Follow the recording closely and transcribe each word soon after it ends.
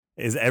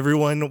Is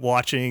everyone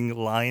watching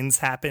lines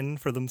happen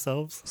for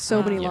themselves?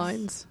 So many Yes.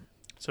 lines.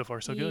 So far,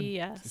 so good.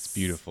 Yes. It's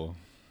beautiful.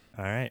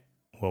 All right.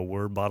 Well,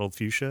 we're Bottled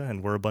Fuchsia,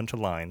 and we're a bunch of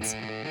lines.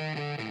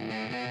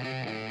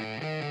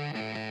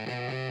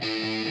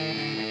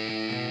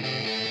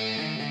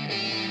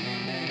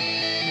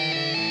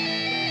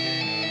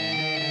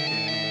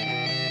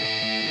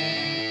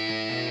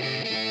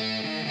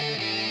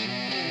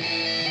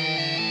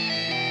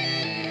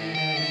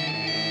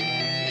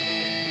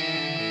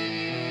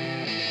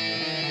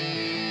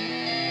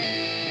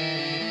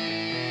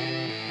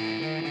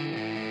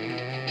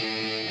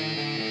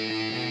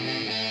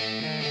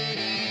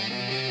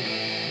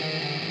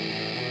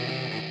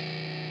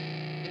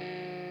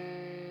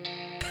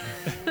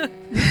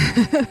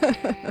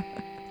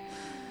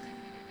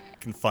 You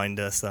can find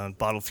us on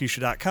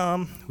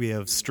bottledfuchsia.com. We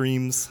have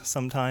streams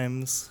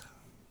sometimes,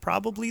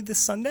 probably this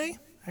Sunday,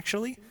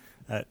 actually,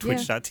 at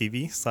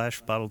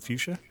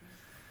twitch.tv/bottledfuchsia.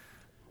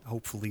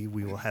 Hopefully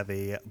we will have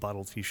a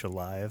Bottled Fuchsia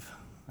live.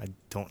 I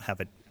don't have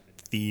a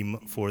theme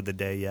for the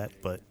day yet,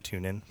 but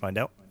tune in, find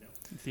out.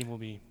 The theme will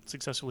be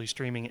successfully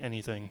streaming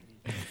anything.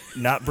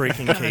 Not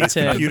breaking Kay's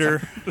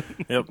computer.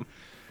 Yep.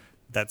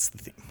 That's the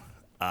theme.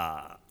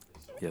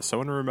 Yeah,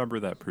 someone remember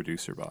that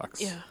producer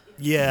box. Yeah.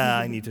 Yeah,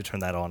 I need to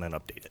turn that on and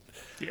update it.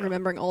 Yeah.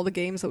 Remembering all the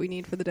games that we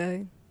need for the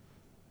day.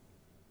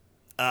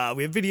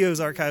 We have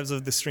videos, archives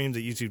of the streams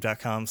at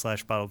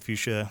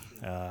youtube.com/bottledfuchsia,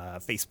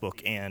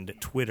 Facebook and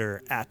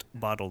Twitter at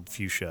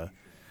bottledfuchsia.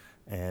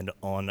 And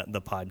on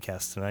the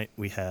podcast tonight,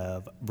 we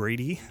have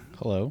Brady,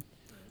 Hello.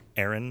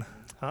 Aaron,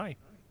 Hi.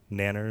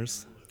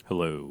 Nanners,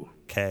 Hello.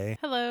 Kay,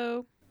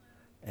 Hello.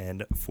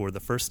 and for the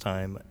first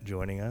time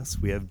joining us,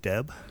 we have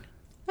Deb,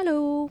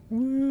 Hello.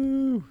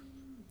 Woo.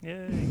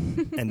 Yay.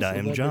 and I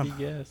am John.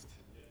 Guest.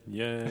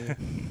 Yay.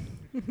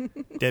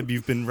 Deb,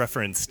 you've been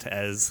referenced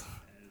as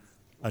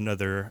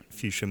another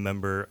Fuchsia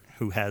member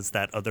who has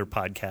that other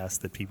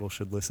podcast that people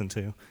should listen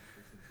to.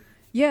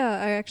 Yeah,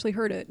 I actually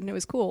heard it, and it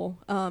was cool.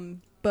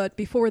 But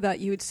before that,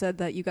 you had said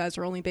that you guys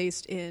are only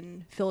based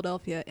in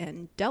Philadelphia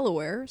and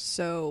Delaware,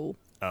 so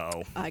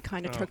Oh, I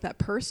kind of took that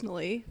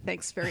personally.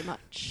 Thanks very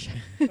much.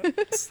 You I'm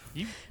used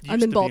in to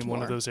be in one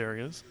Baltimore. of those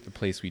areas. The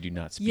place we do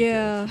not speak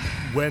Yeah,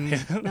 when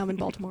now I'm in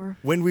Baltimore.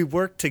 when we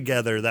worked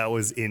together, that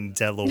was in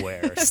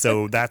Delaware,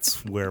 so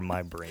that's where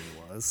my brain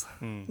was.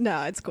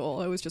 No, it's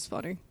cool. It was just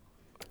funny.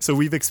 So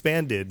we've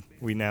expanded.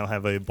 We now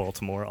have a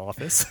Baltimore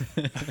office.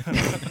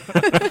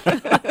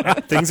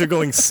 Things are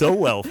going so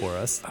well for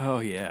us. Oh,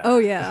 yeah. Oh,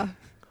 yeah.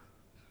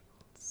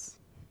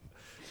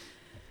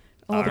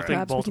 All I the don't think crabs we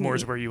can Baltimore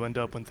is eat. where you end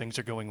up when things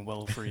are going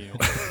well for you.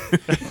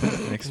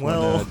 of. Next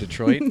Well- one,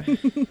 Detroit.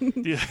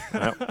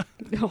 Yeah.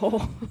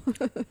 No.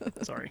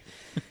 Sorry.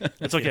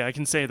 It's okay. I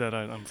can say that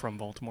I'm from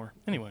Baltimore.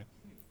 Anyway.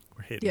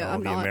 We're hitting Yeah, all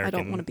I'm the not. American. I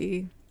don't want to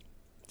be.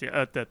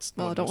 Yeah, that's.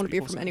 Well, I what don't most want to be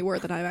people from say. anywhere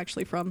that I'm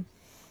actually from.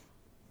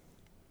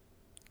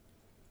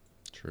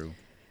 True.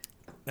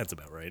 That's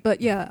about right.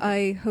 But yeah,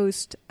 I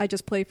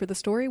just play for the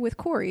story with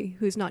Corey,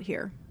 who's not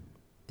here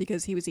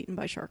because he was eaten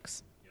by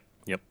sharks.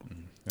 Yep.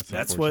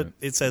 That's what unfortunate.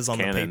 it says on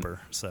the Canon. paper,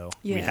 so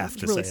Yeah, we have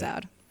it's to really say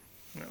sad.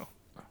 No.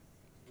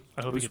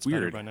 I hope was it gets better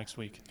weird. by next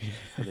week.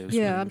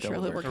 Yeah, I'm sure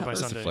he'll Or by recover.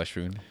 It's a Sunday. flesh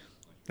wound.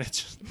 It's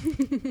just,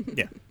 it.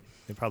 Yeah,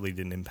 it probably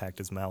didn't impact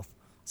his mouth,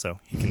 so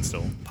he can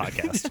still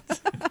podcast.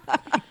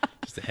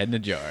 Just a head in a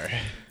jar.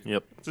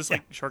 Yep. is this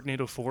like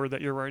Sharknado 4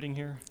 that you're writing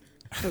here?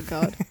 Oh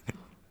God.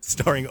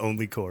 Starring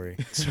only Corey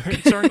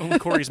Starring only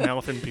Corey's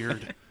mouth and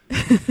beard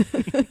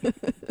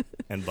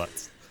and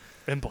butts.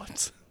 and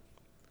butts.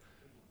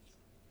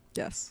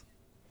 Yes.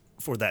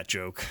 For that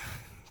joke,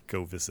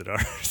 go visit our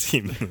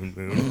Team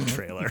Moon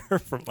trailer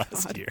from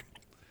last God. year.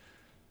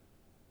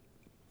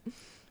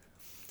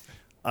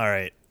 All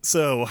right,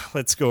 so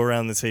let's go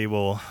around the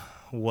table.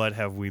 What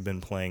have we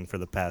been playing for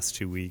the past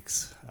 2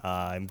 weeks?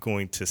 I'm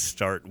going to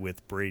start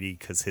with Brady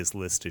because his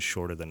list is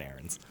shorter than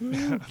Aaron's.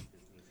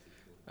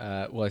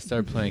 Well, I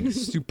started playing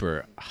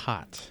Super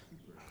Hot.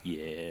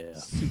 Yeah.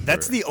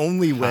 That's the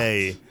only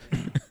way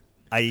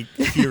I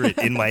hear it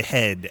in my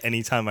head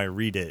anytime I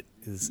read it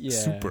is Yeah.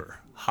 super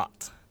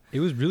hot. It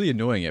was really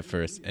annoying at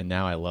first, and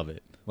now I love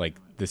it. Like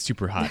the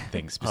super hot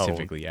thing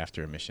specifically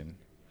after a mission.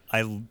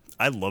 I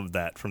love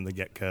that from the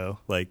get-go.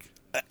 Like,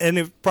 and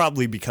it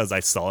probably because I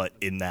saw it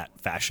in that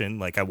fashion.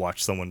 Like, I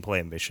watched someone play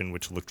a mission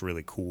which looked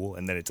really cool,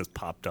 and then it just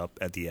popped up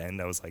at the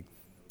end. I was like,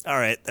 all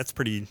right, that's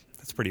pretty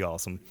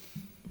awesome.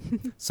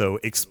 So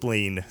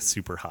explain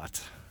super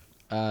hot.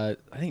 I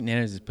think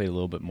Nana's has played a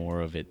little bit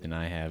more of it than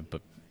I have,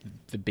 but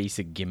the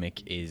basic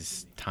gimmick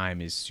is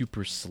time is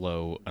super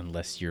slow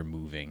unless you're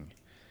moving.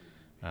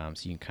 So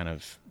you can kind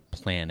of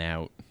plan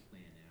out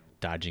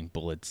dodging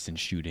bullets and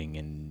shooting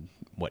and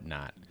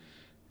whatnot.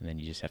 And then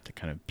you just have to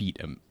kind of beat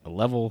a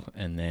level,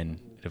 and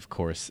then it, of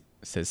course,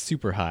 says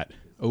super hot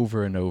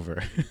over and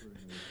over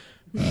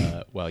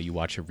while you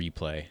watch a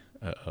replay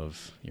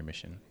of your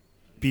mission.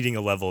 Beating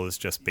a level is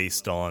just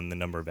based on the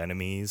number of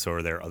enemies, or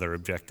are there other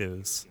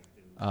objectives?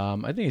 I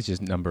think it's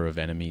just number of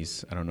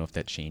enemies. I don't know if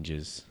that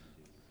changes.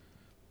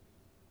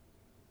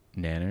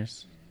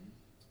 Nanners?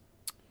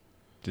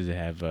 Does it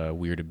have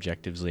weird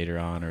objectives later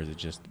on, or is it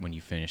just when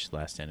you finish the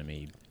last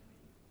enemy?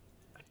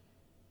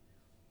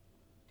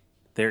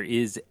 There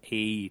is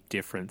a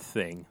different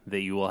thing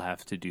that you will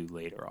have to do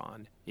later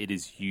on. It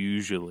is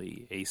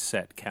usually a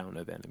set count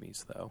of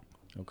enemies, though.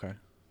 Okay.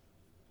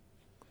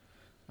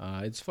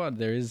 It's fun.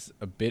 There is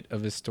a bit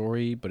of a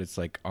story, but it's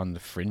like on the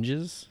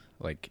fringes,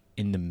 like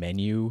in the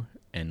menu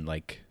and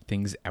like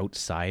things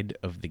outside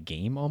of the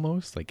game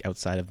almost, like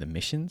outside of the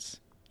missions.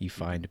 You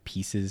find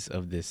pieces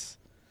of this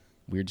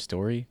weird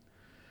story,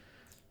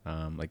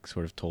 like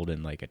sort of told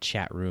in like a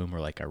chat room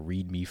or like a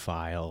README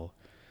file.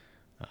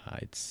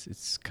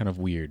 It's kind of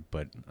weird,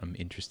 but I'm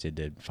interested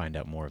to find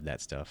out more of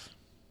that stuff.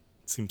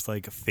 Seems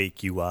like fake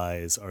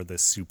UIs are the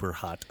super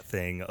hot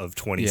thing of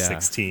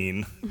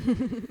 2016.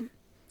 Yeah.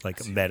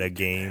 Like meta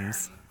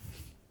games.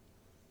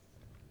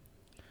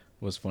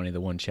 It was funny, the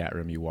one chat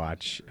room you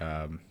watch,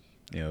 the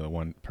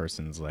one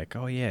person's like,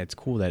 oh yeah, it's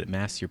cool that it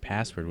masks your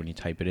password when you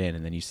type it in,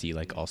 and then you see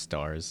like all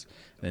stars,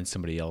 and then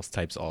somebody else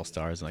types all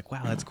stars, and like,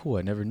 wow, that's cool,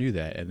 I never knew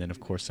that. And then of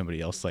course somebody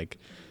else like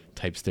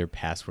types their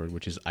password,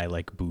 which is I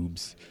like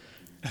boobs.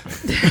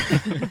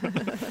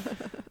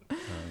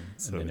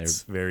 So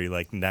it's very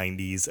like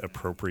 90s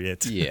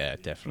appropriate. Yeah,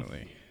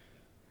 definitely.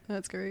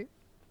 That's great.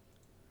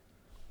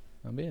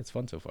 But yeah, it's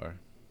fun so far.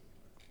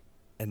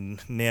 And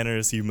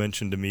Nanners, you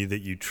mentioned to me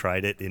that you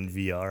tried it in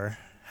VR.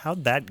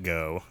 How'd that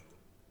go?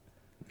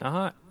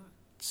 Not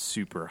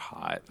super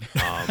hot.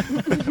 Put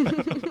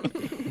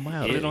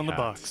it on the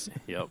box.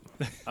 Yep.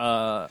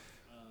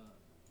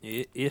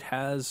 It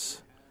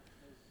has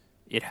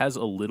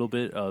a little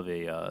bit of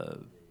a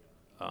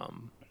I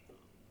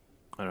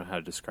don't know how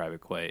to describe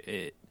it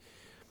quite.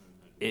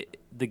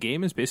 The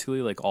game is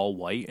basically like all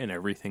white and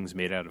everything's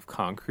made out of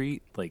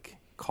concrete, like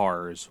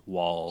cars,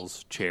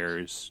 walls,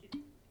 chairs.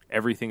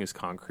 Everything is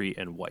concrete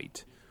and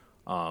white.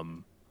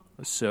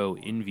 So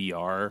in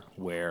VR,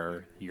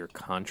 where your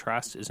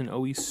contrast isn't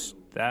always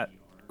that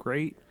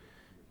great,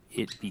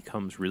 it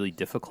becomes really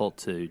difficult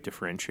to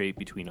differentiate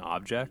between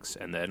objects.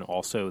 And then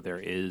also there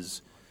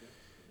is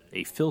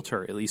a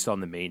filter, at least on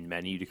the main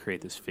menu, to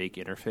create this fake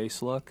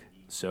interface look.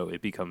 So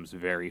it becomes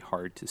very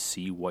hard to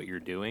see what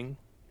you're doing.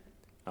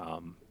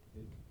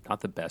 Not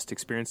the best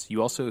experience.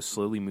 You also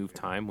slowly move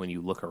time when you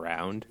look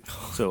around.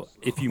 So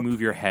if you move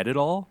your head at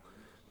all,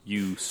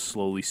 you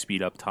slowly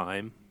speed up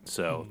time.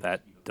 So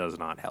that does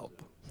not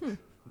help.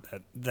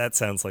 That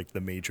sounds like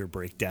the major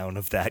breakdown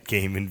of that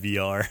game in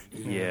VR.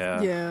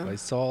 Yeah. I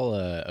saw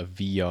a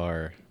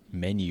VR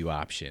menu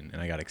option,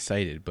 and I got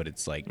excited, but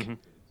it's like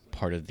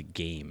part of the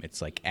game.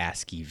 It's like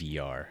ASCII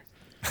VR.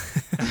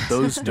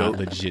 Those not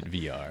legit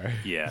VR.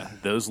 Yeah,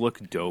 those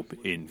look dope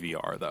in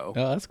VR, though.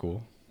 Oh, that's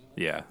cool.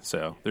 Yeah,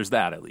 so there's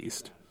that at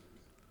least.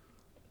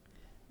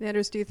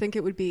 Anders, do you think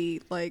it would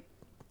be like,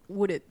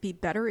 would it be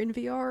better in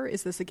VR?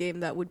 Is this a game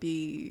that would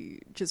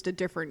be just a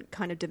different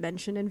kind of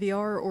dimension in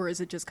VR, or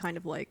is it just kind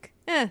of like,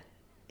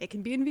 it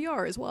can be in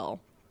VR as well?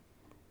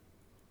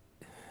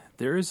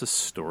 There is a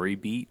story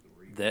beat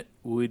that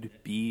would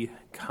be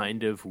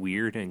kind of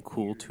weird and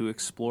cool to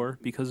explore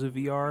because of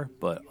VR,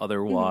 but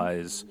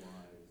otherwise,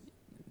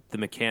 the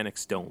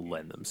mechanics don't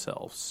lend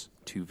themselves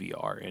to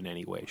VR in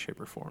any way, shape,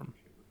 or form.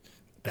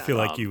 I feel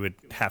like you would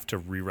have to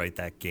rewrite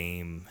that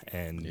game,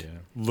 and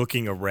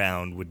looking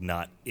around would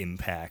not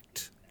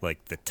impact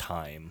like the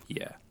time.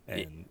 Yeah.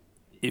 And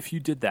if you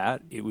did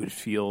that, it would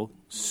feel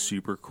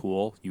super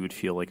cool. You would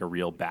feel like a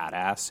real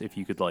badass if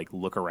you could like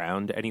look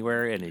around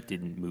anywhere and it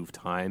didn't move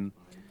time.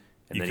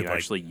 And then you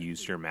actually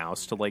used your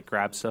mouse to like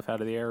grab stuff out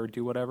of the air or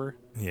do whatever.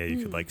 Yeah,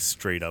 you could like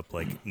straight up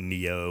like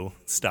Neo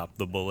stop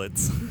the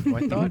bullets. Well,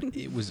 I thought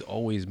it was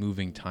always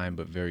moving time,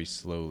 but very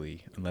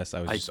slowly, unless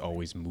I was just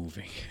always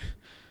moving.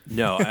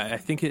 No, I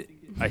think it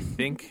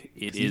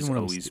is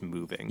always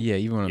moving. Yeah,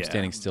 even when I'm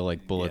standing still,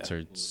 like bullets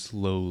are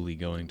slowly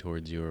going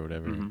towards you or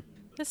whatever. Mm-hmm.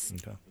 This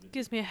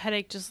gives me a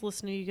headache just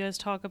listening to you guys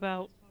talk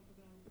about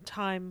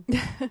time.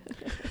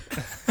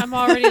 I'm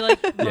already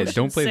like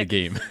don't play sick.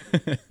 the game.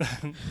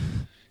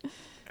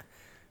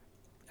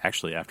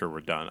 Actually, after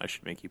we're done, I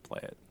should make you play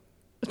it.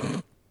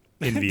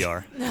 In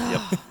VR.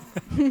 Yep.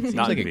 Seems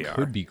Not like in it VR.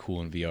 could be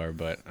cool in VR,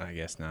 but I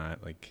guess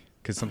not. Like,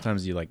 because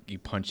sometimes you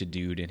punch a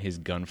dude and his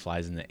gun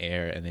flies in the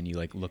air, and then you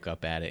like look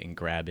up at it and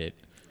grab it,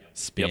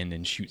 spin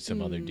and shoot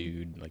some other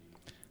dude. Like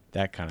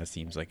that kind of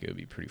seems like it would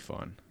be pretty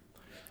fun.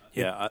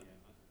 Yeah.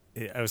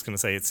 I was going to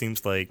say, it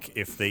seems like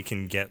if they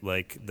can get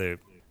like the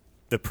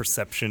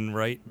perception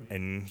right,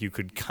 and you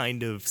could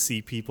kind of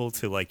see people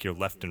to like your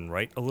left and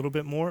right a little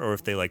bit more, or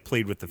if they like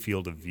played with the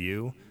field of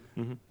view,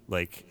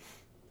 like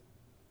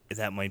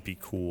that might be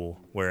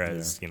cool.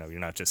 Whereas, you're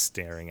not just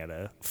staring at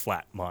a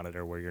flat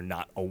monitor where you're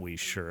not always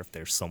sure if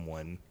there's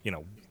someone,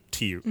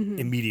 to your,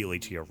 immediately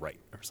to your right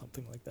or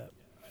something like that.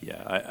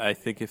 Yeah, I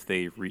think if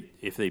they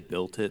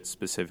built it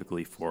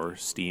specifically for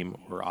Steam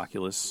or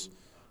Oculus,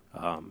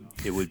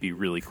 it would be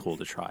really cool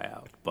to try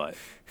out. But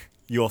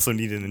you also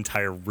need an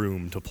entire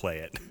room to play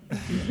it.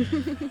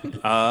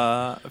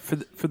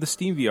 For the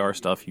Steam VR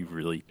stuff, you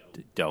really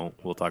don't.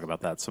 We'll talk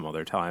about that some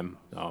other time.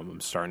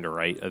 I'm starting to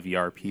write a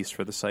VR piece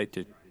for the site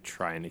to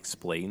try and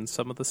explain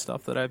some of the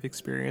stuff that I've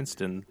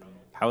experienced and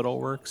how it all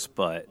works,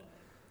 but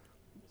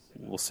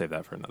we'll save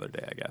that for another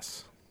day, I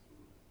guess.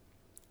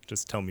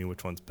 Just tell me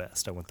which one's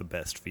best. I want the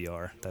best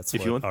VR. That's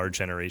If you what want- our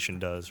generation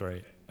does,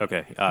 right?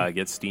 Okay,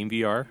 get Steam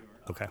VR.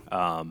 Okay.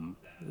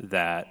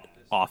 That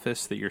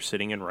office that you're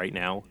sitting in right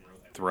now,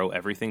 throw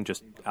everything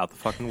just out the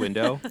fucking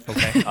window.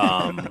 Okay.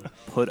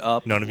 Put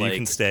up. None of you like-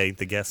 can stay.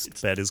 The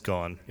guest bed is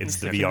gone. It's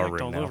the Connect VR all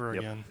room now. over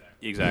Yep. again.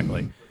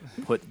 Exactly.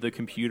 Put the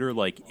computer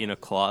like in a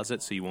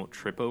closet so you won't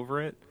trip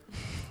over it.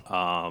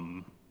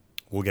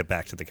 We'll get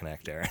back to the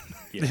Kinect, Aaron.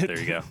 Yeah, there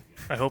you go.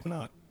 I hope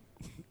not.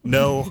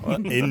 No,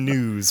 in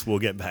news, we'll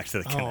get back to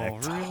the Oh,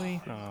 Kinect.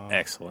 really? Oh.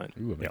 Excellent.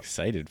 Ooh, I'm Yep.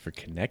 excited for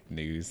Connect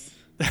news.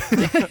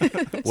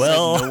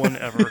 Well, No one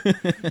ever.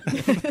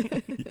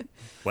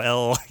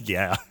 well,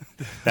 yeah,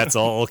 that's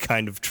all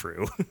kind of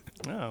true.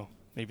 Oh,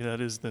 maybe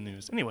that is the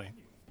news. Anyway,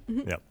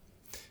 Yep.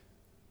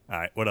 All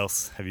right, what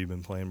else have you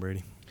been playing,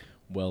 Brady?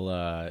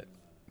 Well,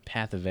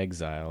 Path of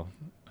Exile,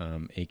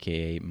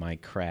 a.k.a. My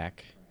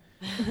Crack,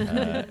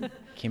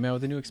 came out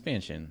with a new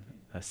expansion,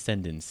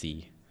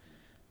 Ascendancy,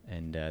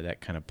 and that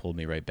kind of pulled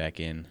me right back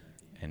in,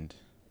 and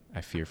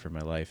I fear for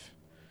my life.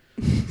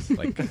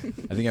 Like, I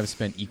think I've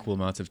spent equal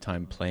amounts of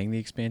time playing the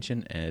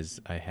expansion as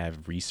I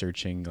have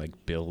researching like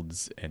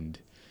builds and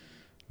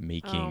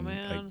making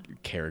man.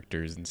 like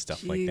characters and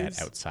stuff like that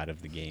Jeez. outside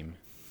of the game.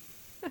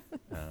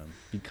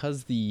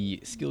 Because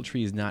the skill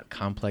tree is not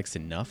complex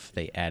enough,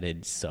 they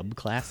added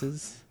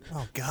subclasses.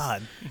 Oh,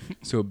 God.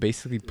 So it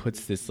basically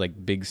puts this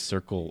like big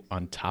circle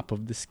on top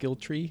of the skill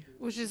tree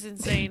Which is that you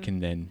insane. can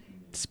then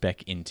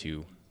spec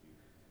into.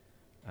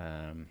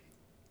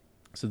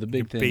 So the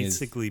big You're thing is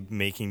basically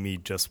making me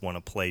just want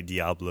to play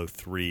Diablo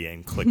 3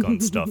 and click on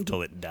stuff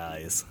till it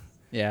dies.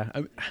 yeah,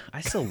 I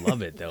still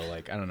love it though.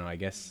 Like I don't know, I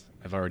guess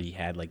I've already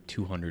had like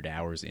 200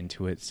 hours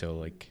into it, so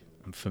like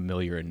I'm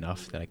familiar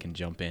enough that I can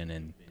jump in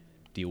and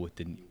deal with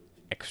the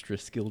extra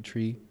skill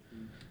tree.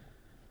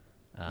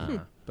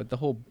 But the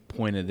whole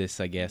point of this,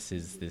 I guess,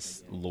 is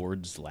this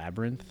Lord's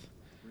Labyrinth.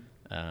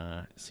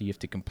 So you have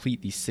to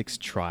complete these 6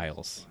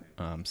 trials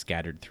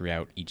scattered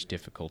throughout each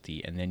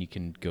difficulty, and then you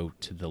can go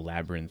to the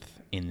labyrinth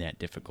in that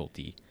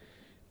difficulty.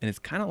 And it's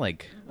kind of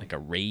like a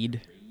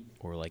raid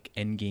or like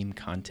endgame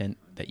content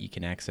that you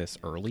can access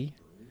early.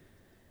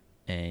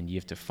 And you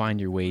have to find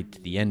your way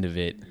to the end of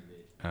it.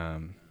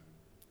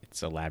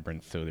 It's a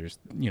labyrinth, so there's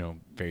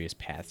various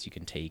paths you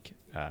can take.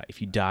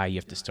 If you die, you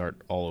have to start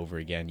all over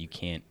again. You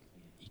can't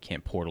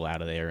portal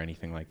out of there or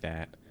anything like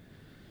that.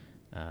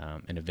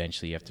 And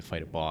eventually you have to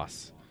fight a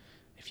boss.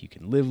 If you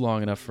can live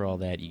long enough for all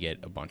that, you get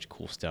a bunch of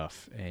cool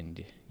stuff,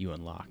 and you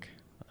unlock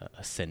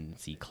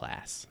Ascendancy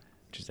class,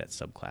 which is that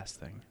subclass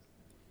thing.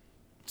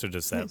 So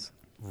does that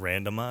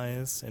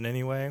randomize in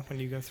any way when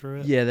you go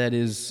through it? Yeah, that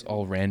is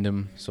all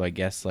random. So I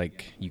guess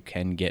like you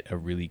can get a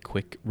really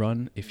quick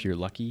run if you're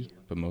lucky,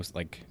 but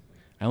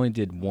I only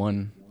did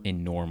one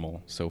in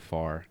normal so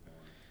far,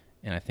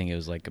 and I think it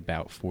was like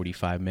about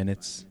 45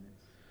 minutes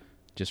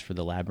just for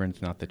the labyrinth,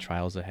 not the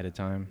trials ahead of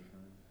time.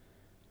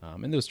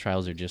 And those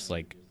trials are just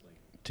like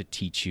to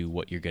teach you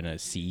what you're gonna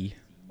see.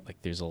 Like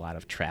there's a lot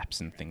of traps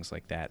and things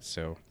like that,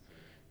 so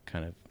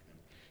kind of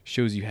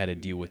shows you how to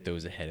deal with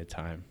those ahead of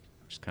time,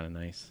 which is kind of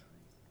nice.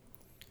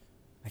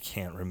 I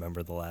can't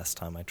remember the last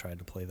time I tried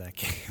to play that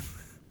game.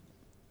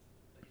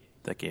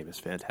 That game is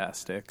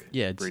fantastic.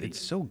 Yeah, Brady. it's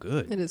so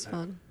good. It is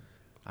fun.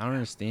 I don't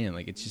understand.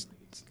 Like, it's just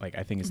like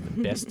I think it's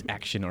the best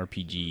action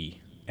RPG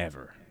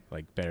ever.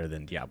 Like better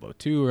than Diablo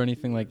 2 or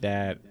anything like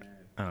that.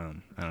 I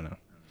don't know.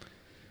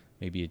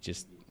 Maybe it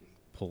just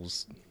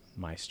pulls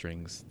my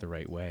strings the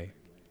right way.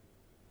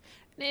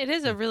 It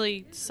is a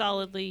really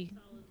solidly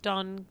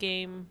done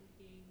game.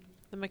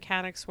 The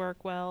mechanics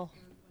work well.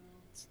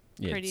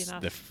 Yeah, Pretty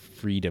enough. the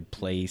free to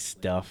play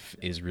stuff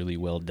is really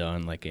well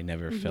done. Like I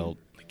never felt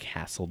like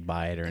hassled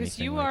by it or Because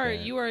anything you like are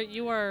that.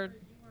 you are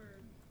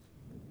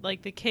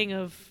like the king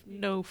of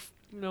no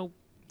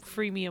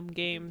freemium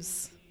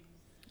games.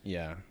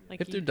 Yeah,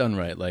 Like if they're you- done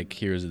right, like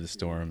Heroes of the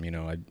Storm,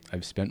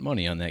 I've spent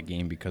money on that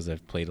game because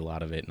I've played a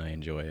lot of it and I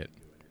enjoy it.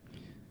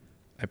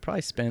 I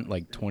probably spent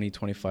like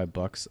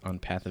 $20-25 on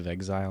Path of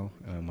Exile,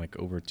 and I'm like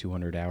over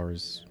 200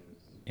 hours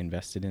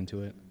invested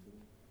into it.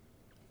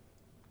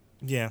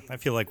 Yeah, I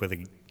feel like with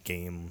a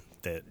game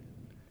that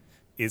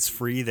is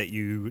free that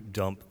you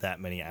dump that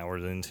many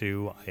hours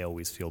into, I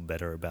always feel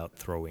better about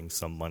throwing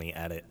some money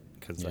at it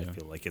because I Yeah.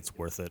 feel like it's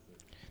worth it.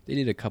 They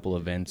did a couple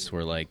events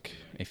where like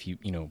if you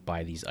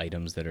buy these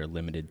items that are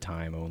limited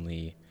time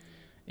only,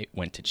 it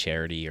went to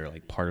charity or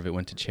like part of it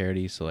went to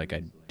charity. So like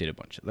I did a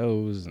bunch of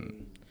those,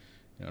 and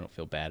I don't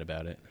feel bad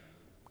about it.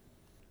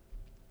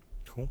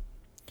 Cool.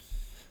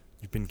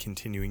 You've been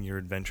continuing your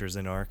adventures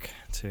in Ark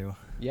too.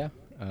 Yeah,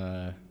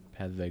 Path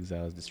of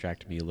Exile has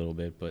distracted me a little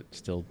bit, but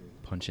still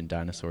punching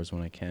dinosaurs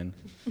when I can.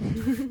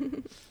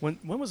 when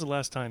was the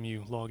last time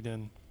you logged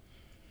in?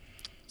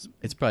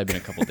 It's probably been a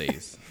couple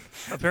days.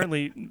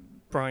 Apparently,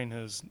 Brian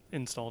has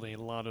installed a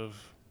lot of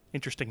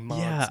interesting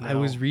mods. Yeah, I now.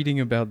 was reading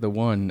about the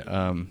one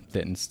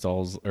that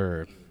installs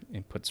or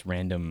inputs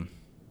random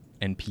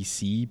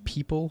NPC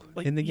people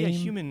Like, in the game. Yeah,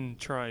 human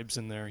tribes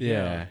in there.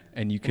 Yeah,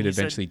 and you could he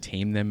said- eventually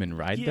tame them and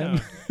ride Yeah.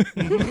 them.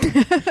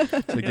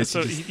 Like Yeah, this,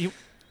 so you just-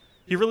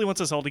 he really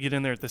wants us all to get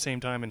in there at the same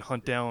time and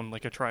hunt down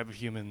like a tribe of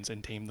humans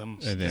and tame them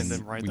and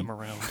then ride we them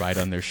around. ride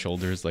on their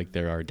shoulders like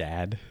they're our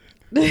dad.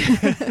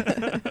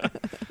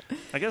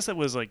 I guess that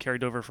was like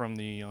carried over from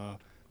the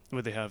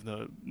where they have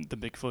the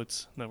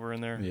Bigfoots that were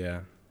in there.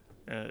 Yeah.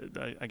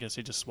 I guess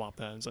they just swapped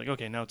that. It's like,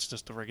 okay, now it's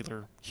just a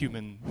regular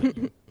human that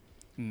you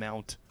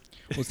mount.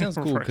 Well, it sounds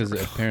cool because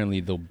Right. apparently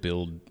they'll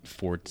build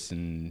forts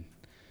and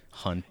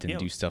hunt and Yeah.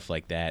 do stuff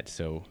like that.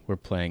 So we're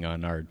playing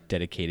on our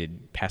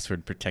dedicated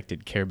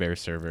password-protected Care Bear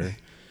server,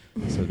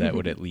 so that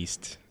would at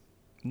least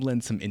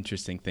lend some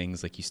interesting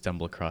things, like you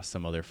stumble across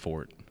some other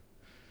fort.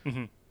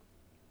 Hmm.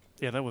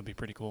 Yeah, that would be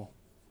pretty cool.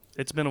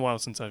 It's been a while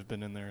since I've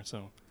been in there,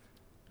 so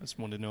I just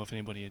wanted to know if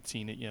anybody had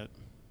seen it yet.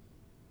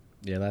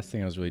 Yeah, last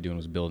thing I was really doing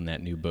was building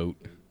that new boat.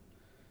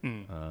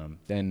 Mm.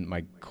 Then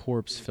my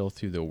corpse fell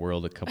through the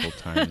world a couple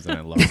times, and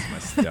I lost my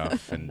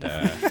stuff, and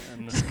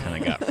just kind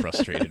of got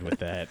frustrated with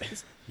that.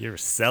 You're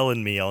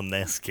selling me on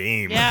this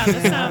game. Yeah,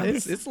 that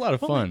sounds. It's a lot of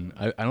fun.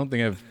 I don't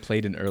think I've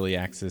played an early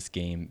access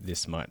game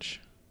this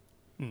much.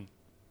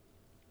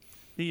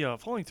 The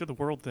falling through the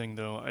world thing,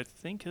 though, I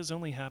think has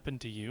only happened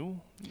to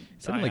you.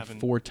 It's happened like haven't-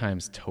 4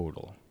 times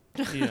total.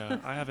 Yeah,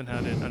 I haven't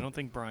had it. I don't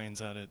think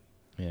Brian's had it.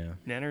 Yeah.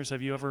 Nanners,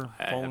 have you ever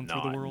I fallen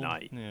have through the world?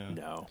 not, Yeah.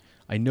 No.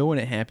 I know when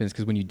it happens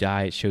because when you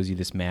die, it shows you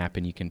this map,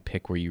 and you can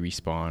pick where you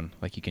respawn.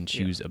 Like you can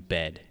choose a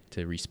bed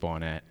to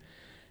respawn at,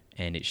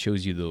 and it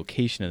shows you the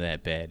location of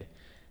that bed.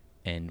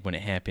 And when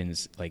it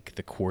happens, like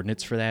the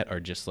coordinates for that are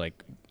just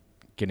like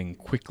getting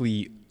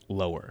quickly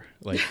lower.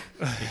 Like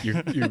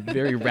you're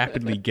very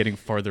rapidly getting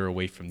farther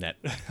away from that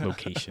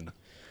location.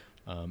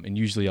 And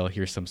usually I'll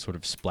hear some sort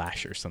of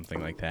splash or something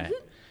like that.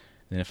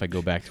 And if I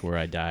go back to where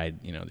I died,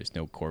 there's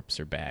no corpse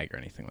or bag or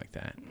anything like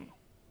that.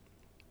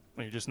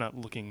 Well, you're just not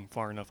looking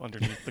far enough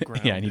underneath the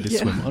ground. Yeah, I need to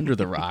Yeah. swim under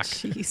the rock.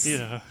 Jeez.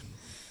 Yeah.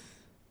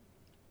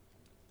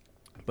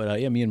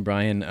 But yeah, me and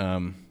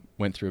Brian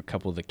went through a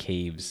couple of the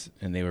caves,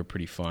 and they were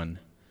pretty fun.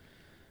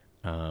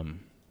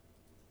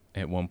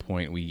 At one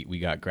point, we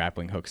got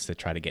grappling hooks to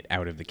try to get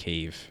out of the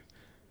cave,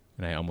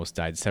 and I almost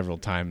died several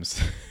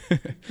times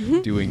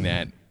doing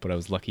that. But I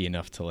was lucky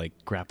enough to like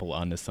grapple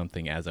onto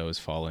something as I was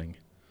falling.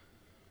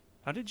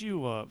 How did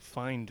you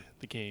find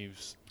the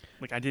caves?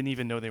 Like, I didn't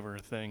even know they were a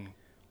thing.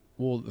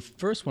 Well, the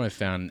first one I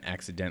found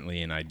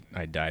accidentally, and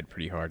I died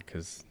pretty hard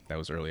because that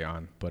was early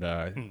on.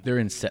 But they're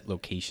in set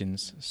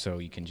locations, so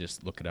you can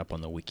just look it up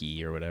on the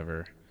wiki or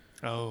whatever.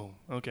 Oh,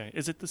 okay.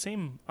 Is it the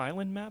same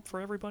island map for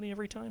everybody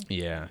every time?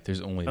 Yeah,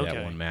 there's only that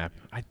Okay. one map.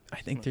 I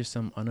think there's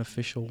some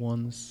unofficial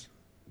ones,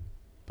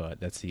 but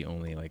that's the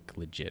only like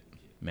legit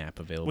map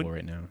available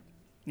right now.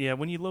 Yeah,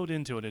 when you load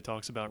into it, it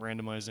talks about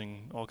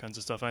randomizing all kinds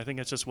of stuff. And I think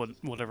it's just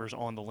whatever's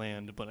on the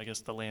land, but I guess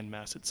the land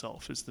mass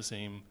itself is the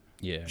same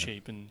Yeah.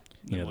 shape and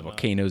The whatnot.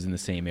 volcano's in the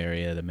same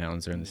area, the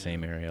mountains are in the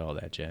same area, all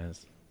that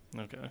jazz.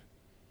 Okay.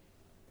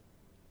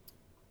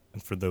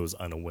 And for those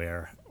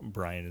unaware,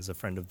 Brian is a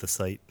friend of the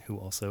site who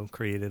also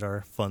created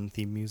our fun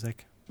theme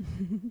music.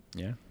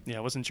 Yeah. Yeah, I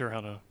wasn't sure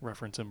how to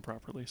reference him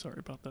properly. Sorry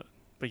about that.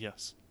 But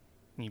yes,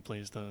 he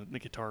plays the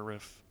guitar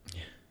riff.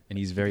 And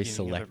he's very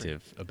Beginning of every-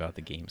 selective about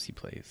the games he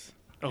plays.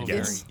 Oh, And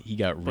Yes. he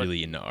got But-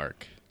 really into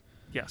Ark.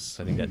 Yes.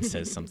 So I think that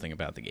says something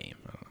about the game.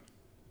 I don't know.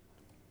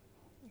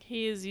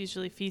 He is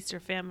usually feast or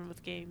famine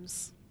with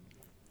games.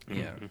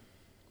 Yeah.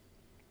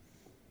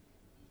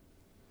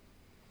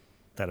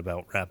 That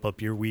about wrap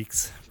up your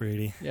weeks,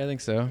 Brady? Yeah, I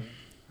think so.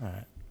 All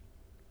right.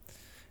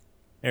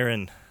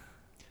 Aaron,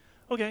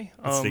 Okay.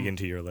 let's dig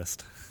into your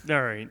list.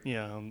 All right.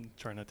 Yeah, I'm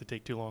trying not to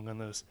take too long on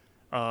this.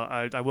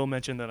 I will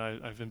mention that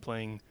I've been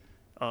playing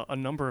a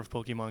number of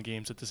Pokemon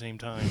games at the same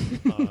time.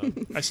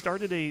 I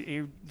started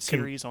a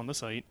series on the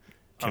site.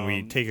 Can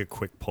we take a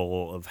quick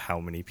poll of how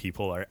many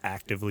people are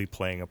actively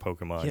playing a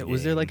Pokemon Yeah, game?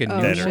 was there like a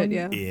Oh, that new are shit, one?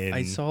 yeah. in-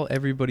 I saw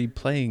everybody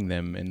playing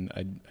them, and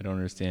I don't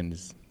understand.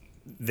 Is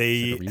there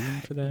They a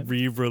reason for that?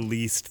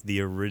 re-released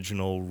the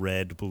original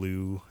Red,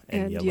 Blue,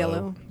 and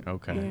Yellow.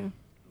 Okay. Yeah.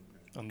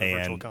 on the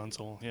Virtual and-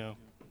 Console. Yeah.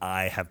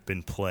 I have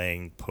been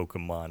playing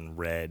Pokemon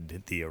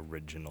Red, the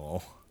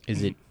original.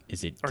 Is it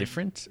Are-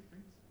 different?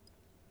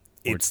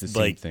 Or It's the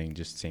same like thing,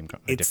 just same.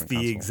 it's different the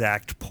console?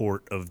 exact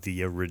port of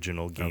the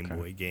original Game Okay.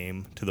 Boy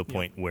game to the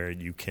point where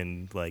you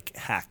can like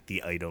hack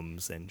the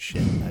items and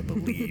shit, I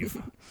believe.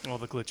 All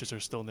the glitches are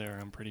still there,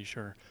 I'm pretty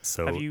sure.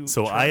 So Have you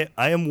so tried-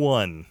 I am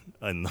one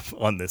on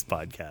this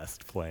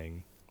podcast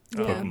playing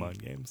Yeah. Pokemon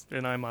games.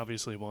 And I'm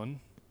obviously one.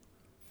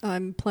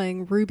 I'm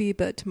playing Ruby,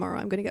 but tomorrow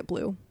I'm going to get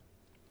Blue.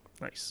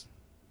 Nice.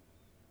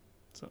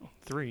 So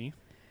 3.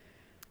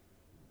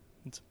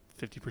 It's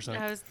 50%.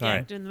 I was All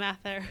right. doing the math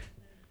there.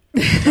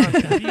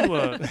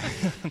 John,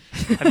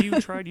 have you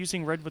tried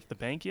using Red with the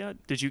bank yet?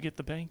 Did you get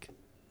the bank?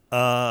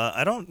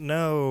 I don't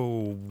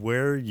know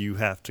where you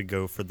have to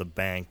go for the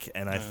bank,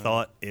 and I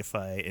thought if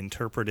I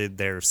interpreted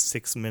their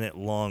 6-minute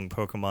long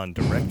Pokemon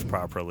Direct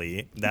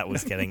properly, that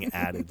was getting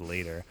added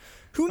later.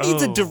 Who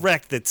needs a Oh.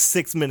 direct that's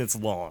 6 minutes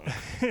long?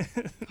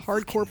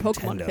 Hardcore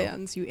Pokemon Nintendo.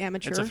 fans, you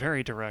amateur. It's a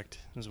very direct,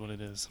 is what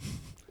it is.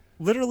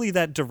 Literally,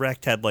 that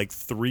direct had like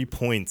 3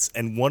 points,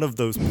 and one of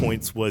those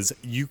points was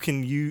you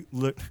can use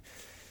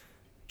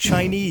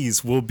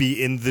Chinese will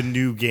be in the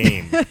new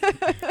game.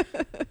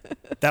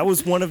 That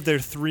was one of their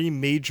 3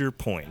 major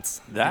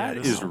points. That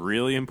Yeah, is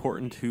really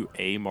important to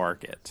a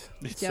market.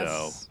 So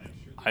Yes.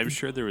 I'm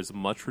sure there was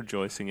much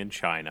rejoicing in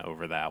China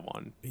over that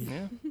one.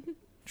 Yeah.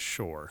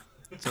 Sure.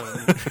 So,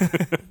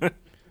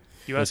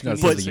 you It's ask not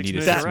me something to you need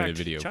a 6-minute 6-minute direct,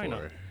 video China.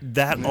 for.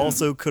 That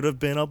also could have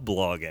been a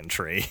blog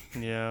entry.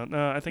 Yeah,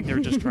 no, I think they were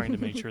just trying to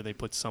make sure they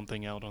put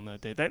something out on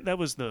that day. That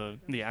was the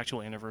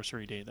actual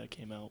anniversary day that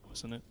came out,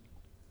 wasn't it?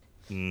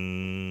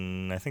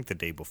 I think the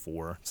day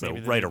before, so Maybe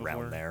the right day around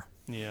before. there.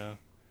 Yeah.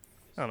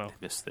 I don't know.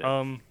 Missed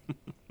it.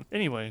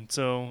 Anyway,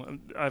 so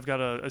I've got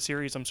a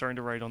series I'm starting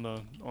to write on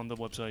the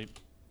website,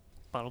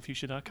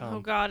 bottlefuchsia.com. Oh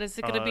God, is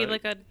it going to be uh,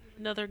 like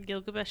another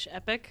Gilgamesh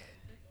epic?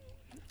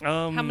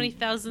 How How many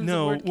thousands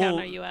no, of word count well,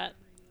 are you at?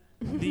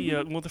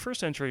 The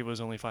first entry was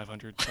only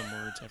 500 some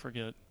words. I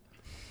forget.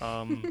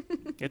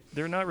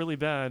 They're not really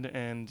bad,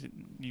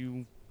 and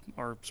you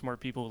are smart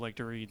people who like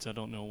to read, so I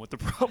don't know what the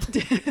problem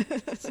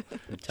is.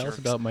 Tell us Jerks.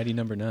 about Mighty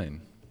Number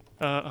 9.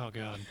 Oh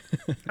God.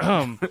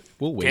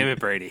 We'll wait. Damn it,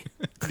 Brady.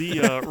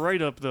 The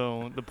write-up,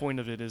 though, the point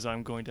of it is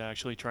I'm going to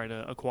actually try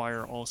to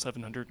acquire all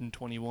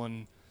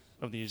 721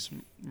 of these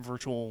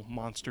virtual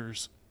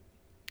monsters,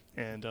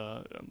 and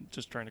I'm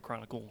just trying to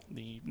chronicle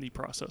the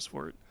process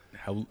for it.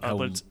 How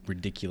but it's-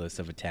 ridiculous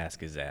of a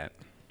task is that?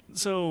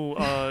 So,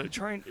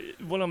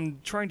 what I'm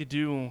trying to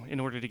do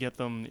in order to get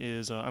them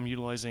is I'm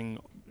utilizing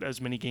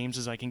as many games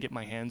as I can get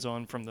my hands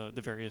on from the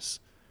various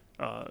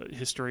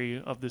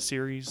history of the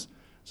series.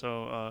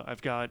 So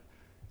I've got,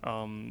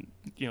 the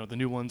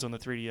new ones on the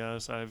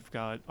 3DS. I've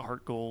got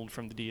Heart Gold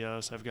from the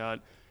DS. I've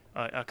got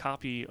a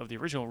copy of the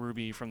original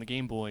Ruby from the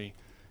Game Boy.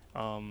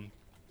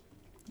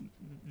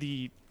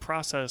 The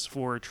process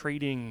for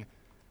trading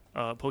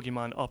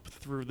Pokemon up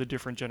through the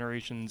different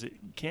generations, it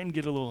can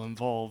get a little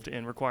involved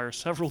and require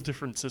several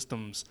different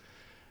systems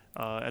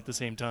at the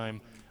same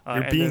time. You're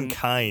and being then-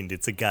 kind.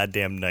 It's a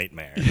goddamn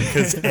nightmare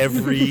because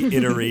every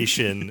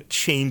iteration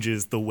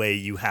changes the way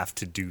you have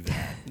to do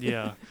that.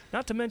 Yeah.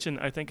 Not to mention,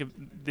 I think if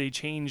they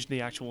changed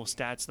the actual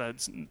stats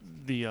that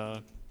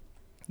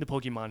the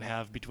Pokemon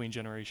have between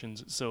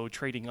generations. So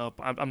trading up,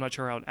 I'm not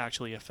sure how it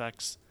actually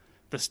affects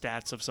the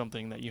stats of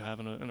something that you have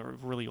in a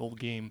really old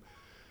game.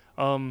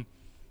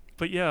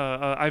 But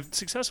yeah, I've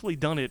successfully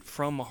done it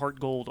from Heart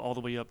Gold all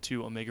the way up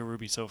to Omega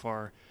Ruby so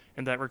far,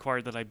 and that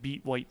required that I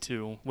beat White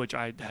 2, which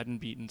I hadn't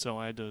beaten, so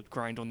I had to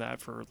grind on that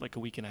for like a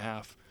week and a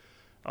half.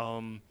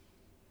 I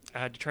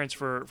had to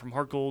transfer from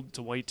Heart Gold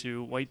to White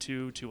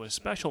 2 to a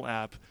special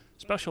app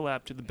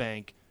to the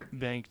bank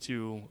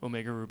to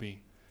Omega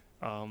Ruby.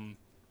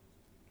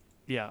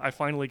 Yeah, I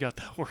finally got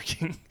that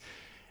working,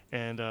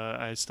 and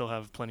I still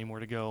have plenty more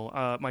to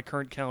go. My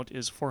current count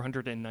is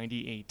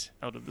 498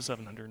 out of the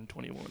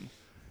 721.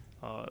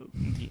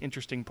 The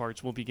interesting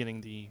parts will be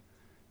getting the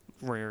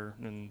rare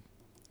and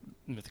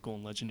mythical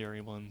and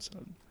legendary ones.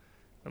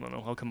 I don't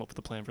know. I'll come up with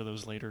a plan for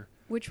those later.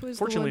 Which was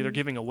Fortunately, the they're one,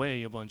 giving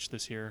away a bunch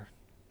this year.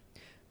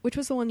 Which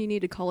was the one you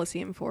needed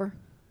Coliseum for?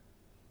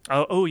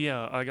 Oh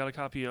yeah, I got a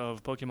copy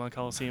of Pokemon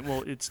Coliseum.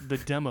 Well, it's the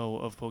demo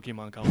of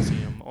Pokemon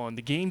Coliseum on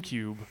the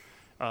GameCube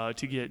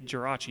to get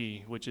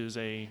Jirachi, which is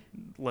a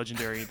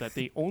legendary that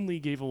they only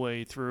gave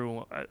away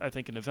through, I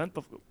think, an event.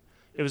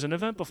 It was an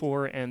event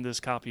before, and this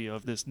copy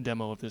of this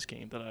demo of this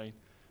game that I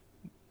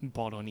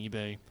bought on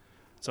eBay.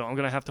 So I'm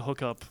gonna have to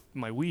hook up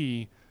my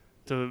Wii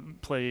to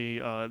play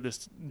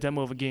this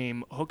demo of a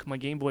game, hook my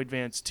Game Boy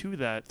Advance to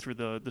that through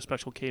the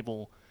special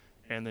cable,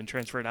 and then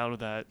transfer it out of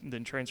that, and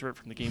then transfer it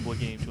from the Game Boy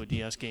game to a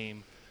DS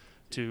game,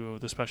 to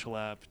the special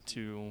app,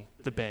 to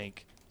the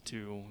bank,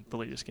 to the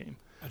latest game.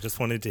 I just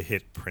wanted to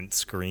hit print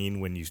screen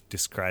when you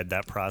described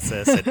that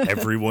process at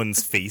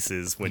everyone's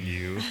faces when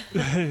you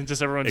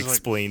Just everyone just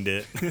explained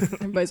it.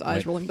 Everybody's eyes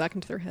Wait. rolling back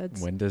into their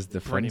heads. When does the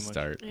Pretty fun much.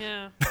 start?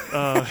 Yeah.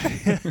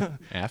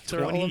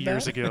 After all 20 of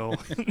years that? ago.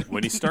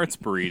 When he starts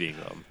breeding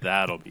them,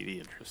 that'll be the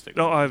interesting.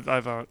 No, one.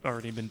 I've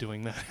already been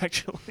doing that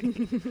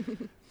actually.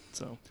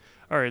 So,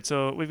 all right,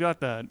 so we've got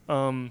that.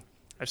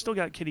 I've still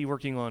got Kitty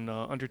working on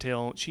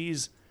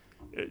Undertale.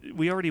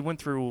 We already went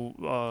through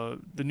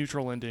the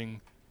neutral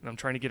ending, and I'm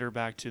trying to get her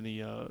back to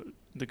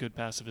the good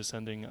pacifist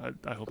ending.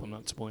 I hope I'm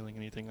not spoiling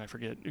anything. I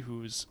forget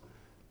who's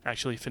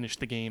actually finished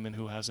the game and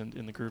who hasn't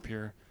in the group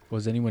here.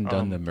 Was anyone done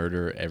Um, the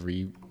murder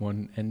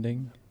everyone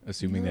ending?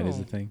 Assuming that is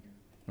No. the thing?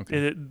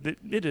 Okay.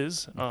 It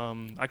is.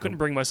 I couldn't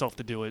bring myself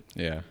to do it.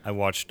 Yeah. I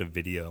watched a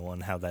video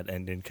on how that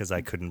ended because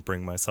I couldn't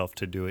bring myself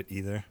to do it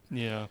either.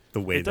 Yeah. The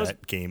way It does-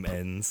 that game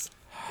ends.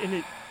 And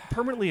it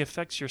permanently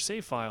affects your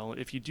save file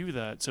if you do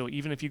that. So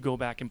even if you go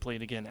back and play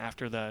it again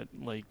after that,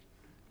 like,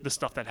 the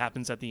stuff that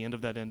happens at the end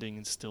of that ending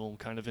is still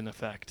kind of in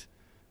effect,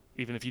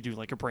 even if you do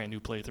like a brand new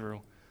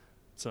playthrough.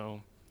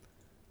 So,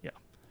 yeah.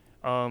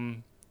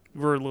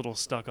 We're a little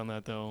stuck on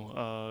that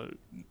though.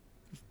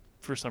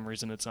 for some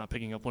reason it's not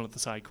picking up one of the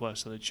side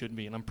quests that it should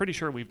be. And I'm pretty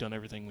sure we've done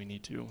everything we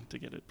need to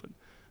get it. But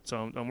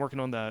so I'm working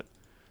on that.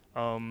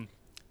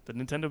 The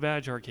Nintendo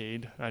Badge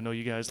Arcade. I know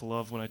you guys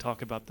love when I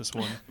talk about this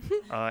one.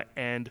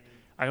 And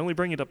I only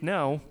bring it up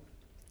now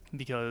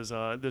because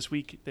this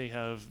week they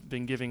have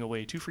been giving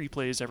away 2 free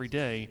plays every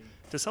day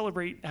to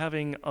celebrate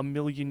having 1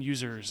 million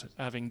users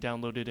having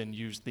downloaded and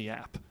used the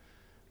app.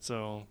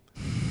 So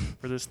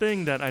for this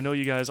thing that I know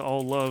you guys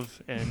all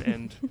love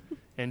and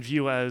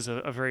view as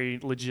a very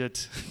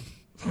legit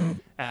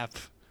app,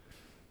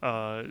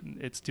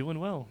 it's doing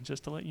well,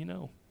 just to let you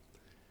know.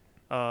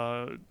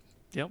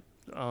 Yep.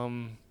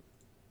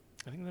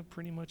 I think that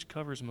pretty much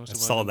covers most I of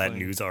what saw I've been that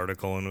playing. news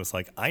article and was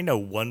like, I know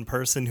one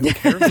person who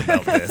cares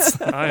about this.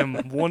 I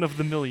am one of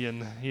the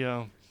million,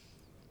 yeah.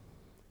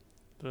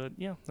 But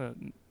yeah,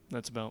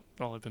 that's about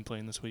all I've been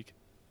playing this week.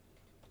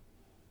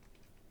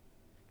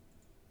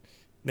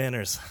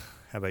 Manners,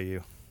 how about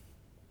you?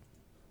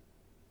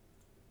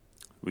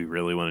 We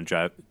really want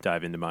to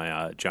dive into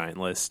my giant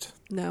list.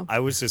 No. I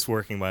was just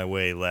working my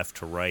way left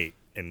to right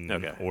in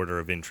Okay. order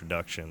of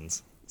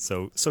introductions.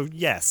 So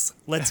yes,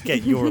 let's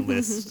get your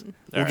list.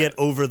 We'll All get right.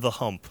 over the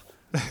hump.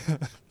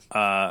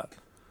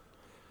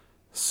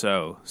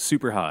 So,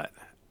 Super Hot.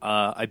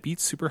 I beat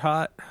Super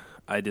Hot.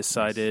 I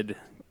decided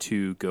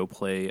to go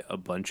play a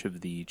bunch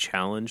of the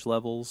challenge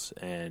levels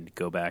and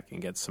go back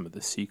and get some of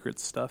the secret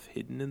stuff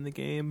hidden in the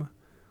game.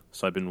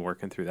 So I've been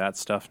working through that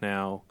stuff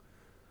now.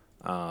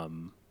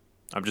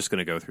 I'm just going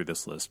to go through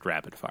this list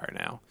rapid fire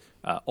now.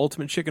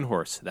 Ultimate Chicken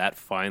Horse. That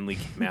finally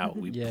came out.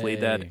 We played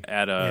that Yay.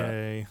 at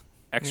Yay.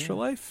 Extra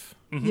Life.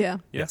 Yeah.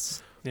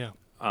 Yes. Yeah.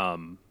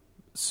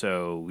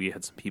 So we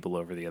had some people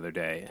over the other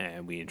day,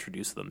 and we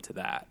introduced them to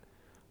that.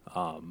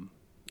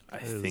 I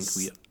think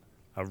we,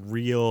 A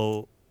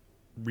real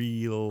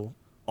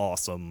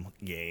awesome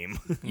game.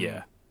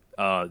 yeah.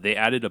 They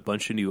added a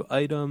bunch of new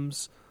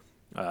items.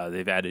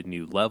 They've added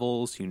new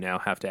levels. You now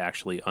have to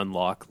actually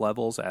unlock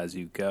levels as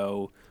you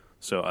go.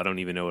 So I don't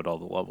even know what all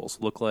the levels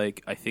look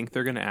like. I think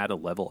they're going to add a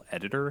level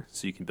editor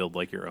so you can build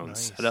like your own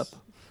Nice. setup.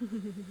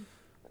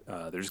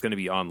 There's going to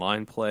be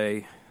online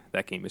play.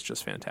 That game is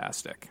just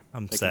fantastic.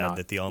 I'm I sad cannot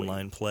that the wait.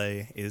 online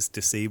play is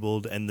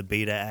disabled and the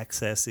beta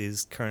access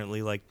is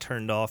currently like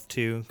turned off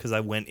too, because I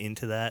went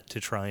into that to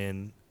try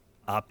and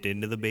opt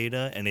into the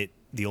beta, and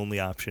the only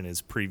option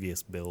is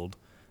previous build,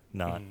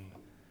 not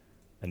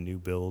a new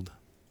build,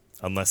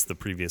 unless the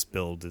previous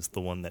build is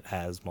the one that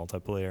has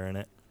multiplayer in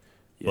it.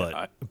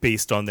 Yeah, But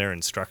based on their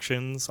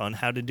instructions on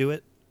how to do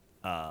it,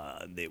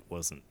 it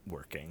wasn't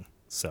working.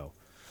 So,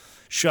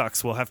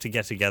 shucks, we'll have to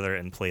get together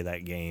and play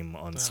that game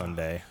on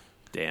Sunday.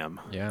 damn.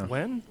 Yeah.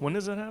 When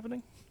is that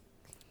happening?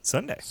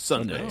 Sunday.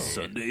 Sunday.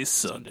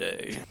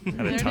 At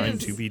There a it time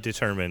is. to be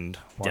determined.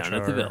 Watch Down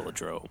at the our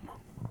Velodrome.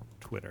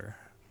 Twitter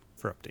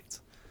for updates.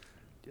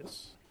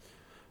 Yes.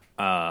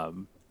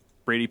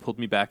 Brady pulled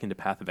me back into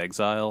Path of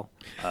Exile.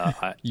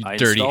 You I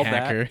dirty installed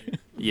hacker. That.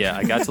 Yeah,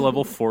 I got to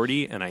level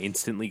 40, and I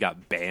instantly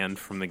got banned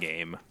from the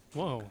game.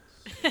 Whoa.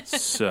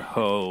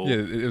 So Yeah,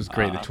 it was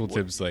great. The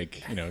tooltip's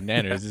like,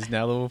 Nanners is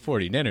now level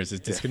 40. Nanners is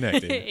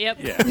disconnected. Yep.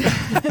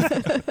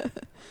 yeah.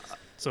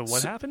 So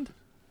what happened?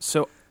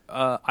 So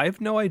I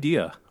have no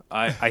idea.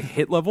 I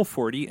hit level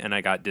 40 and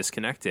I got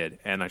disconnected,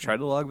 and I tried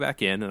to log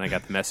back in, and I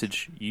got the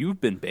message, "You've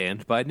been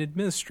banned by an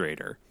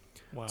administrator."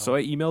 Wow. So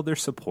I emailed their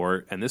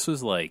support, and this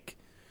was like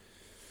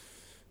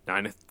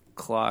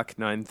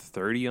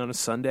 9:30 on a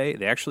Sunday.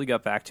 They actually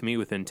got back to me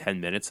within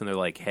 10 minutes, and they're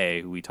like,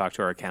 "Hey, we talked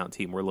to our account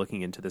team. We're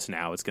looking into this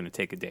now. It's going to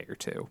take a day or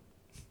two."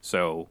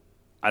 So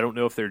I don't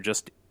know if they're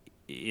just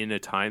in a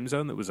time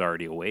zone that was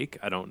already awake.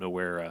 I don't know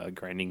where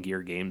Grinding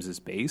Gear Games is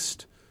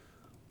based,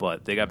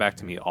 but they got back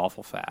to me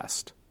awful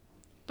fast.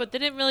 But they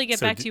didn't really get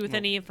So back to you with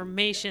any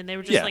information. They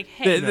were just Yeah. like,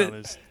 "Hey, They- No,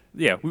 it's-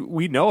 Yeah,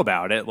 we know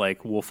about it.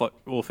 Like we'll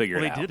figure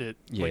well, it they out. did it.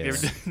 Like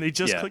Yeah. they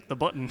just Yeah. clicked the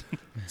button.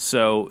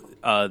 So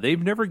they've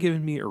never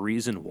given me a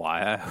reason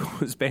why I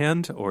was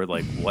banned or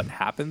like what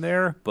happened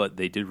there, but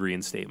they did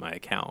reinstate my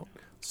account.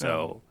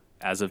 So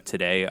as of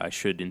today, I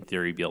should, in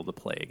theory, be able to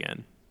play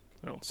again.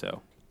 Oh.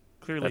 So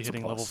Clearly That's a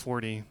hitting level plus.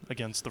 40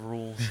 against the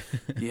rules.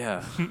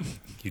 yeah,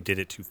 You did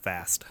it too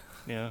fast.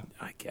 Yeah.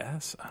 I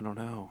guess I don't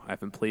know. I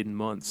haven't played in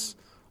months.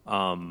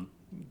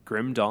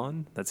 Grim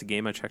Dawn. That's a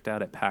game I checked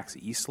out at PAX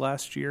East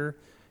last year.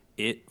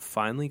 It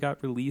finally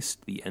got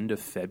released the end of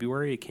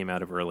February. It came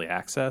out of early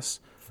access.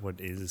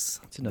 What is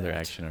It's another that?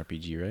 action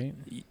RPG,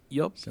 right?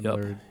 Yup.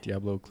 Similar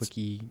Diablo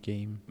clicky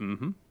game.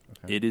 Mm-hmm.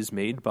 Okay. It is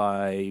made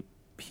by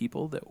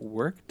people that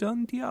worked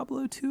on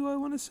Diablo 2, I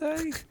want to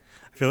say.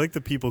 I feel like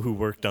the people who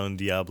worked on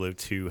Diablo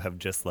 2 have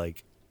just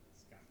like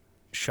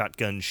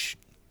shotgun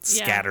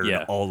scattered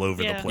Yeah. all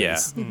over Yeah. the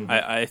place.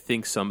 Yeah, I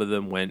think some of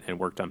them went and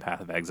worked on Path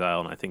of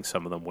Exile, and I think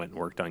some of them went and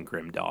worked on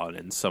Grim Dawn,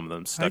 and some of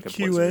them I stuck at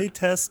QA Blizzard.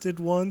 tested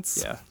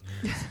once. Yeah.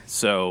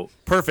 So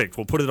Perfect.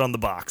 We'll put it on the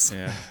box.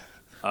 Yeah.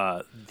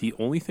 the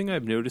only thing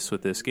I've noticed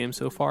with this game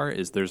so far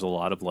is there's a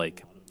lot of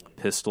like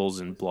pistols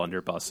and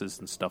blunderbusses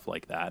and stuff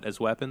like that as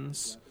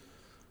weapons.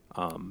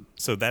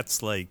 So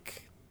that's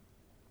like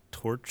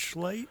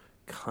Torchlight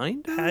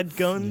Kind of. had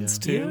guns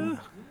too.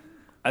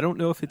 I don't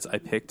know if I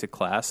picked a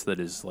class that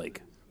is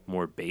like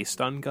more based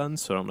on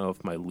guns, so I don't know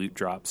if my loot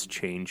drops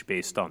change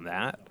based on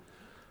that.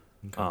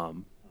 Okay.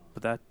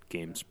 But that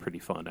game's pretty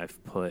fun.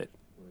 I've put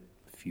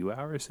a few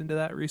hours into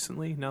that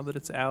recently. Now that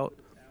it's out,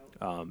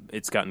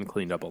 it's gotten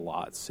cleaned up a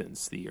lot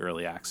since the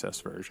early access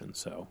version.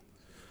 So,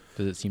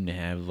 does it seem to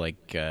have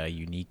like a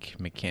unique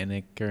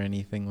mechanic or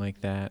anything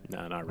like that?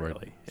 No, not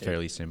really.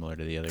 Fairly similar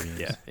to the other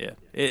games. Yeah.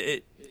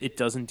 It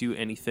doesn't do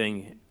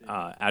anything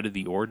out of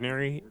the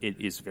ordinary. It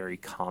is very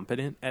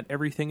competent at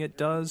everything it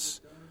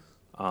does.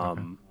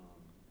 Okay.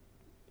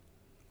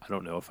 I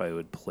don't know if I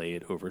would play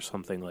it over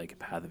something like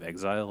Path of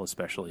Exile,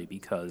 especially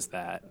because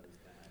I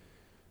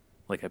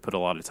put a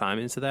lot of time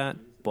into that,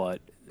 but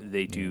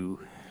they do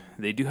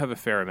have a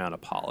fair amount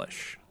of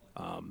polish,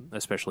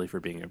 especially for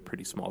being a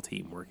pretty small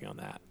team working on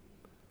that.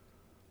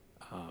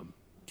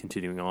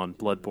 Continuing on,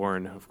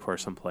 Bloodborne. Of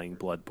course, I'm playing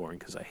Bloodborne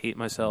because I hate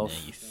myself.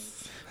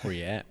 Nice. Where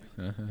you at?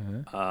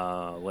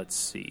 Let's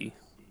see.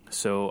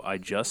 So I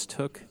just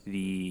took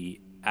the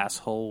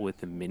asshole with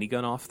the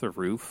minigun off the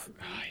roof.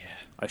 Oh, yeah.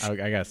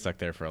 I got stuck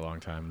there for a long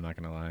time, I'm not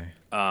going to lie.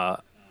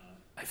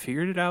 I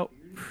figured it out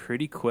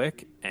pretty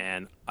quick,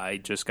 and I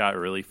just got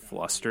really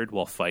flustered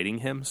while fighting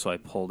him, so I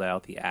pulled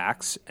out the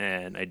axe,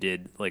 and I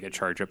did like a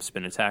charge-up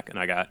spin attack, and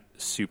I got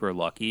super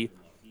lucky.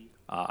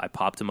 I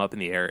popped him up in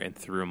the air and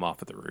threw him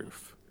off of the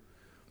roof.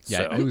 Yeah,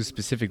 So, I was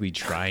specifically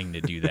trying to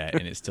do that,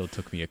 and it still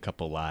took me a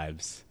couple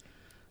lives.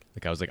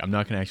 Like, I was like, I'm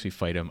not going to actually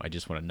fight him. I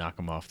just want to knock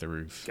him off the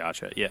roof.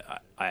 Gotcha. Yeah,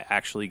 I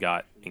actually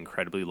got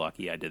incredibly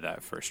lucky. I did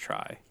that first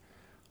try.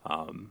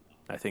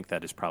 I think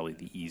that is probably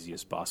the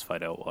easiest boss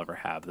fight I will ever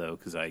have, though,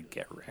 because I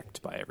get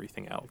wrecked by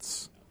everything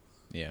else.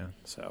 Yeah.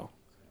 So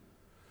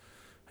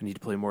I need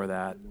to play more of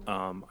that.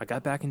 I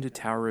got back into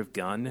Tower of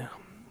Gun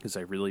because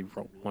I really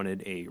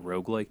wanted a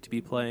roguelike to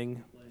be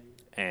playing,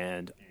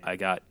 and I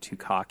got too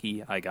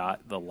cocky. I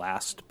got the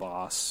last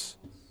boss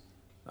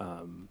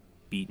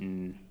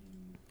beaten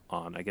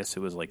on, I guess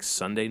it was like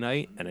Sunday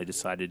night, and I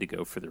decided to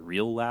go for the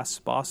real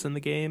last boss in the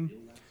game,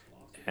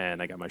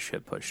 and I got my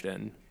shit pushed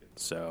in.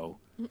 So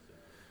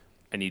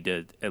I need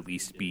to at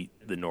least beat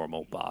the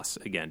normal boss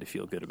again to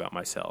feel good about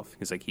myself,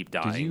 because I keep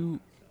dying. Did you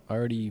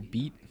already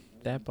beat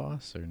that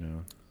boss, or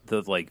no?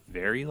 The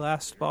very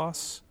last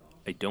boss?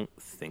 I don't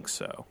think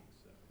so.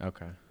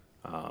 Okay.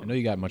 I know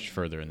you got much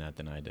further in that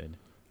than I did.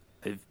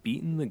 I've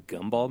beaten the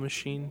Gumball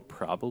Machine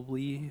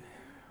probably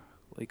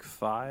like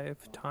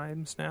 5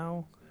 times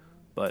now,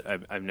 but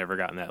I've never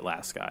gotten that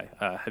last guy.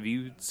 Have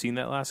you seen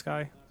that last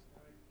guy?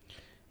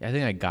 Yeah, I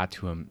think I got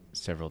to him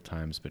several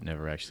times, but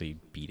never actually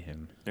beat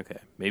him. Okay,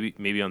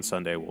 maybe on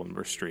Sunday when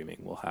we're streaming,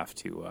 we'll have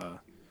to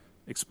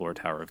explore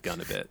Tower of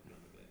Gun a bit.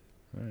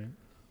 All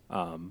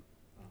right.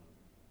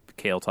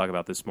 Kay will talk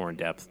about this more in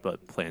depth,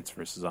 but Plants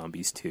vs.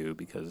 Zombies 2,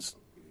 because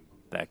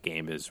that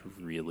game is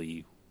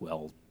really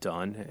well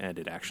done, and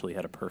it actually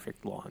had a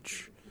perfect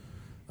launch,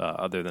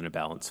 other than a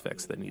balance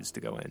fix that needs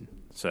to go in.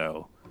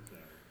 So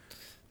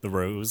The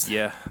Rose.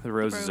 yeah, the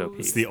Rose is OP.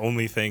 It's the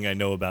only thing I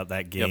know about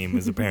that game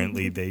is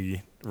apparently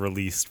they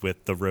released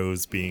with the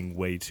Rose being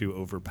way too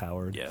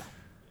overpowered. Yeah.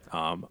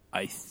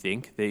 I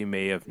think they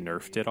may have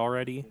nerfed it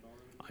already.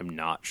 I'm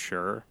not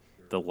sure.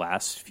 The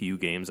last few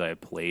games I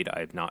have played,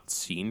 I have not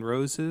seen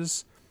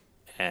Roses,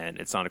 and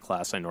it's not a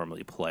class I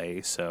normally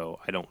play, so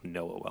I don't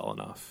know it well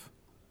enough.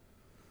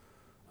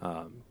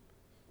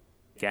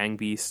 Gang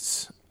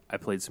Beasts. I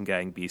played some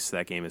Gang Beasts.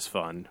 That game is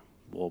fun.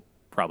 We'll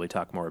probably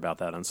talk more about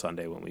that on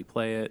Sunday when we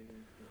play it.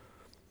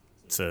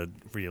 It's a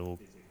real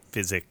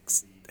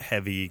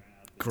physics-heavy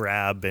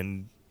grab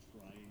and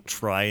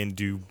try and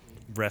do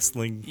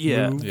wrestling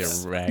Yeah. moves.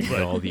 Yeah,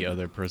 ragdoll the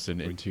other person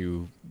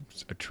into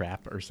a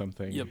trap or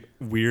something. Yep.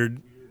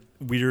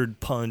 Weird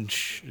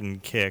punch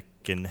and kick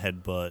and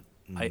headbutt.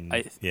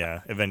 And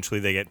yeah, eventually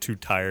they get too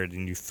tired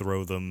and you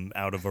throw them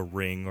out of a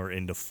ring or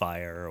into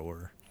fire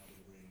or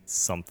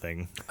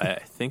something. I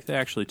think they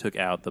actually took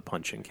out the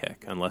punch and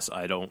kick, unless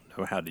I don't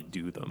know how to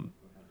do them.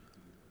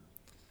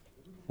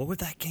 What would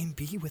that game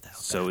be without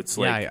So that? it's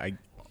like Yeah,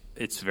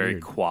 it's very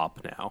weird.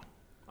 QWOP now.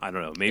 I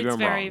don't know. Maybe it's I'm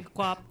very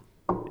wrong. guap.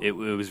 It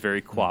was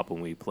very QWOP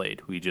when we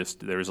played.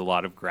 There was a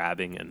lot of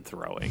grabbing and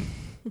throwing.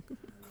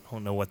 I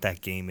don't know what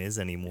that game is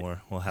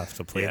anymore. We'll have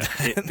to play Yeah,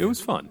 that. it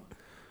was fun.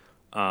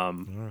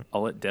 I'll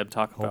let Deb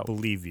talk I'll about.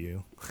 believe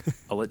you.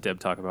 I'll let Deb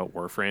talk about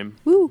Warframe.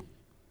 Woo!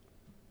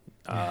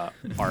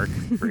 Arc,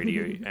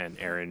 Radio, and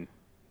Aaron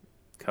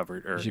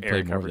covered. Or you should play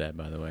Aaron more of covered. that,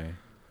 by the way.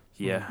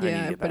 Yeah, I Yeah, need to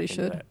get everybody back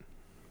into should.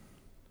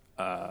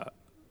 that.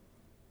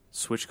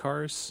 Switch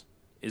Cars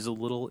is a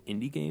little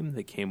indie game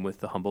that came with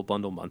the Humble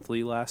Bundle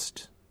Monthly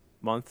last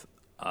month.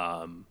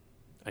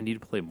 I need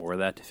to play more of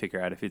that to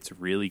figure out if it's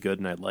really good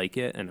and I like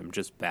it and I'm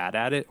just bad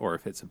at it, or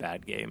if it's a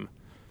bad game.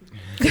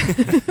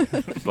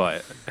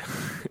 But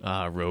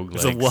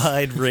Roguelikes. There's a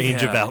wide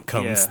range of Yeah,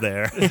 outcomes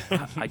yeah. there.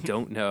 I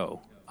don't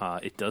know.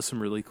 It does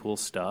some really cool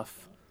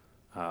stuff.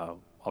 I'll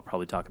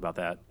probably talk about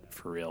that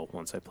for real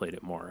once I played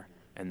it more.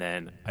 And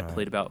then I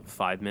played about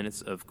 5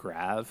 minutes of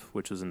Grav,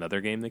 which was another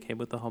game that came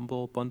with the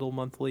Humble Bundle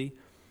Monthly.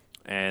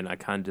 and I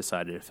kind of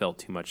decided it felt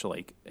too much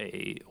like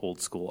a old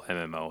school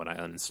MMO, and I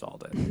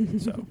uninstalled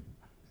it. So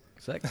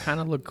So that kind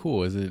of looked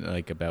cool. Is it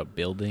like about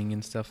building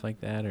and stuff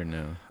like that, or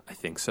no? I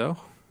think so.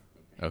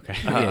 Okay.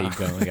 Yeah,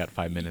 you only got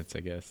 5 minutes,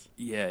 I guess.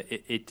 Yeah,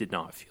 it did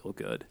not feel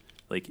good.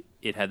 Like,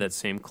 it had that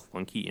same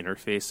clunky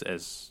interface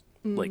as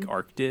like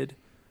Ark did,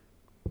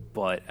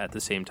 but at the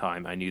same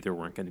time, I knew there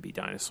weren't going to be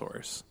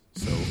dinosaurs.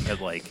 So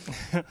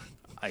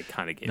I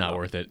kind of gave Not up.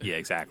 worth it. Yeah,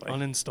 exactly.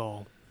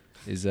 Uninstall.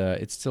 Is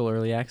it's still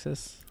early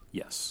access?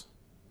 Yes.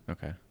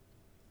 Okay.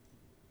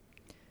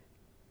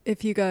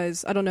 If you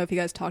guys, I don't know if you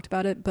guys talked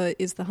about it, but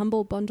is the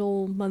Humble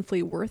Bundle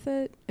monthly worth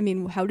it? I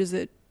mean, how does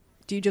it?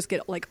 Do you just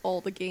get like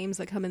all the games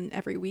that come in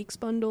every week's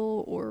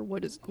bundle, or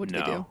what do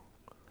they do?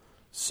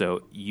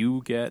 So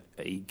you get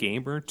a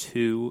game or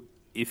two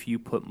if you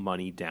put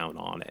money down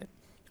on it.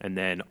 And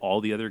then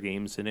all the other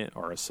games in it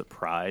are a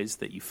surprise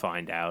that you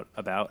find out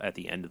about at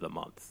the end of the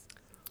month.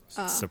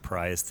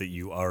 Surprised that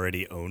you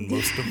already own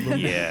most of them.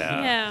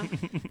 Yeah. Yeah.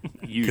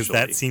 Because Usually.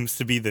 that seems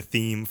to be the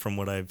theme from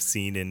what I've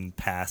seen in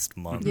past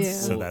months. Yeah.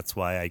 So Well- that's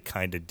why I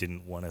kind of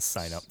didn't want to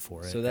sign up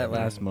for it. So that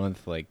last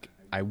month, like,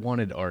 I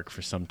wanted Ark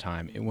for some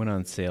time. It went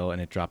on sale and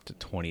it dropped to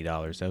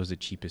 $20. That was the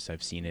cheapest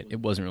I've seen it.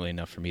 It wasn't really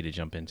enough for me to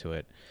jump into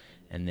it.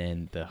 And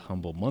then the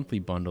Humble monthly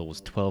bundle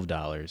was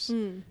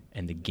 $12,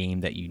 and the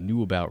game that you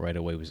knew about right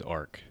away was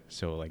Ark.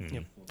 So like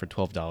for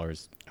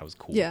 $12, that was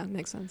cool. Yeah,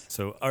 makes sense.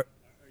 So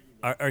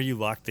are you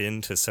locked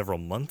into several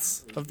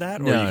months of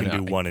that, or No, you can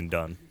no, do one and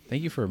done?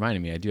 Thank you for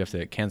reminding me. I do have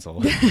to cancel.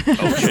 Oh,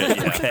 shit,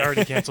 yeah. I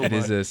already canceled It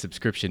is mine. a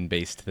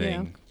subscription-based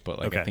thing, Yeah. but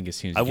like I Okay. think as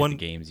soon as I you get won- the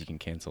games, you can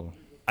cancel.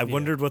 I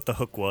wondered what the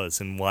hook was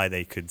and why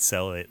they could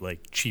sell it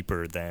like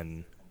cheaper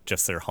than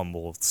just their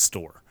Humble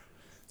store.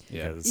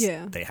 Yeah, Because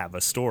Yeah. they have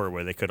a store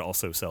where they could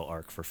also sell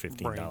Ark for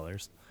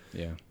 $15.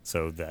 yeah.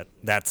 So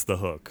that's the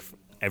hook.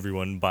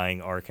 Everyone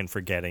buying Ark and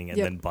forgetting, and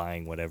Yep. then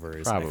buying whatever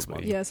is next Probably.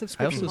 month. Yeah,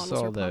 subscription also models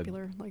saw are the-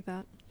 popular like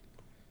that.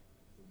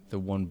 The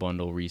one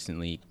bundle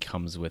recently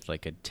comes with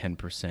like a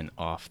 10%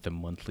 off the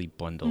monthly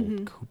bundle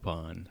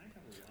coupon.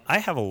 I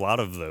have a lot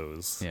of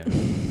those. Yeah,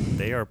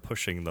 They are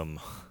pushing them.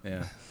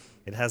 yeah.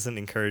 It hasn't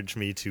encouraged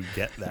me to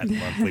get that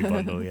monthly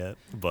bundle yet,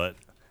 but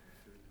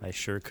I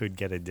sure could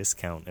get a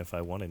discount if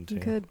I wanted to. You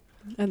could,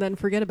 and then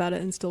forget about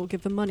it and still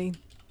give them money.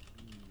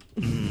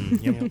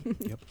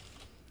 Yep.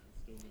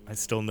 I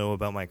still know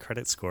about my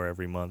credit score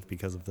every month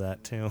because of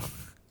that too.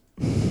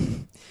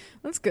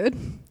 That's good.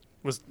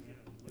 Was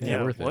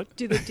Yeah, worth it. what?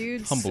 Do the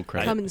dudes Humble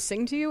credit. come and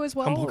sing to you as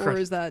well, Humble or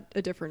credit. is that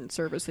a different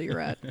service that you're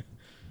at?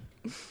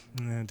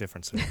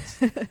 Different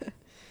service.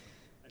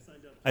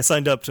 I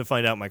signed up to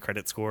find out my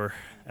credit score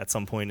at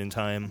some point in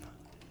time,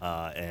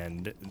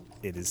 and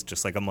it is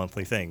just like a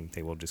monthly thing.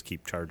 They will just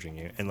keep charging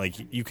you, and like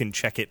you can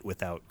check it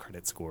without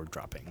credit score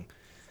dropping.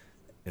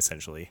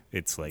 Essentially,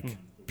 it's like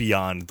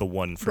beyond the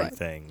one free Right.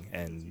 thing,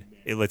 and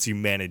it lets you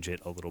manage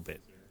it a little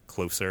bit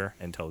closer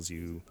and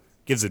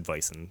gives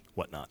advice and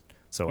whatnot.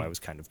 So I was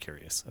kind of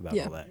curious about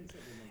Yeah. all that.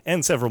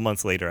 And several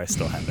months later, I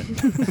still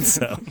haven't.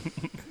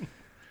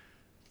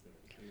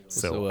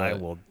 So I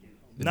will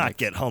the not next-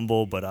 get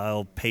Humble, but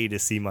I'll pay to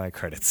see my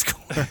credit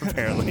score,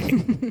 apparently.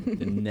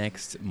 The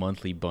next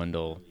monthly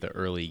bundle, the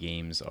early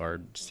games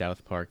are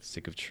South Park: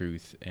 Stick of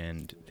Truth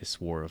and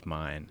This War of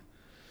Mine.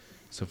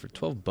 So for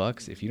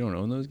 $12, if you don't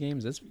own those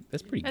games, that's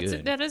pretty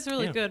good. That is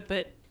really Yeah. good,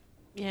 but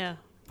yeah.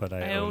 But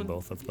I I own own-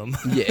 both of them.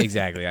 Yeah,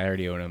 exactly. I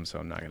already own them, so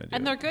I'm not gonna do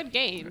And it. they're good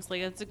games.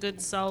 Like, it's a good,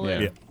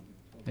 solid. Yeah.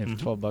 And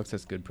for $12,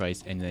 that's a good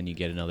price. And then you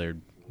get another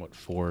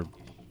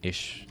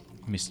 4-ish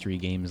mystery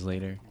games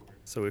later.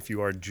 So if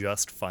you are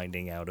just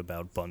finding out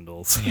about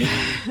bundles,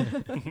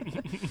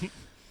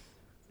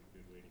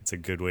 it's a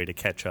good way to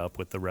catch up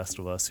with the rest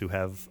of us who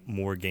have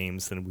more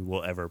games than we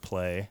will ever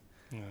play.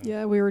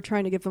 Yeah, we were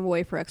trying to give them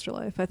away for Extra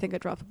Life. I think I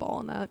dropped the ball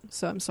on that,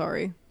 so I'm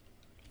sorry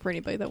for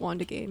anybody that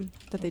wanted a game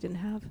that they didn't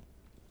have.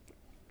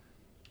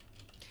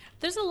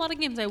 There's a lot of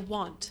games I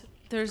want.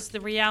 There's the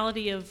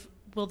reality of,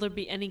 will there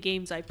be any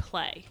games I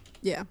play?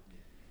 Yeah.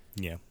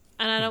 Yeah.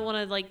 And I don't want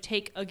to, like,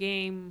 take a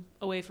game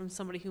away from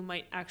somebody who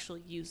might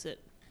actually use it.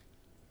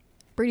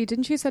 Brady,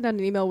 didn't you send out an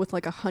email with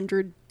like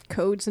 100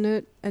 codes in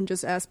it and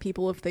just ask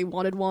people if they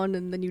wanted one,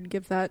 and then you'd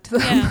give that to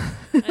them? Yeah.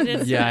 I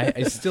did. Yeah,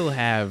 I still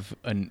have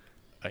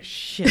a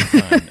shit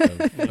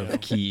ton of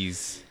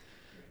keys.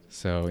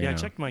 So, you Yeah, I know.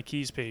 checked my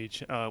keys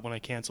page when I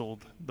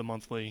canceled the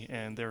monthly,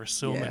 and there are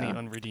so many Yeah.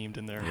 unredeemed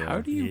in there. Yeah.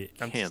 How do you Yeah.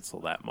 I'm- cancel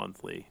that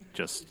monthly?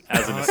 Just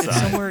as an It's aside.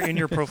 somewhere in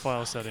your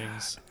profile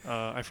settings.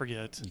 I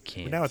forget. You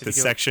can't. We're now at Did the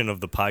you go- section of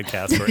the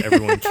podcast where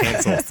everyone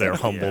cancels their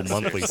Humble Yeah,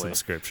 monthly seriously.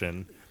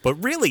 subscription. But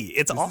really,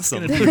 it's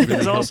awesome. It's a really It's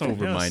helpful awesome, yes.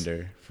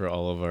 reminder for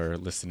all of our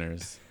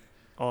listeners.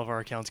 All of our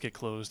accounts get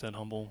closed at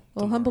Humble.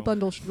 Well, tomorrow. Humble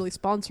Bundle should really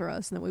sponsor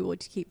us, and then we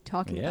would keep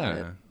talking about it.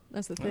 Yeah.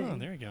 That's the thing. Oh,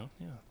 there you go.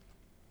 Yeah.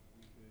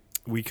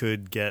 We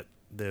could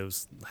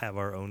have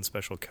our own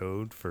special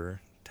code for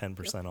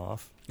 10%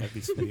 off. That'd be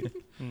sweet.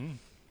 Mm.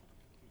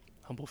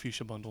 Humble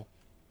Fuchsia Bundle.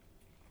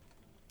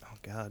 Oh,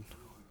 God.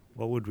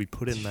 What would we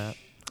put in that?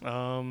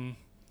 I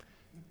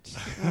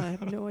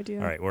have no idea.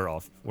 All right, we're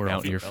off. We're Count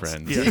off the your rails.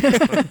 friends.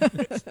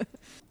 Yeah.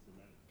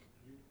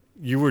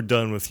 you were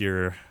done with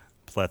your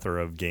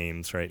plethora of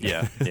games, right?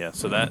 Yeah.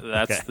 So that's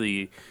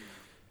Okay.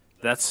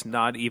 that's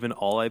not even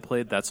all I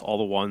played. That's all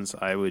the ones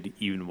I would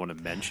even want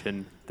to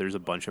mention. There's a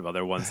bunch of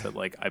other ones that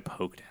like I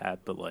poked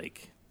at, but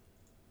like.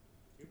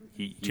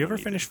 Did you ever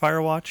finish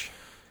Firewatch?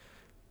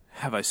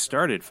 Have I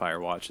started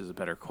Firewatch is a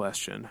better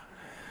question.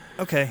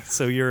 Okay,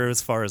 so you're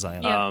as far as I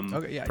am. Yeah.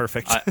 Okay, yeah.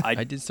 Perfect.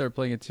 I did start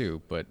playing it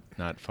too, but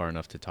not far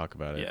enough to talk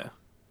about it.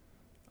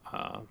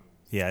 Yeah.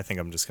 Yeah, I think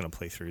I'm just going to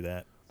play through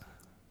that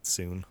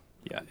soon.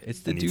 Yeah. It's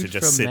I the need to dude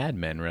just from sit- Mad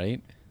Men,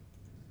 right?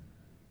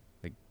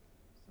 Like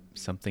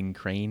something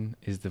Crane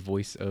is the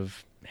voice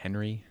of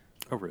Henry.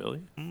 Oh,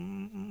 really?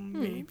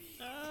 Maybe.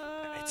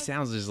 It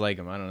sounds just like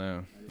him. I don't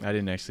know. I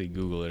didn't actually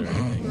Google it or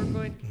anything. We're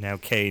going. Now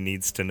Kay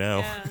needs to know.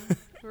 Yeah,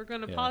 we're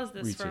going to Yeah, pause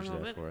this for a research that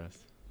moment. for us.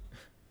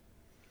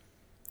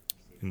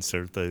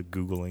 Insert the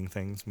Googling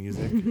things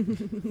music.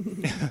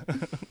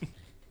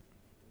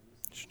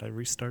 Should I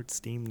restart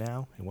Steam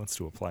now? It wants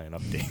to apply an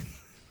update.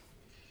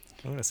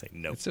 I'm going to say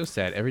no. It's so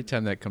sad. Every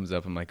time that comes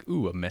up, I'm like,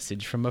 ooh, a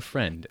message from a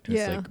friend. And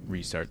Yeah. it's like,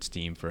 restart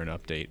Steam for an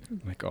update.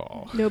 I'm like,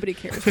 oh. Nobody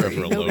cares for Forever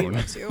you. Nobody alone.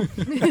 loves you.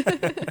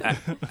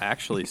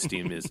 Actually,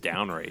 Steam is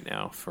down right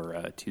now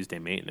for Tuesday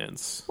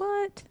maintenance.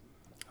 What?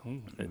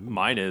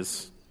 Mine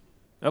is.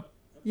 Oh,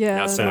 Yeah,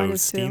 Now, So mine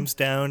is too. Steam's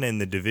down and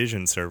the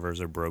Division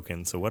servers are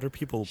broken. So what are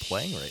people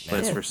playing right now?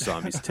 Plants vs.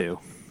 Zombies 2.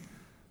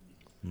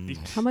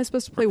 How am I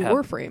supposed to play Have-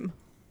 Warframe?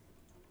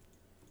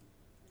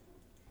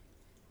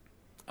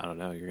 I don't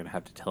know. You're going to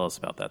have to tell us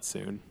about that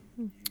soon.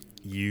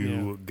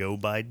 You go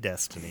by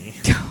Destiny.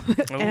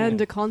 Oh. And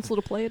a console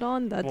to play it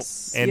on?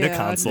 That's and a yeah,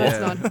 console. That's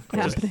Yeah,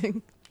 not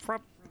happening.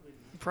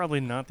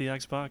 Probably not the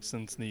Xbox,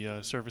 since the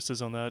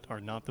services on that are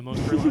not the most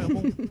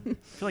reliable. I feel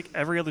like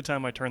every other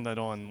time I turn that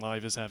on,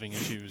 Live is having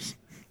issues,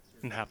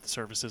 and half the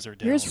services are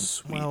down. Yours-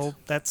 Sweet. Well,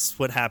 that's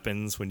what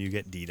happens when you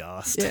get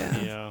DDoSed.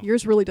 Yeah. Yeah.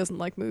 Yours really doesn't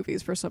like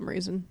movies for some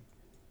reason.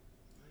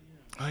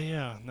 Oh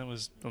yeah, that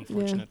was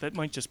unfortunate. That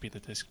might just be the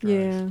disc drive.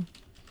 Yeah.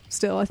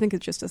 Still, I think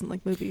it just doesn't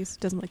like movies.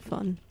 Doesn't like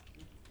fun.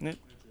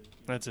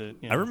 That's it.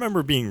 I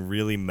remember being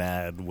really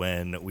mad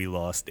when we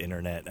lost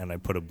internet and I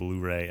put a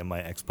Blu-ray in my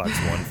Xbox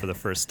One for the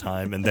first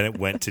time, and then it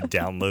went to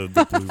download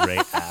the Blu-ray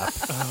app.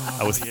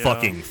 I was yeah.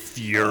 fucking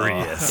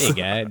furious. Hey,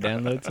 guy,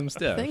 download some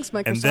stuff. Thanks,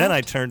 Microsoft. And then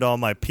I turned on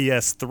my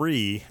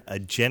PS3, a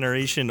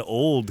generation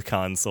old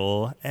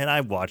console, and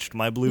I watched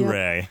my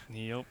Blu-ray.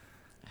 Yep.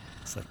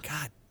 It's like,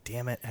 God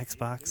damn it,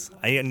 Xbox.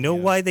 I know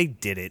why they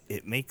did it.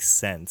 It makes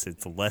sense.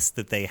 It's less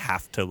that they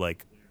have to,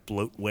 like,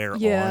 bloatware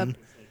Yeah. on.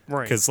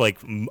 Right. Because, like,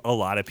 a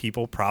lot of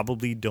people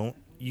probably don't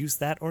use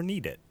that or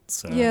need it.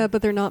 So Yeah,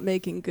 but they're not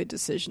making good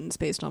decisions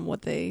based on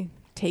what they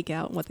take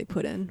out and what they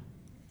put in.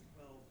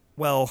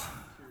 Well,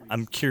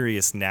 I'm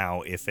curious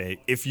now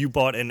if you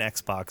bought an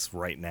Xbox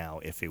right now,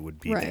 if it would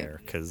be Right.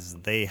 there, because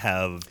they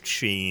have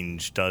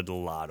changed a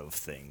lot of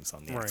things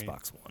on the Right.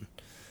 Xbox One.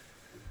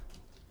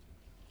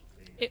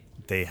 It-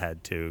 They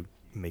had to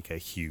make a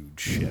huge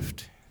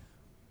shift.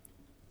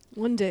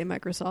 One day,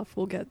 Microsoft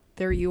will get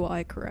their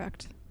UI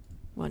correct.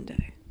 One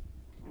day.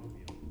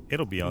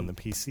 It'll be on the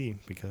PC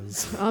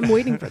because I'm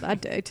waiting for that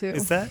day, too.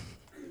 is that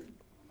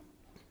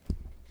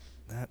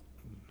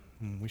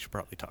we should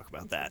probably talk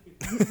about that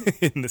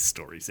in the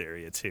stories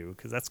area too,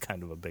 because that's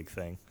kind of a big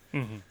thing.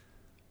 Mm-hmm.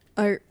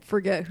 I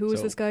forget, who was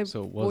So- this guy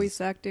so was-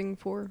 voice acting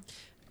for?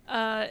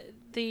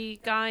 The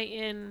guy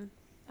in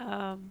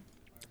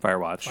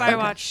Firewatch.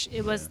 Firewatch,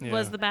 it was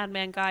Yeah. the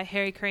Madman guy,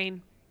 Harry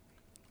Crane.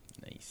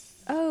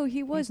 Nice. Oh,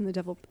 he was in The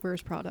Devil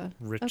Wears Prada.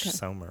 Rich Okay.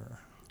 Sommer.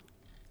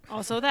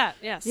 Also that,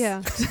 yes.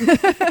 Yeah.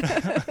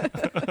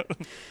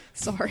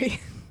 Sorry.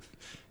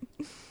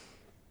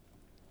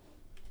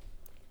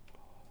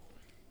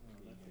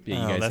 Yeah,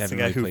 you Oh, guys that's the haven't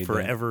guy really who played that?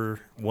 forever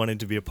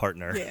wanted to be a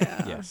partner.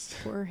 Yeah. Yes.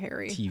 Poor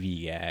Harry.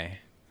 TV guy.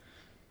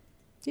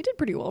 He did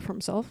pretty well for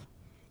himself.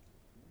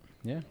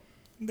 Yeah.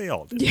 They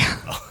all did. Yeah.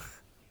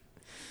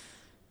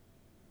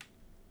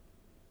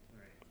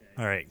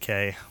 All right,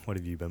 Kay, what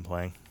have you been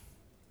playing?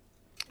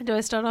 Do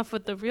I start off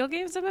with the real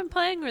games I've been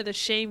playing or the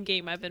shame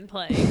game I've been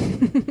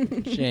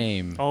playing?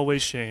 Shame.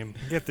 Always shame.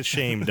 Get the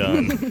shame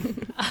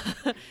done.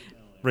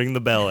 Ring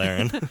the bell,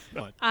 Aaron.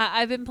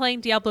 I've been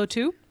playing Diablo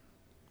 2.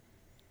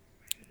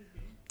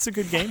 It's a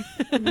good game.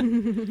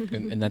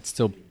 And that's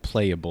still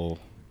playable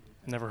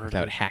Never heard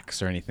without of it.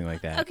 hacks or anything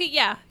like that. Okay,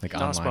 yeah. Like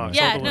DOS online. box.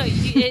 Yeah, all the no, way.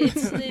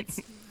 it's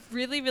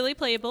really, really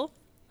playable.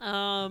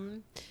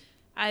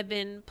 I've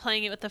been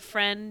playing it with a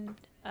friend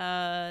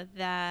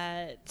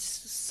that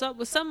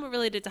was somewhat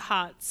related to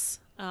HOTS,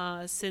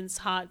 since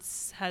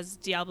HOTS has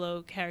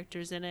Diablo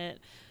characters in it.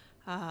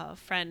 A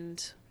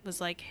friend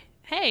was like,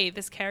 hey,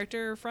 this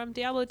character from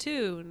Diablo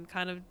 2, and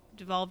kind of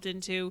devolved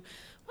into,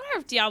 I wonder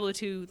if Diablo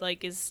 2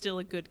 like is still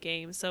a good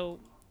game. So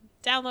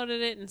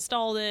downloaded it,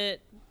 installed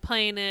it,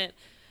 playing it.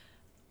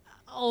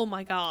 Oh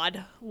my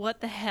god,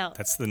 what the hell?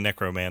 That's the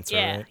Necromancer,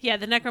 yeah, right? yeah,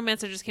 the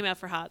Necromancer just came out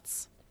for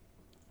HOTS.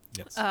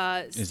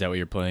 Yes. Is that what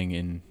you're playing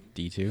in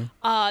D2?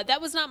 That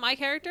was not my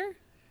character.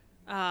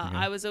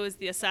 I was always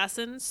the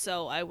assassin,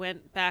 so I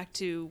went back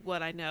to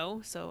what I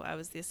know. So I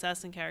was the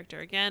assassin character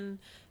again.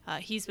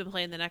 He's been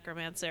playing the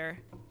necromancer,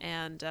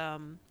 and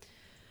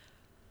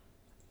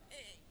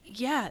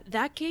yeah,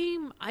 that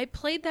game, I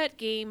played that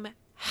game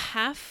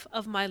half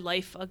of my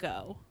life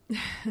ago.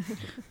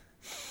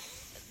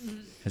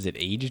 Has it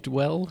aged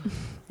well?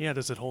 Yeah,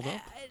 does it hold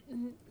up?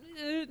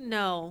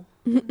 No.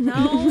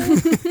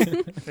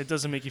 It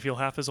doesn't make you feel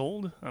half as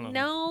old? I don't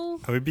know. No.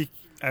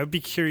 I would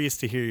be curious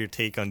to hear your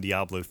take on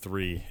Diablo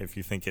 3 if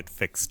you think it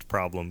fixed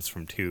problems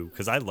from 2,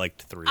 because I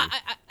liked 3.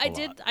 I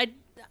did.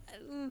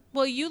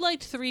 Well, you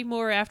liked 3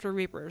 more after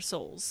Reaper of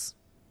Souls.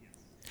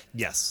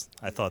 Yes,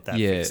 I thought that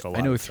Yeah, fixed a lot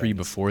I know of 3 things.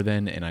 before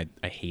then, and I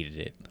hated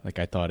it. Like,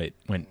 I thought it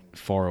went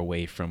far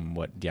away from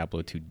what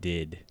Diablo 2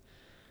 did,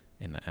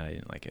 and I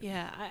didn't like it.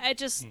 Yeah, I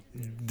just.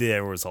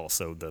 There was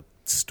also the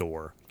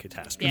store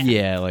catastrophe.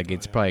 Yeah. Yeah, like,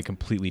 it's probably a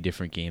completely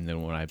different game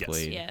than what I Yes.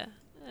 played. Yeah,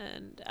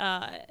 and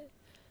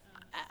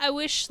I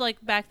wish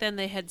like back then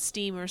they had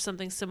Steam or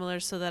something similar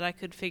so that I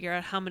could figure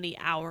out how many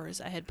hours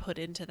I had put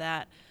into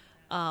that.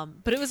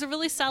 But it was a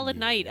really solid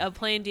night of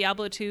playing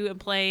Diablo 2 and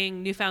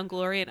playing Newfound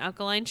Glory and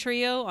Alkaline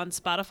Trio on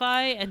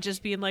Spotify and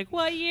just being like,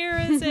 what year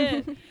is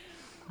it?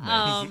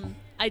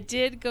 I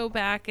did go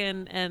back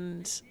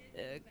and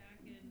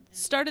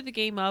started the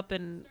game up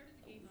and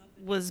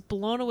was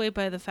blown away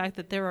by the fact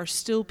that there are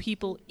still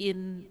people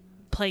in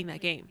playing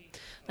that game.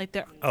 Like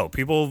there,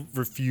 People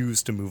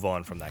refuse to move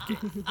on from that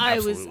game. I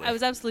Absolutely.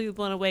 was absolutely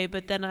blown away.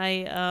 But then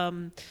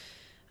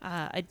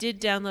I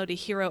did download a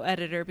hero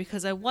editor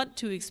because I want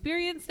to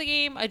experience the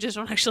game. I just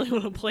don't actually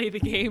want to play the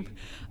game.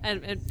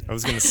 And I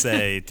was going to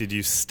say, did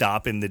you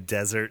stop in the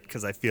desert?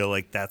 Because I feel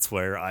like that's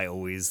where I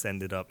always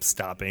ended up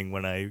stopping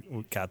when I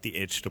got the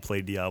itch to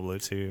play Diablo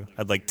 2.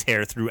 I'd like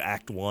tear through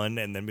Act 1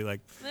 and then be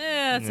like,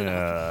 that's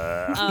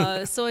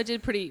enough. So I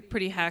did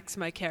pretty hacks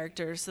my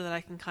character so that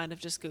I can kind of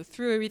just go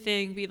through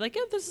everything, be like,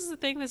 yeah, this is the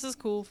thing, this is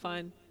cool,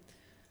 fine.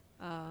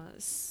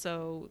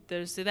 So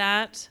there's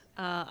that.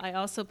 I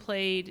also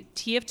played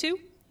TF2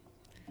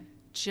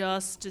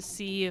 just to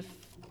see if,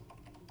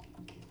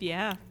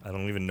 I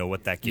don't even know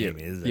what that game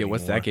is. Yeah,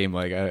 what's that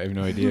anymore. game like? I have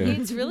no idea.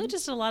 it's really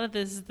just a lot of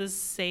the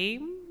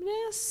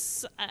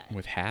sameness.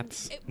 With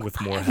hats? With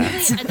more I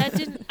hats.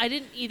 I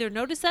didn't either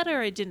notice that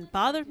or it didn't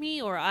bother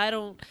me or I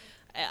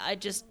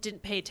just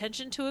didn't pay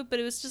attention to it, but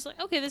it was just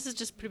like, okay, this is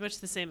just pretty much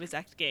the same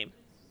exact game.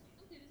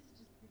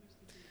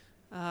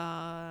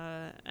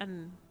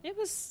 And it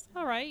was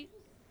all right.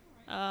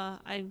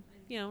 I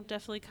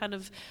definitely kind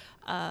of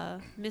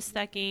missed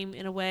that game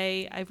in a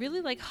way. I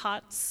really like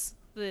HOTS,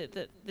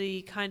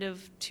 the kind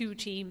of two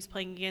teams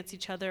playing against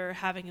each other,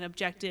 having an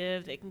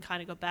objective. They can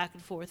kind of go back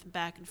and forth and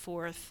back and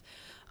forth.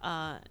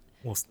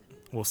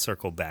 We'll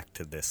circle back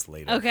to this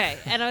later. Okay,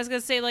 and I was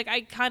gonna say, like, I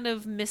kind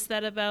of missed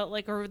that about,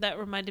 like, or that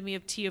reminded me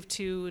of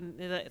TF2 and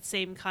that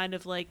same kind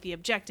of, like, the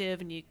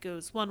objective, and it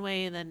goes one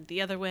way and then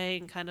the other way,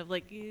 and kind of,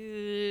 like,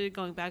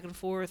 going back and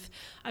forth.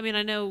 I mean,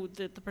 I know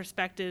that the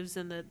perspectives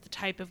and the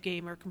type of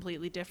game are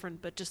completely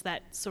different, but just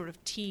that sort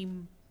of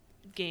team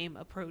game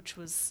approach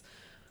was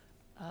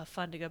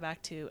fun to go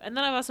back to. And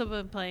then I've also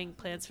been playing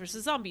Plants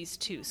vs. Zombies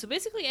 2. So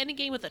basically any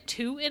game with a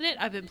 2 in it,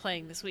 I've been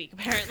playing this week,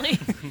 apparently.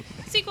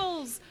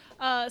 Sequels!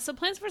 So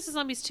Plants vs.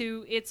 Zombies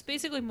 2, it's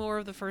basically more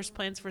of the first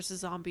Plants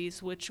vs.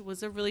 Zombies, which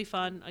was a really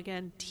fun,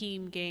 again,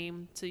 team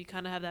game. So you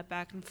kind of have that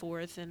back and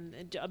forth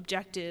and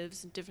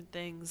objectives and different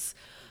things.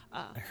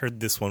 I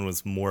heard this one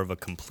was more of a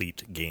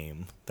complete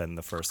game than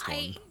the first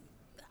one.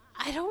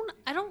 I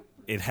don't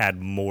It had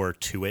more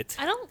to it.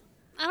 I don't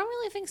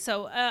really think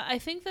so. I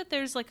think that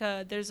there's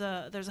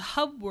a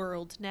hub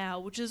world now,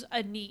 which is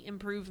a neat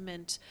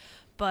improvement.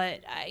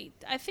 But I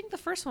think the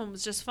first one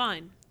was just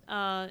fine.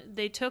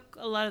 They took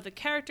a lot of the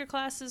character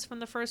classes from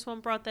the first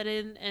one, brought that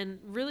in, and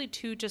really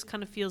 2 just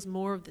kind of feels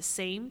more of the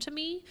same to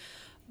me.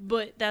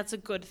 But that's a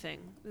good thing.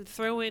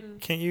 Throw in.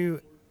 Can't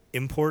you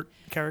import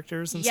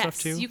characters and stuff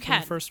too? Yes, you from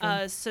can. The first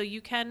one? So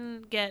you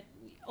can get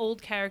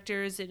old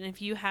characters, and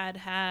if you had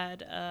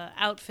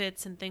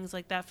outfits and things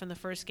like that from the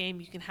first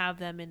game, you can have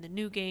them in the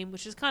new game,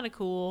 which is kind of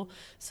cool.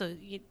 So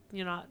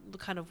you're not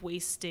kind of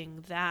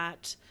wasting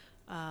that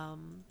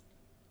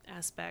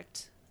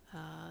aspect.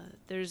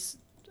 There's,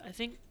 I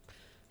think,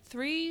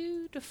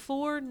 3 to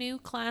 4 new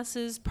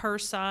classes per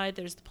side.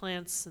 There's the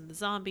plants and the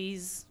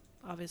zombies,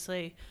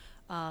 obviously.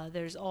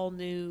 There's all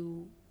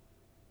new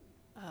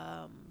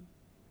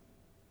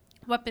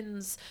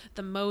weapons.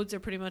 The modes are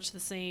pretty much the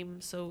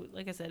same. So,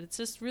 like I said, it's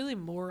just really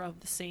more of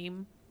the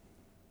same,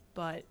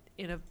 but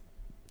in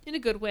a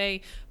good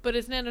way. But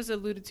as Nana's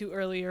alluded to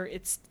earlier,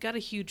 it's got a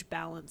huge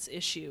balance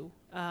issue.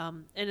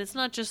 And it's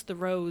not just the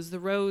Rose. The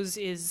Rose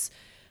is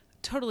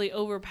totally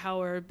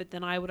overpowered, but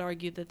then I would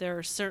argue that there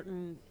are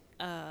certain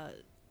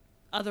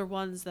other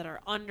ones that are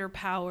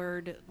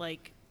underpowered,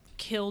 like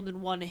killed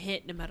in one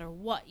hit no matter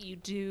what you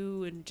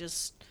do, and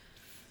just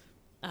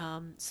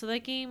so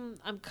that game,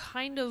 I'm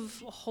kind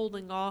of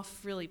holding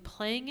off really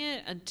playing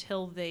it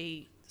until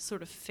they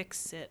sort of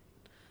fix it.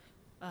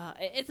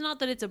 It's not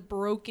that it's a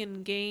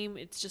broken game.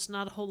 It's just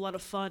not a whole lot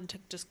of fun to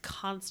just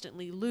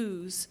constantly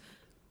lose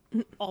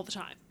all the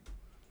time.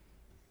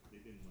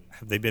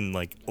 Have they been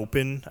like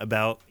open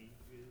about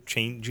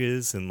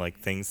changes and like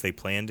things they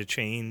plan to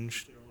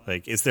change?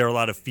 Like, is there a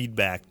lot of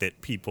feedback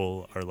that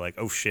people are like,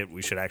 oh shit,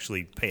 we should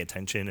actually pay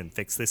attention and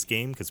fix this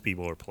game because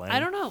people are playing? I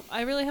don't know.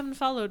 I really haven't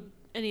followed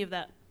any of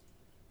that.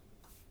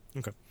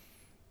 Okay.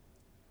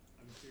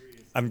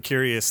 I'm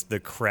curious the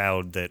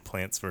crowd that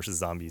Plants vs.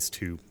 Zombies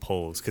 2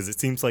 pulls, because it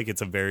seems like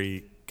it's a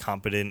very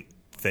competent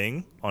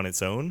thing on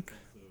its own,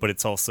 but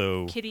it's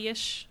also...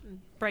 Kiddie-ish,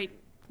 and bright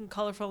and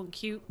colorful and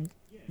cute.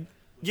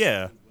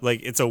 Yeah, like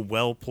it's a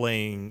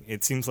well-playing...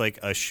 It seems like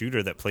a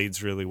shooter that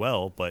plays really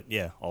well, but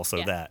yeah,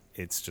 also that.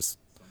 It's just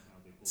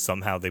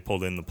somehow they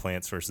pulled in the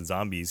Plants vs.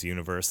 Zombies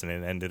universe and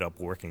it ended up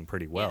working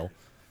pretty well.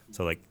 Yeah.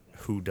 So, like,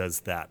 who does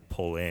that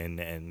pull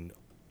in, and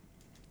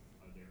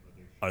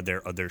are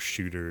there other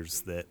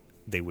shooters that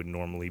they would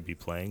normally be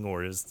playing,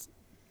 or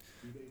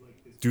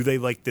do they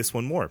like this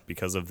one more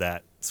because of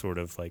that sort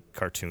of like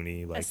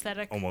cartoony, like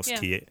aesthetic, almost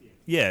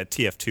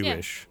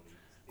TF2-ish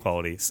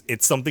qualities?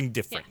 It's something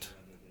different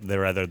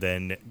rather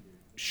than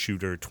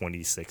Shooter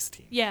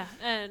 2016. Yeah,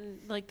 and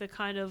like the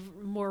kind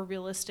of more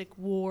realistic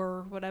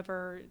war,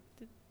 whatever.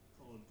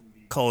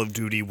 Call of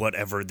Duty,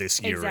 whatever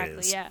this year exactly,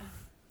 is. Yeah.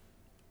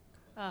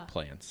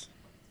 Plants.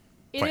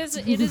 It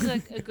is a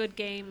good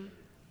game.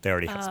 They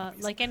already have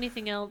zombies. Like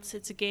anything else,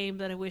 it's a game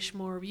that I wish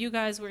more of you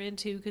guys were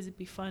into because it'd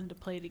be fun to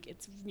play.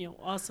 It's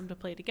awesome to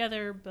play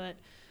together. But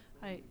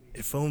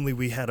if only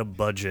we had a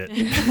budget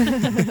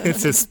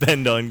to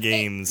spend on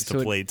games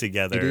to play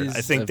together.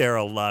 I think there are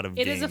a lot of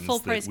games is a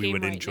full price that we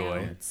would game enjoy.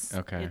 Right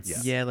Okay.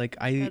 Yeah, like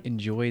I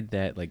enjoyed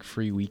that like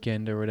free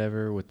weekend or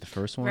whatever with the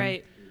first one.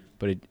 Right.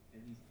 But it,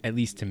 at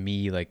least to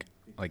me, like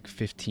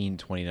 $15,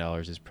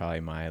 $20 is probably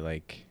my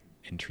like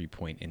entry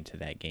point into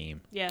that game.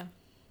 Yeah.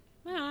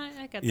 Well,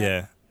 I get that.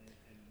 Yeah.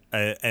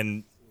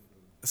 And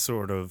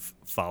sort of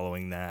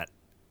following that,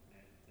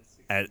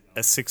 at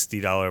a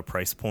 $60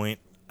 price point,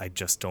 I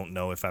just don't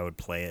know if I would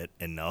play it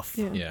enough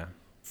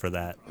for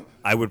that.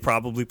 I would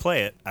probably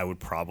play it. I would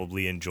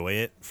probably enjoy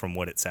it from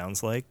what it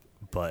sounds like,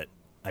 but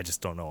I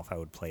just don't know if I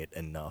would play it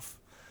enough.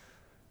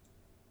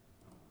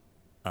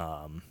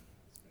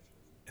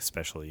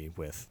 Especially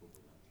with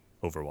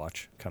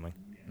Overwatch coming.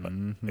 But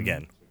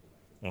again,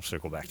 we'll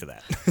circle back to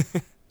that.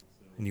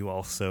 And you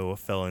also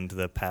fell into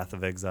the Path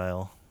of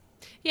Exile.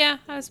 Yeah,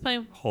 I was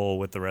playing hole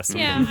with the rest of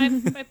them.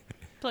 Yeah, I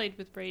played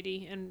with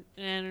Brady and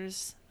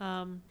Anders.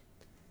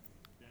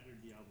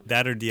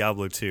 That or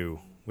Diablo 2.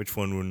 Which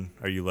one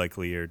are you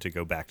likelier to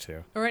go back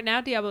to? Right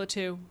now, Diablo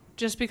 2,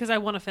 just because I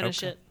want to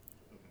finish it.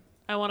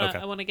 I want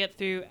to get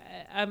through.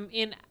 I'm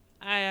in.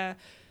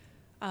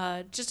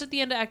 Just at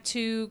the end of Act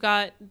 2,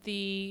 had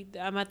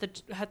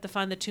to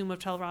find the Tomb of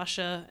Tel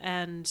Rasha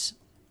and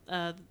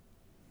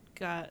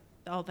got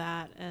all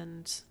that,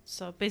 and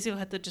so basically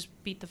had to just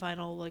beat the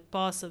final like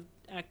boss of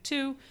Act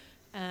 2,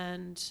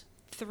 and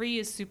 3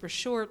 is super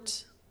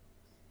short.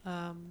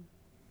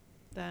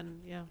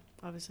 Then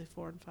obviously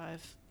 4 and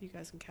 5 you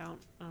guys can count.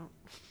 I don't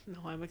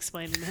know how I'm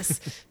explaining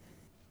this.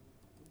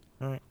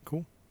 All right,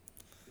 cool.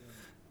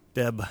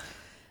 Deb,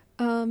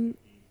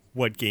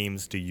 what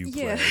games do you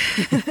play?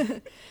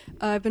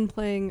 I've been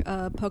playing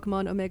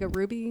Pokemon Omega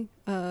Ruby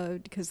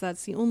because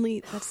that's the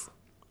only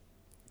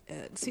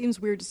it seems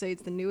weird to say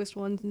it's the newest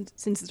one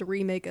since it's a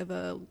remake of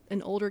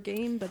an older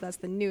game, but that's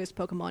the newest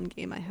Pokemon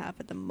game I have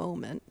at the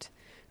moment.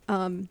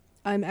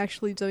 I'm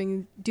actually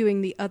doing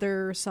the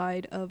other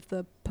side of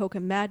the Poke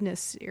Madness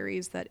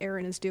series that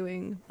Aaron is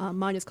doing.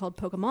 Mine is called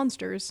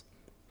Pokemonsters,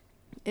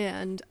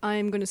 and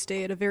I'm going to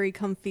stay at a very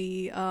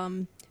comfy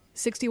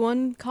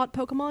 61 caught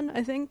Pokemon,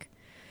 I think,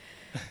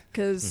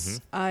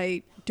 because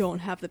I don't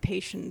have the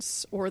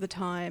patience or the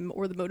time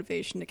or the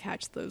motivation to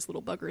catch those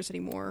little buggers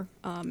anymore.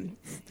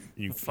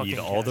 You feed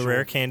all the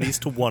rare candies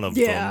to one of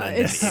them,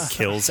 and then it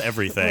kills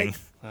everything.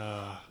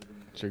 So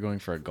you're going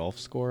for a golf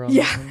score on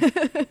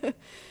that one?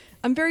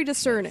 I'm very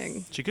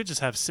discerning. She could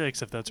just have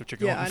 6 if that's what you're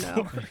going I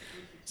know. for.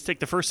 Just take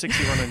the first 6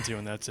 you run into,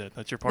 and that's it.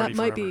 That's your party That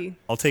might forever. be.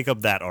 I'll take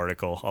up that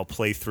article. I'll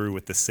play through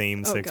with the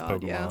same 6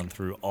 Pokemon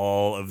through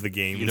all of the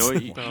games. You know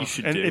what you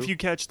should and do? if you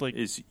catch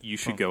you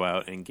should go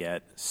out and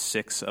get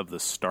 6 of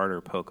the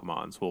starter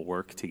Pokemons. Will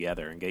work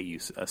together and get you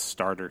a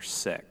starter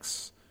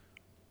 6.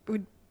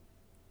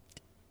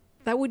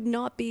 That would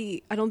not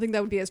be. I don't think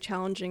that would be as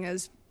challenging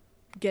as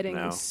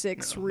getting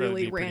 6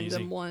 really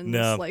random ones,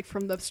 like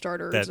from the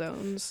starter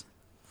zones.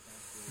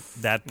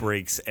 That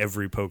breaks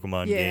every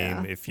Pokemon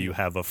game if you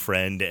have a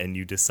friend and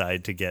you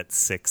decide to get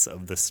 6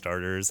 of the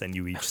starters and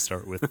you each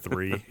start with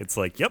 3. It's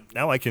like, yep,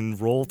 now I can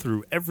roll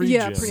through every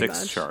gym.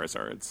 6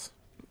 Charizards.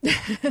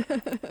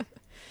 That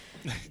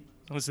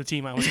was the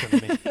team I was going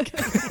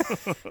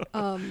to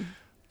make.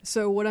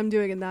 So what I'm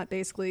doing in that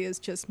basically is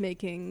just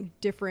making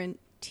different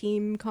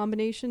team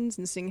combinations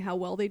and seeing how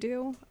well they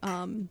do.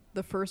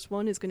 The first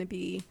one is going to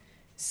be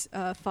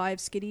 5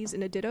 Skitties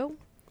and a Ditto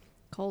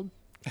called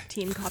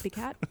Team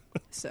Copycat.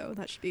 So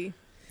that should be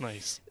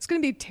Nice. It's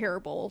going to be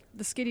terrible.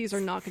 The Skitties are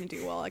not going to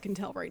do well. I can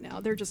tell right now.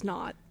 They're just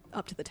not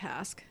up to the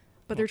task,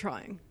 but they're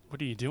trying.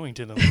 What are you doing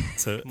to them?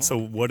 So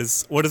what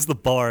is the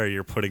bar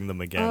you're putting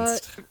them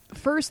against?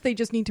 First, they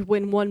just need to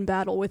win one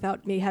battle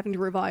without me having to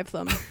revive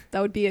them.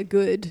 That would be a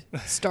good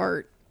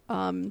start.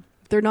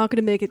 They're not going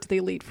to make it to the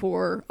Elite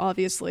Four,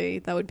 obviously.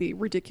 That would be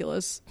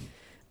ridiculous.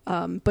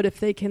 But if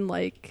they can,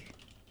 like,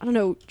 I don't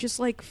know, just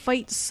like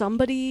fight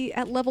somebody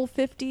at level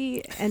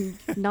 50 and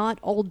not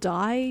all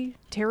die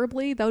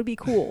terribly, that would be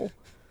cool.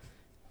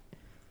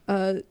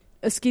 A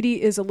Skitty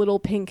is a little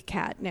pink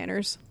cat,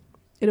 Nanners.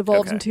 It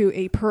evolves into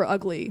a Purr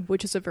Ugly,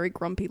 which is a very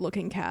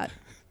grumpy-looking cat.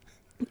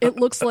 It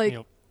looks like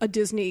a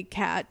Disney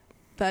cat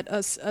that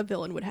a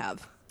villain would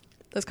have.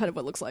 That's kind of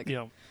what it looks like.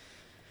 Yeah.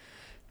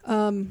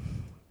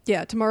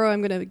 Yeah, tomorrow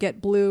I'm going to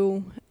get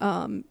Blue,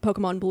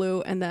 Pokemon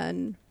Blue, and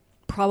then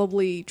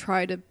probably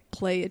try to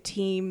play a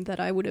team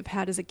that I would have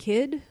had as a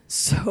kid.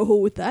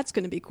 So that's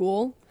going to be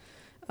cool,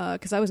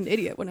 because I was an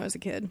idiot when I was a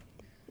kid.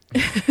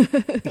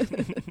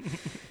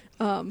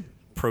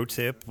 Pro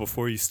tip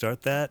before you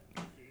start that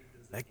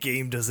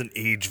game doesn't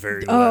age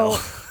very well.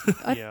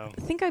 I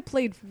think I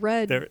played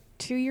Red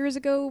 2 years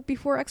ago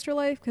before Extra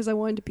Life because I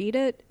wanted to beat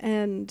it,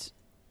 and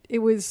it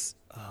was...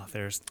 I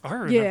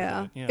remember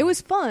yeah, that. it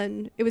was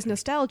fun. It was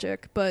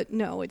nostalgic, but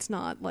no, it's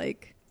not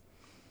like...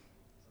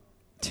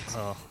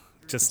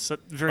 just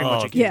it's very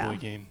much a Game Boy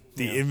game.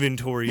 The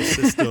inventory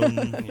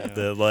system,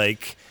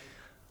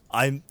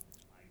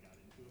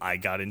 I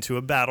got into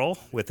a battle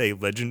with a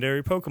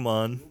legendary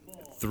Pokemon,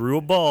 threw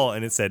a ball,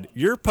 and it said,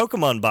 "Your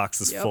Pokemon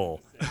box is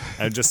full."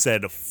 I just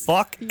said,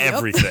 "Fuck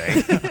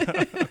everything."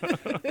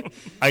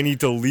 I need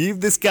to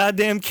leave this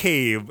goddamn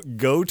cave,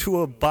 go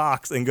to a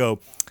box, and go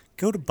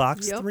to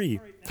box 3.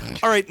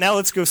 All right, now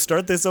let's go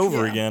start this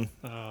over again.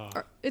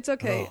 It's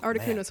okay.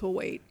 Articunos will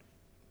wait.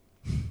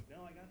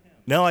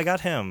 No, I got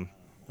him.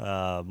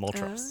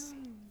 Moltres.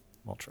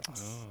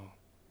 Moltres.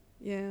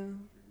 Yeah.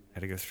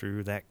 Had to go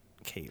through that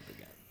cave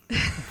again.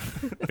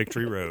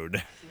 Victory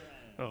Road.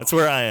 That's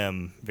where I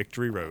am.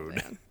 Victory Road.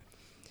 Man.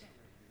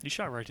 You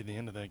shot right to the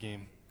end of that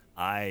game.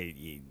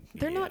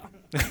 They're not.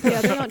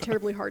 Yeah, they're not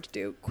terribly hard to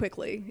do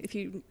quickly if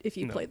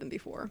you played them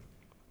before.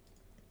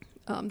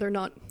 They're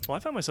not. Well, I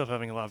found myself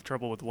having a lot of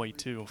trouble with White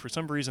too. For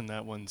some reason,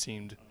 that one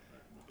seemed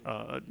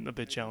a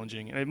bit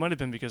challenging, and it might have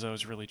been because I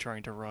was really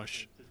trying to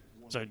rush.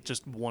 So I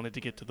just wanted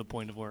to get to the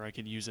point of where I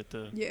could use it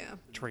to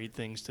trade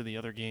things to the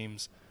other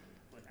games.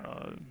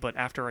 But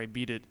after I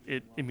beat it,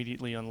 it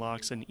immediately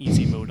unlocks an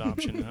easy mode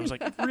option. And I was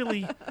like,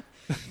 really?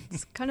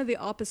 It's kind of the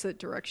opposite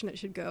direction it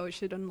should go. It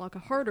should unlock a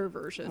harder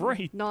version.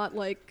 Right. Not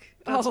like,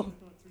 That's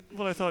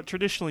what I thought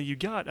traditionally you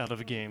got out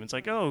of a game. It's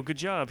like, oh, good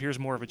job. Here's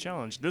more of a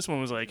challenge. This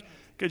one was like,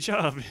 good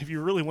job. If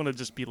you really want to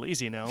just be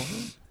lazy now,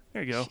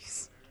 there you go.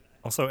 Jeez.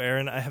 Also,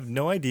 Aaron, I have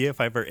no idea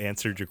if I ever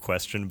answered your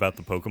question about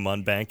the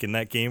Pokemon Bank in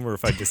that game or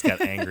if I just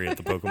got angry at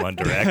the Pokemon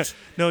Direct.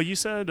 No, you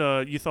said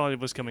you thought it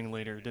was coming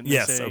later, didn't you?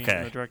 Yes, say okay.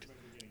 in the Direct?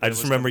 I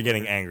just remember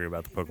getting angry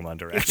about the Pokemon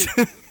Direct.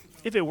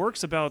 If it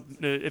works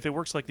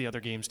like the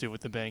other games do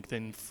with the bank,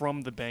 then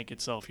from the bank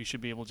itself, you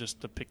should be able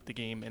just to pick the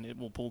game and it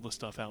will pull the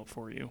stuff out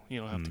for you. You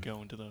don't have to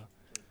go into the...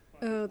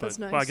 Oh, that's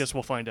nice. Well, I guess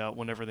we'll find out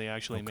whenever they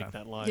actually make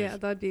that live. Yeah,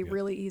 that'd be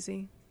really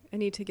easy. I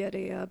need to get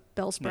a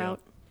Bellsprout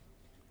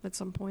at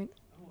some point.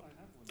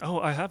 Oh,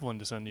 I have one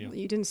to send you.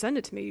 You didn't send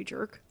it to me, you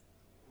jerk.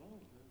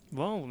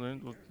 Well,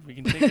 then we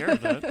can take care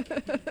of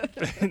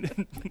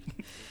that.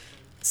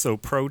 So,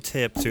 pro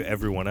tip to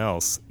everyone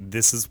else,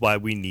 this is why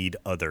we need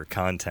other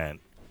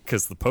content.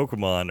 Because the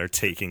Pokemon are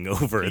taking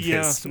over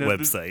this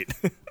website.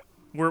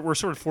 We're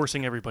sort of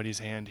forcing everybody's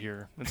hand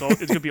here. It's going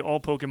to be all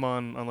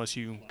Pokemon unless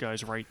you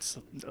guys write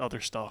other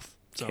stuff.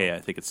 So. Okay, I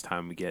think it's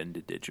time we get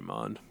into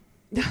Digimon.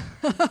 You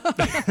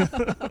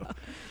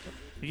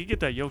could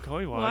get that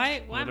Yokoi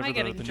watch. Why am I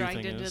getting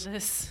dragged into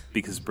this?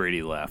 Because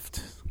Brady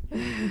left. We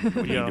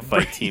need to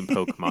fight Team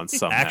Pokemon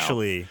somehow.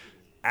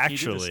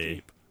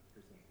 Actually,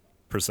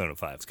 Persona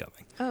 5's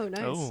coming. Oh,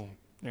 nice. Oh,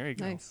 there you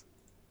go. Nice.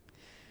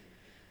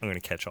 I'm going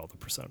to catch all the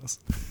Personas.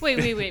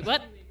 Wait.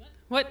 What?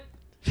 What?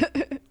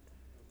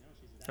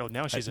 Oh,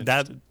 now she's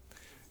interested.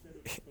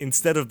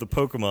 Instead of the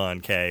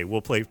Pokemon, Kay,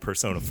 we'll play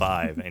Persona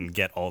 5 and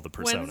get all the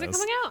Personas. When is it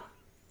coming out?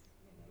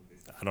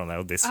 I don't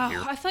know, this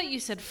year. I thought you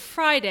said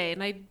Friday,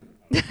 and I...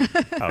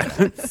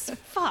 Okay.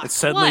 Fuck,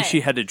 Suddenly what?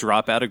 she had to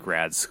drop out of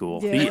grad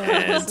school.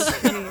 Yeah. The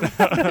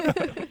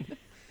end.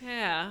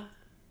 Yeah.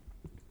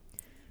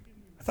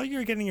 I thought you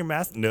were getting your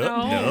master.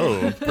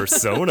 No,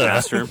 Persona.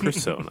 Master and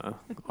Persona.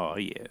 Oh,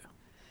 yeah.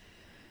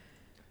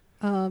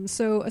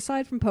 So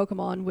aside from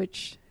Pokemon,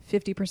 which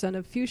 50%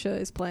 of Fuchsia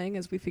is playing,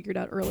 as we figured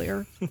out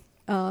earlier,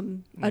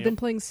 I've been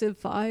playing Civ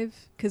 5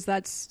 because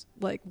that's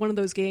like one of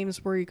those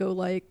games where you go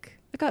like,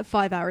 I got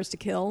 5 hours to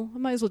kill. I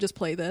might as well just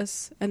play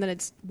this. And then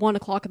it's 1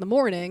 o'clock in the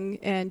morning,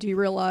 and you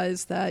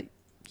realize that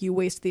you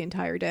waste the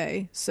entire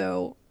day.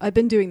 So I've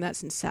been doing that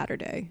since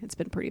Saturday. It's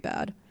been pretty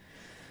bad.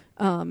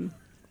 No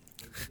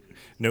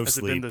Has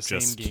sleep, it been the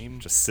same game?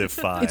 just Civ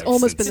 5. It's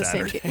almost been since the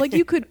same Saturday. game. Like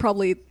you could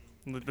probably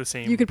The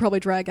same. you could probably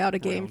drag out a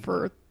game round.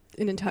 for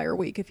an entire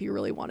week if you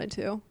really wanted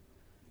to.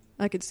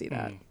 I could see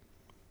that.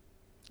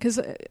 Because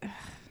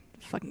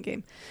fucking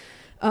game.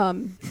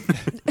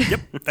 Yep,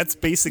 that's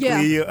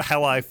basically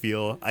how I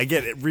feel. I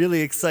get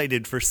really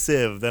excited for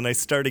Civ, then I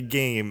start a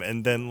game,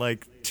 and then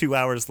like 2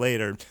 hours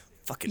later,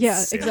 fucking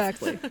Civ.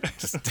 Exactly.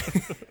 Just,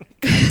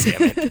 God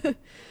damn it.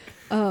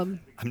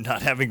 I'm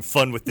not having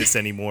fun with this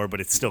anymore, but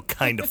it's still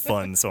kind of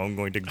fun, so I'm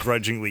going to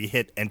grudgingly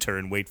hit enter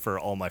and wait for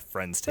all my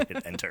friends to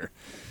hit enter.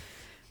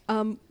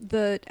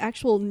 The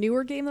actual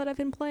newer game that I've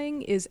been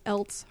playing is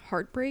Elt's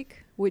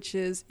Heartbreak, which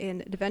is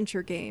an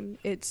adventure game.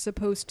 It's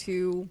supposed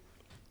to...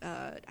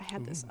 I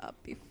had this up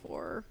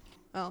before.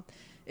 Oh,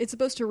 it's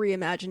supposed to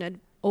reimagine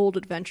old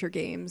adventure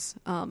games.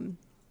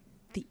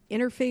 The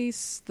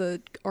interface, the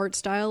art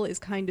style is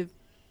kind of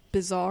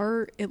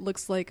bizarre. It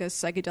looks like a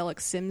psychedelic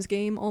Sims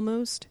game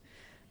almost.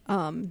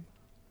 And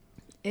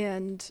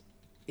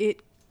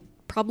it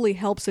probably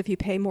helps if you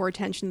pay more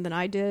attention than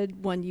I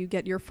did when you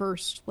get your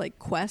first like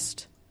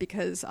quest,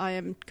 because I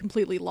am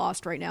completely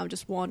lost right now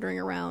just wandering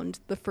around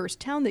the first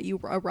town that you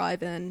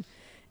arrive in,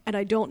 and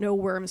I don't know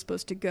where I'm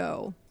supposed to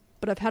go.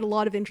 But I've had a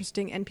lot of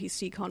interesting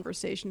NPC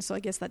conversations, so I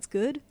guess that's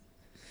good.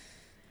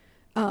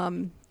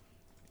 I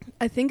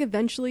think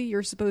eventually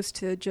you're supposed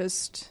to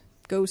just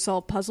go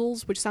solve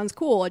puzzles, which sounds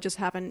cool. I just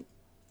haven't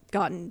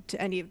gotten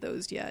to any of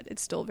those yet.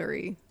 It's still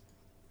very...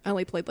 I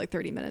only played like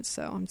 30 minutes,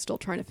 so I'm still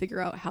trying to figure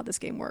out how this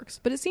game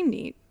works. But it seemed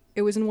neat.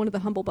 It was in one of the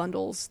Humble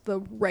Bundles, the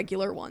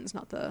regular ones,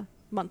 not the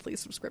monthly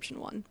subscription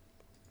one.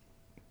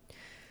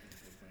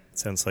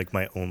 Sounds like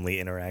my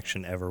only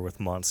interaction ever with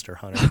Monster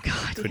Hunter. Oh,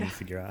 God, I couldn't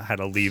figure out how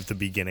to leave the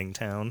beginning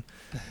town,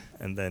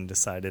 and then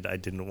decided I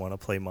didn't want to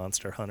play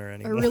Monster Hunter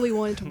anymore. I really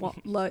wanted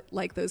to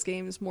like those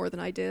games more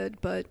than I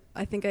did, but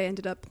I think I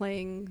ended up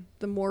playing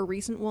the more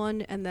recent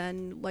one and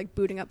then like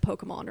booting up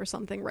Pokemon or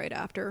something right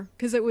after,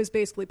 because it was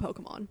basically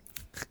Pokemon,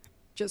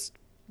 just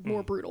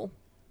more brutal.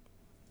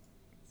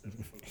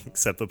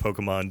 Except the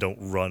Pokemon don't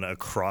run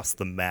across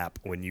the map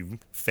when you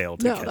fail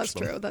to catch them. No, that's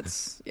true.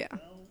 That's, yeah.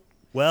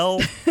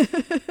 Well,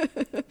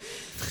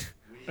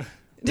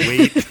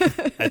 wait,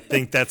 I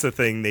think that's a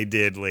thing they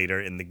did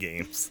later in the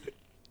games.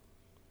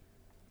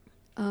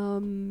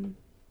 I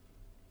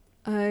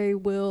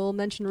will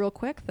mention real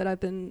quick that I've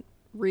been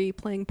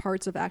replaying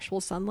parts of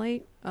Actual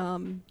Sunlight,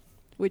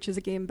 which is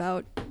a game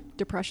about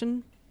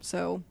depression.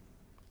 So,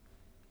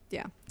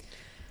 yeah.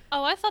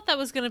 Oh, I thought that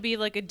was going to be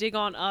like a dig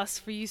on us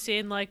for you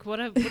saying like, what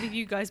have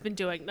you guys been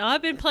doing? No,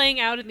 I've been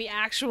playing out in the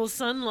actual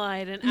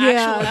sunlight and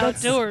actual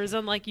outdoors,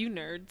 unlike you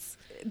nerds.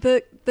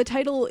 The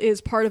title is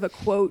part of a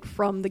quote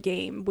from the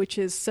game, which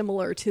is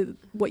similar to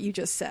what you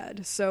just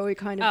said. So it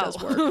kind of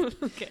does work.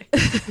 Okay.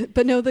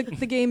 But no, the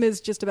game is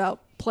just about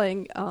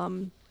playing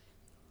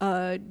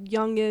a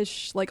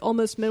youngish, like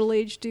almost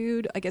middle-aged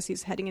dude. I guess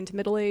he's heading into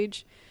middle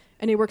age.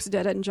 And he works a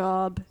dead-end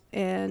job,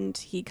 and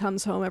he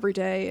comes home every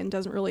day and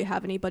doesn't really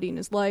have anybody in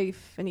his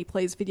life, and he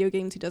plays video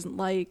games he doesn't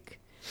like.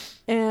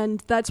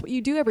 And that's what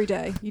you do every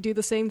day. You do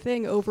the same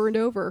thing over and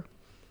over.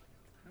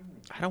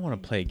 I don't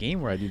want to play a game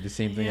where I do the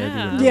same thing I do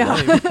in Yeah.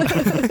 real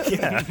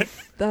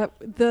life.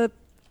 The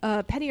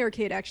Penny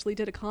Arcade actually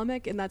did a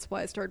comic, and that's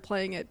why I started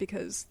playing it,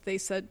 because they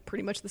said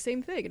pretty much the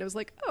same thing. And I was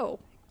like, oh,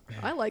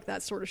 I like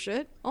that sort of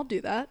shit. I'll do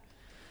that.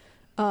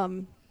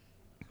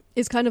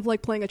 It's kind of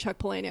like playing a Chuck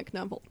Palahniuk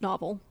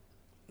novel.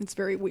 It's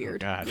very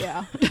weird. Oh, God.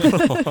 Yeah.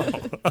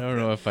 I don't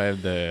know if I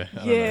have the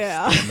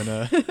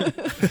stamina,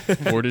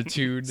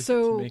 fortitude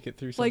So, to make it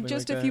through something like,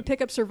 just like if that. you pick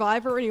up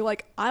Survivor and you're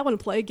like, I want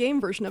to play a game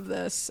version of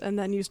this, and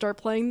then you start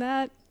playing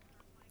that,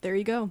 there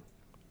you go.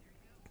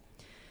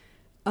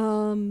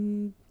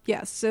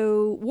 Yeah,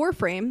 so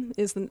Warframe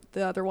is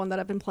the other one that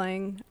I've been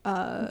playing.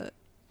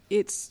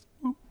 It's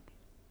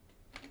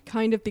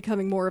kind of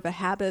becoming more of a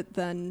habit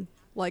than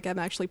like I'm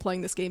actually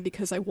playing this game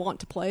because I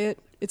want to play it.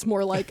 It's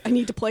more like I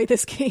need to play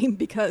this game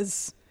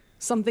because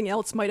something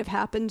else might have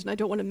happened and I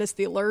don't want to miss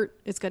the alert.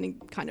 It's getting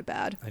kind of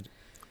bad. I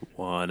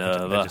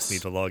just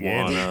need to log in.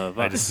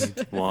 I just need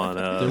to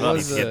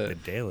get the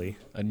daily.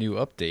 A new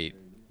update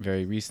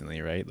very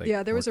recently, right? Like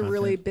Yeah, there was a more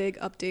really content? big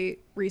update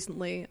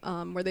recently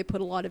where they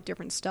put a lot of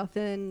different stuff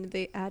in.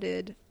 They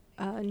added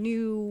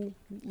new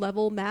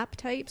level map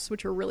types,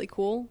 which are really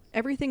cool.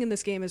 Everything in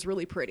this game is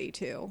really pretty,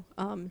 too.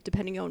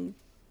 Depending on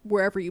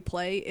wherever you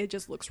play, it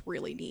just looks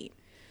really neat.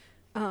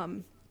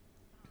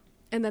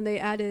 And then they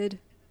added,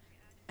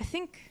 I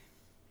think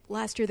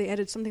last year they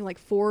added something like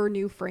 4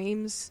 new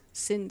frames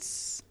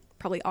since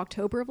probably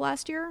October of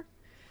last year.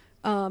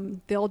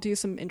 They all do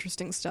some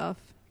interesting stuff.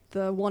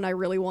 The one I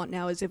really want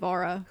now is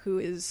Ivara, who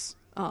is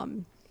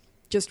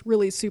just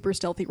really super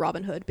stealthy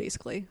Robin Hood,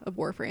 basically, of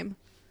Warframe.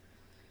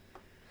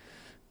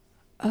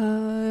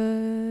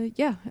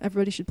 Yeah,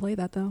 everybody should play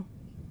that, though.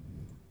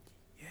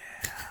 Yeah.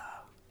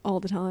 All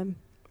the time.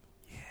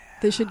 Yeah.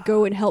 They should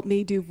go and help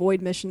me do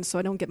void missions so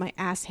I don't get my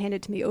ass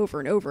handed to me over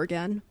and over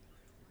again.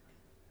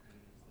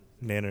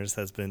 Manners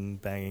has been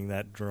banging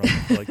that drum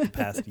for like the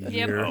past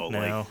year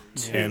now.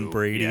 And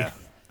Brady. Yeah.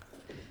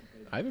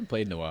 I haven't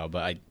played in a while,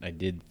 but I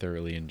did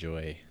thoroughly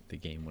enjoy the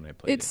game when I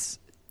played it.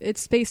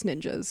 It's space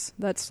ninjas.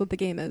 That's what the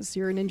game is.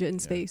 You're a ninja in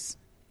space.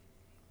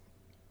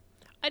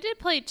 I did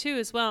play 2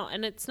 as well,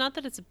 and it's not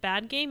that it's a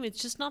bad game,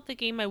 it's just not the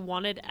game I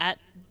wanted at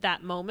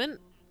that moment.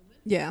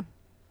 Yeah.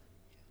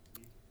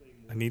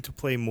 I need to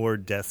play more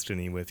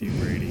Destiny with you,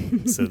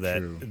 Brady, so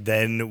that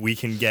then we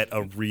can get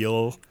a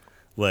real,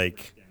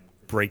 like,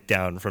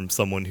 breakdown from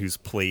someone who's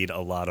played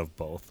a lot of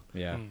both.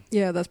 Yeah.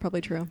 Yeah, that's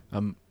probably true.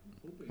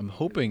 I'm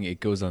hoping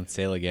it goes on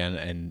sale again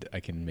and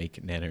I can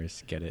make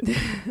Nanners get it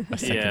a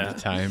second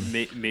time.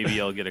 Maybe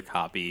I'll get a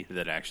copy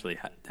that actually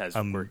has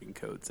working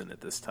codes in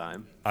it this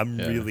time. I'm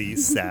really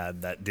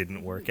sad that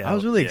didn't work out. I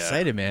was really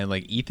excited, man.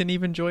 Like, Ethan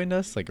even joined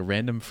us, like a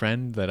random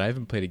friend that I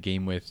haven't played a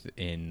game with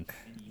in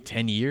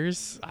 10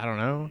 years. I don't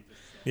know.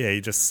 Yeah,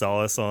 he just saw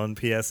us on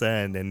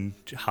PSN and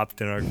hopped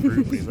in our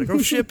group. He's like, oh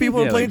shit,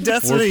 people are Yeah, playing like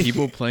Destiny. 4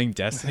 people playing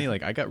Destiny.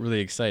 Like, I got really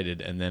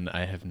excited, and then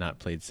I have not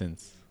played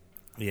since.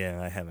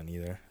 Yeah, I haven't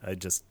either.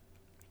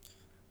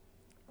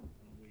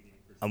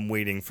 I'm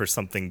waiting for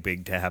something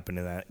big to happen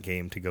in that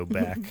game to go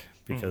back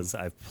because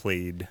I've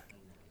played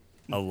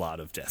a lot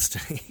of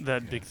Destiny.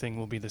 That big thing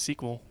will be the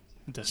sequel,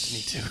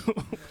 Destiny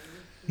 2.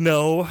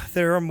 No,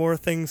 there are more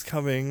things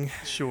coming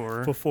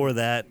Sure. before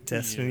that.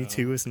 Destiny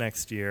 2 is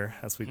next year,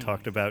 as we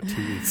talked about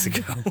 2 weeks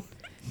ago.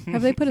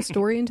 Have they put a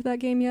story into that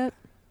game yet?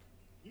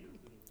 A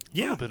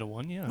Yeah, little bit of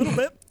one, yeah. a little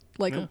bit.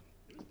 Like, Yeah.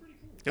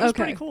 It was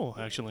Okay. pretty cool,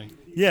 actually.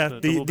 Yeah, little the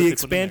bit they put in there.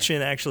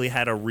 expansion actually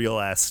had a real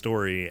ass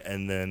story,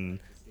 and then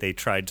they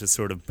tried to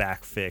sort of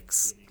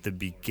backfix the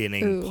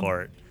beginning Ooh.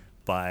 part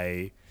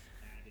by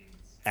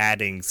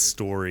adding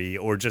story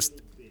or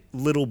just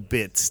little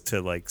bits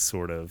to like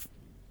sort of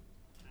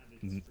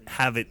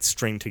have it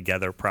string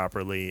together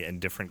properly, and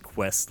different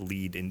quests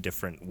lead in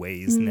different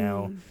ways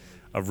now.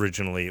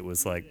 Originally it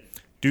was like,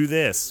 do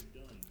this,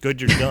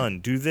 good, you're done.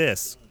 Do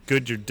this,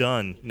 good, you're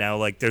done. Now,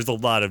 like, there's a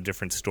lot of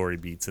different story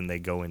beats and they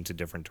go into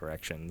different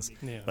directions.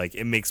 Yeah. Like,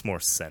 it makes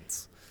more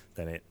sense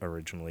than it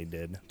originally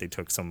did. They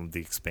took some of the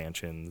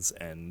expansions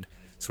and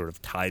sort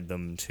of tied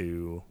them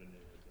to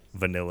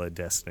vanilla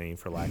Destiny,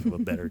 for lack of a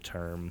better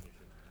term,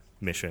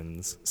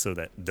 missions, so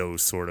that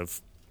those sort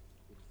of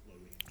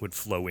would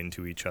flow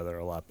into each other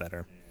a lot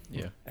better.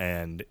 Yeah.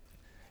 And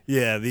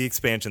yeah, the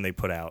expansion they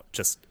put out,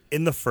 just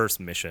in the first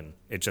mission,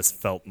 it just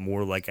felt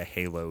more like a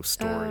Halo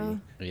story.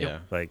 Yeah.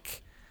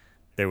 Like,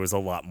 there was a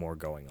lot more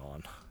going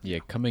on. Yeah,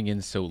 coming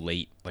in so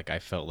late, like, I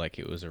felt like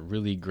it was a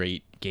really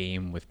great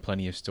game with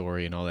plenty of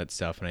story and all that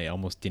stuff, and I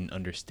almost didn't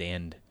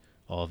understand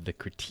all of the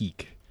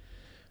critique.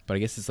 But I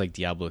guess it's like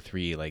Diablo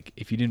 3. Like,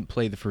 if you didn't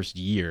play the first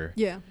year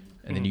yeah.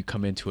 and then you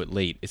come into it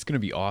late, it's going to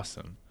be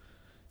awesome.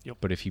 Yep.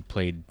 But if you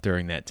played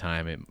during that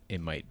time, it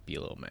might be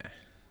a little meh.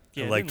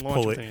 Yeah, I it liked didn't launch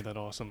with pulling- any of that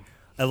awesome.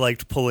 I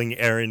liked pulling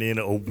Aaron in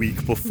a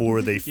week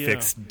before they Yeah.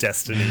 fixed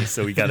Destiny,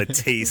 so he got a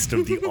taste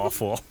of the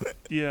awful.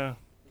 Yeah.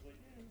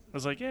 I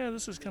was like, yeah,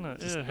 this is kind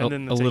of... a- And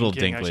then the a little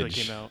Taken King actually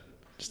dinklage. came out.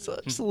 Just a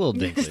little A little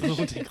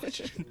dinklage.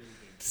 dinklage.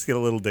 Just get a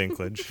little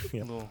dinklage.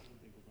 Yeah.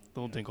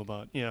 little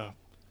dinklebot. Yeah.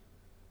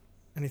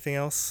 Anything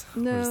else?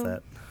 No. Or is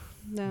that?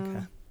 No.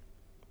 Okay.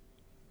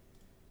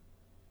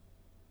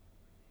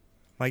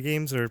 My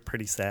games are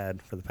pretty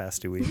sad for the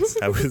past 2 weeks.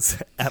 I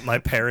was at my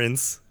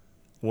parents'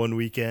 one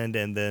weekend,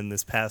 and then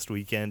this past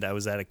weekend I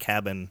was at a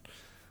cabin.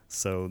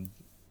 So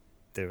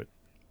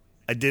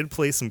I did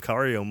play some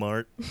Cario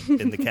Mart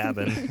in the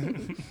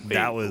cabin.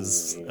 That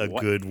was a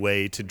what? good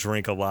way to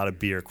drink a lot of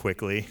beer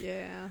quickly.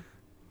 Yeah.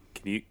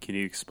 Can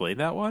you explain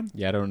that one?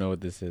 Yeah, I don't know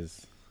what this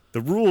is.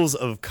 The rules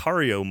of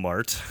Cario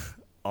Mart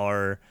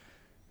are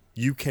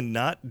you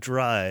cannot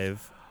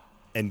drive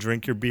and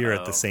drink your beer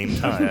at the same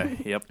time. Okay,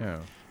 yep.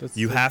 Oh, that's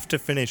You have to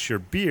finish your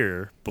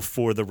beer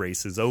before the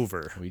race is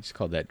over. We just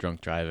called that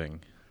drunk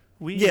driving.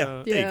 We, Yeah.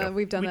 uh, There you Yeah, go.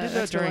 we've done we that, did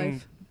that extra during...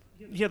 life.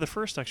 Yeah, the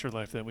first Extra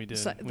Life that we did.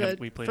 The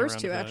we played first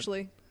around two, with that.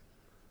 actually.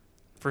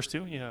 First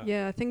two? Yeah.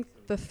 Yeah, I think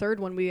the third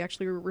one we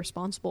actually were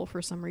responsible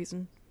for some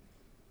reason.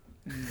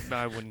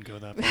 I wouldn't go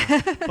that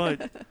far.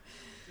 But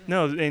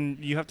no, and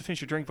you have to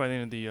finish your drink by the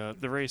end of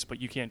the race,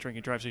 but you can't drink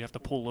and drive, so you have to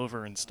pull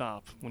over and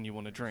stop when you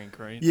want to drink,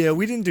 right? Yeah,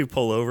 we didn't do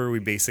pull over. We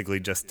basically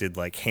just did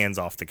like hands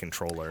off the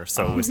controller.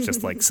 So it was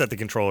just like set the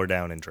controller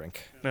down and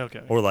drink.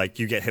 Okay. Or like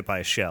you get hit by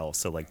a shell,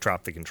 so like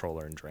drop the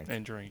controller and drink.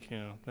 And drink,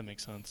 yeah, that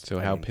makes sense. So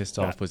I how mean, pissed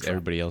not off was drunk.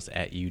 everybody else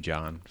at you,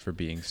 John, for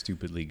being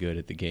stupidly good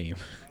at the game?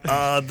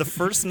 The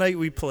first night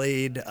we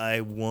played,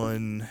 I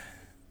won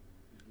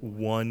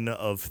 1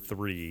 of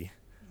 3.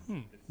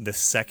 The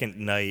second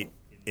night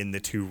in the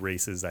 2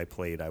 races I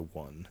played, I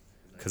won.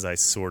 Because I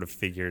sort of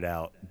figured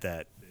out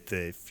that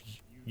if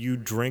you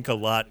drink a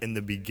lot in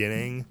the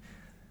beginning,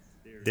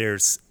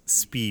 there's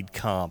speed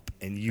comp,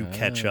 and you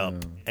catch up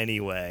Oh.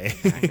 anyway.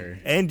 Sure.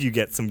 And you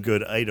get some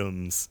good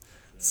items.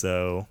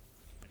 So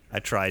I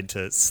tried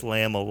to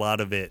slam a lot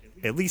of it,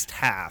 at least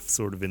half,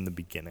 sort of in the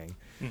beginning.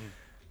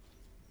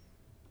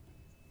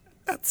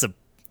 That's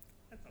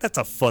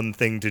a fun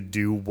thing to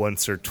do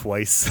once or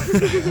twice.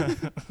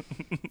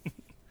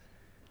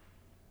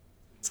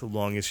 So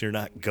long as you're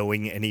not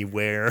going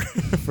anywhere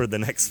for the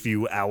next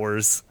few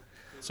hours.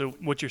 So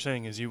what you're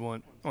saying is you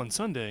want on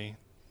Sunday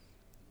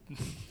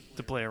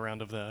to play a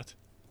round of that.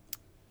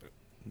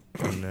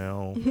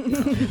 No.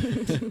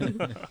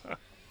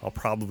 I'll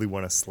probably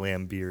want to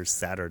slam beers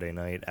Saturday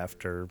night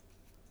after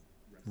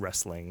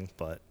wrestling,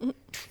 but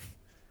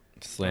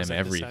Slam that this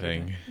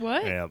everything.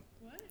 What? yeah.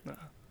 No.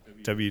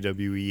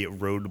 WWE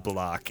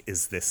Roadblock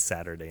is this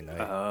Saturday night.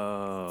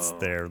 Oh. It's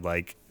their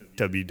like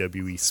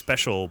WWE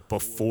special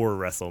before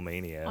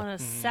WrestleMania On a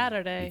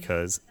Saturday.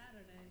 because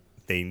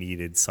they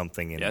needed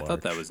something in Yeah, I March.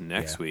 thought that was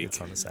next week. It's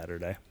on a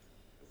Saturday.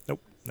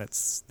 Nope,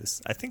 that's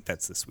this. I think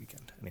that's this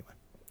weekend. Anyway,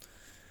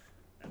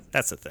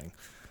 that's the thing.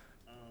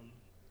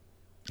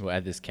 Well,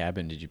 at this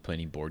cabin, did you play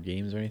any board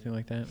games or anything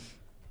like that?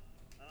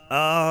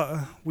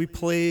 We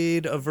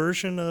played a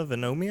version of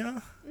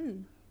Anomia.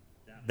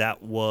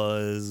 That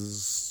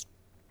was,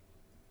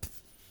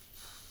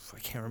 I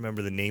can't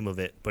remember the name of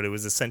it, but it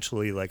was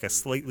essentially like a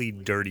slightly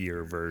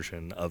dirtier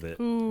version of it.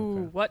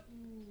 Ooh, what?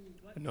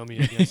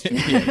 Anomia against you.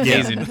 Yeah,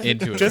 Yeah.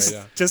 into it. Just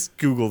right now. just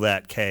Google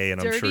that, Kay, and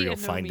I'm Dirty sure you'll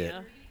find it.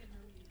 Anomia.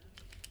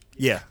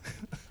 Yeah,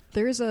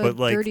 There's a but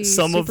like dirty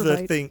some of the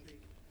Superbite. thing.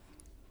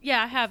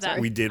 Yeah, I have that.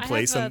 We did I play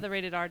have, some- the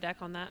rated R deck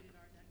on that.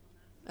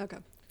 Okay.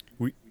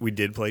 We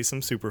did play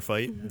some Super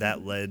Fight.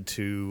 That led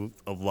to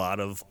a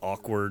lot of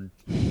awkward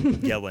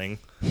yelling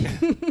and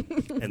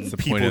the point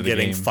people of the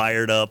getting game.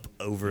 fired up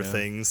over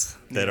things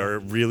that are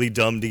really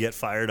dumb to get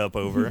fired up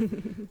over.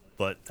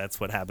 But that's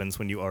what happens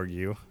when you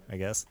argue, I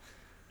guess.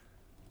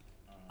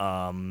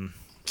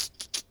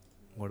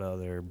 What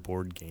other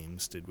board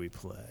games did we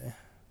play?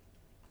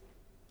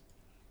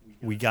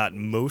 We got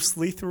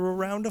mostly through a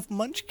round of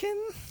Munchkin.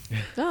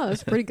 Oh,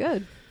 that's pretty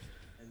good.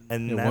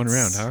 And Yeah, one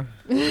round,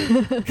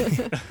 that's-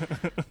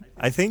 huh?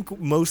 I think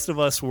most of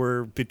us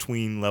were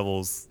between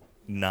levels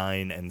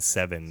 9 and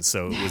 7,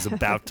 so it was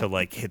about to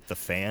like hit the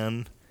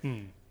fan,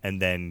 and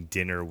then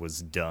dinner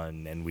was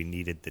done, and we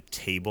needed the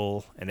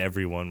table, and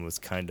everyone was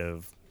kind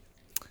of,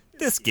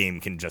 this game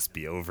can just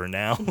be over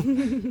now.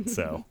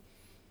 So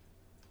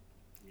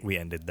we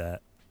ended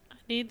that. I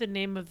need the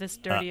name of this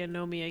dirty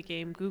Anomia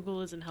game.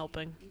 Google isn't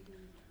helping.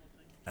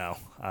 Oh,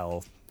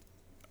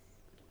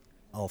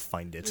 I'll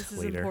find it This is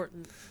later.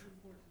 important.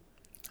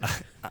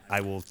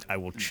 I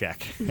will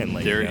check and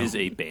let There you know. is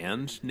a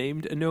band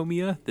named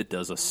Anomia that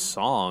does a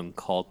song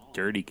called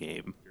Dirty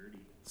Game.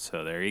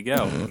 So there you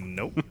go.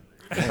 Nope.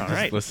 All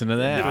right. Listen to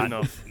Good that.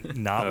 enough.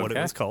 Not what it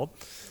Okay. was called.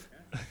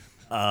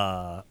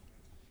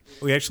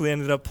 We actually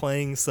ended up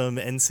playing some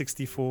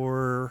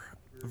N64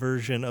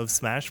 version of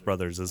Smash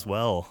Brothers as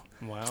well.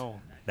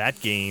 Wow. That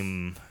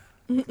game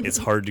is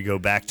hard to go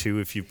back to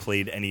if you've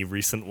played any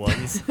recent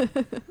ones.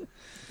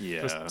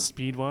 Yeah. Just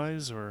speed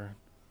wise or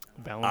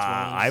balance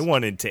wise? I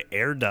wanted to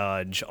air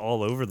dodge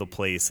all over the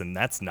place, and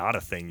that's not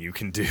a thing you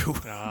can do.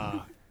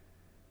 Ah,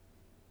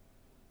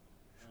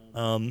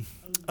 Other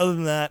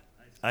than that,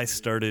 I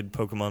started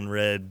Pokemon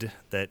Red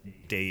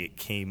that day it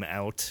came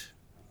out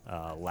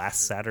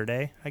last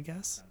Saturday, I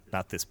guess.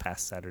 Not this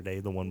past Saturday,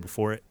 the one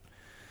before it.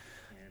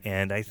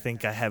 And I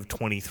think I have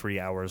 23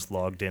 hours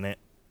logged in it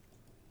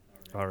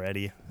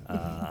already.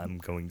 I'm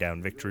going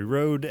down Victory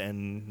Road,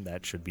 and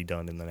that should be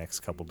done in the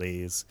next couple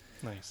days.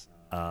 nice.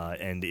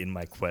 And in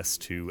my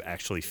quest to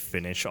actually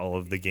finish all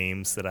of the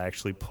games that I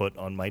actually put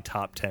on my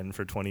top 10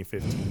 for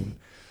 2015,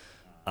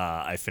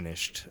 I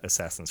finished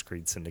Assassin's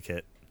Creed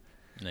Syndicate.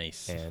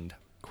 Nice. And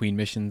Queen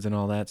missions and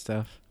all that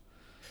stuff.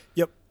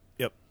 Yep.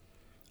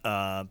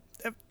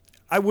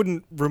 I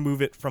wouldn't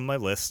remove it from my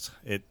list.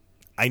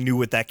 I knew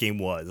what that game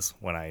was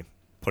when I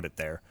put it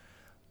there.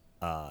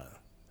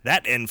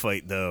 That end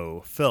fight,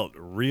 though, felt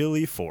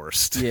really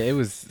forced. Yeah, it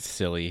was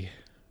silly.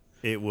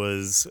 It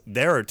was,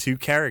 there are two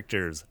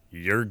characters.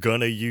 You're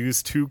gonna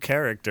use two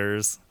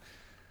characters.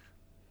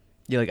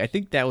 Yeah, like I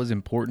think that was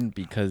important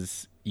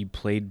because you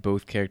played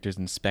both characters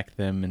and spec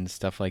them and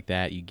stuff like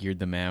that. You geared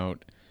them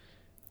out.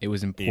 It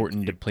was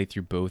important to play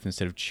through both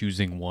instead of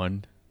choosing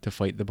one to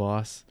fight the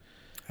boss.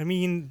 I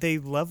mean, they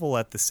level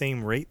at the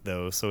same rate,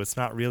 though, so it's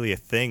not really a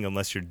thing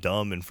unless you're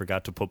dumb and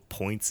forgot to put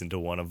points into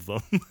one of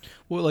them.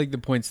 Well, like the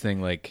points thing,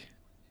 like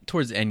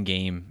towards the end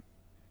game,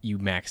 you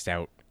maxed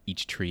out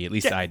each tree. At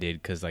least Yeah. I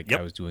did because like Yep.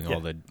 I was doing Yeah. all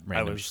the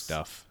random was-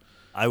 stuff.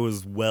 I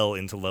was well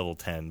into level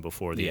 10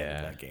 before the end Yeah,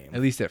 of that game. at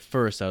least at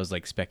first I was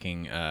like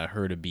specking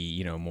her to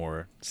be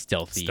more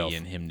stealthy Stealth.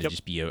 and him to Yep.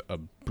 just be a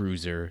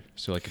bruiser.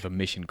 So like if a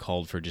mission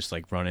called for just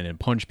like run in and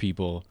punch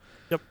people,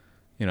 Yep.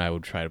 I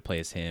would try to play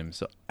as him.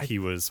 So He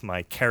was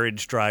my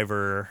carriage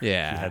driver.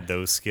 Yeah. He had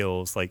those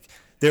skills. Like,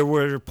 there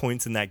were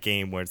points in that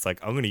game where it's like,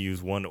 I'm going to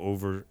use one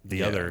over the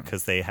Yeah. other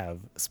because they have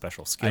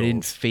special skills. I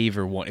didn't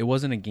favor one. It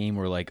wasn't a game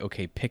where like,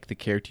 okay, pick the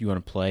character you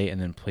want to play and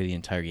then play the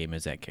entire game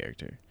as that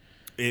character.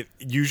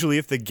 Usually,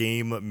 if the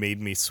game made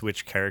me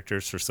switch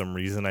characters for some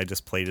reason, I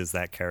just played as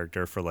that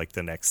character for like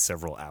the next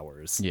several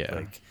hours. Yeah.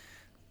 Like,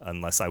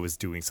 unless I was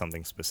doing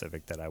something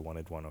specific that I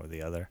wanted one or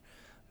the other.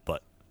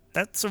 But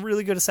that's a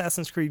really good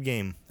Assassin's Creed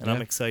game, and I'm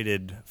Yeah.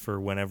 excited for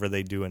whenever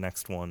they do a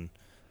next one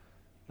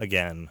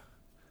again.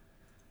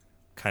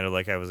 Kind of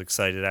like I was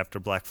excited after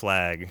Black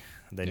Flag,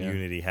 then Yeah.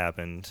 Unity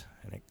happened,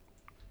 and it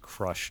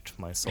crushed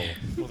my soul.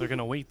 Well, they're going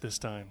to wait this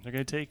time. They're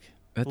going to take a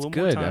That's little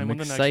good. more time I'm on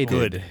the next excited. one.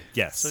 Good.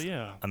 Yes. So,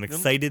 yeah. I'm Them-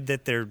 excited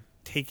that they're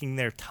taking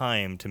their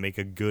time to make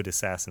a good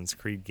Assassin's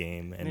Creed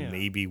game, and Yeah.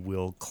 maybe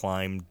we'll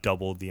climb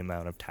double the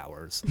amount of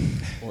towers.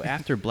 Well,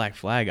 after Black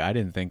Flag, I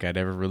didn't think I'd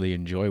ever really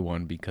enjoy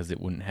one because it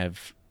wouldn't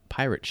have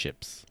pirate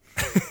ships.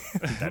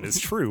 That is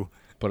true.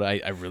 But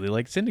I really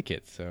liked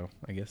Syndicate, so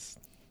I guess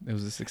it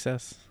was a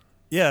success.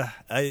 Yeah,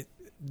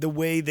 the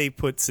way they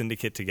put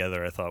Syndicate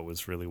together, I thought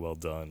was really well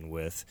done.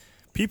 With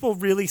people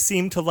really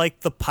seem to like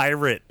the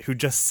pirate who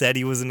just said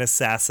he was an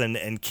assassin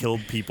and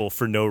killed people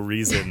for no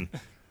reason.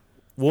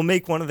 We'll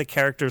make one of the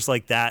characters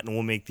like that, and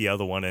we'll make the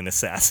other one an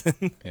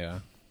assassin. Yeah.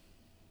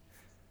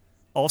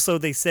 Also,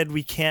 they said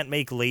we can't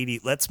make lady.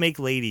 Let's make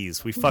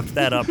ladies. We fucked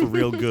that up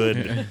real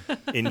good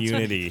in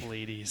Unity.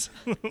 Ladies.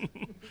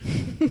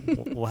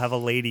 We'll have a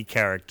lady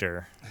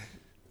character.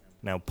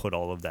 Now put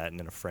all of that in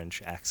a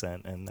French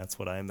accent, and that's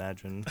what I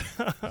imagine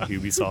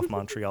Ubisoft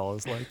Montreal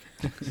is like.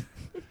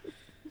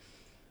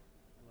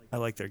 I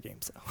like their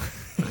games,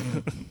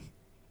 though.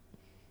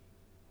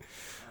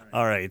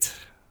 All right.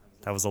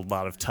 That was a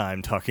lot of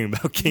time talking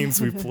about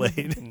games we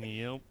played.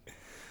 Yep.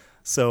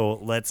 So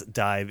let's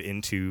dive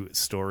into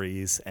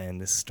stories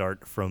and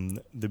start from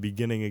the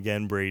beginning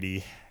again.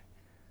 Brady,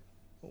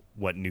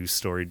 what news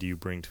story do you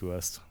bring to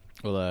us?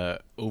 Well,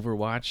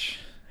 Overwatch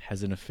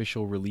has an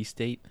official release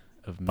date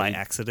of May. By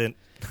accident?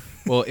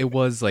 Well, it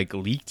was like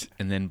leaked,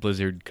 and then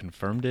Blizzard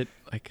confirmed it,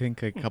 I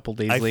think, a couple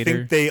days I later.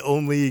 think they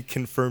only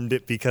confirmed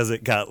it because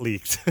it got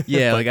leaked.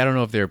 Yeah, like I don't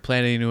know if they were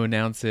planning to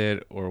announce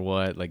it or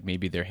what. Like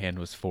maybe their hand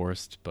was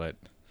forced, but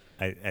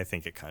I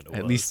think it kind of was.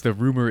 at least the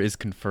rumor is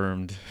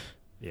confirmed.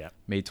 Yeah.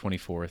 May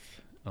 24th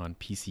on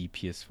PC,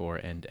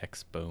 PS4, and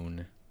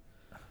Xbone.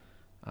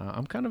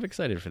 I'm kind of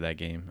excited for that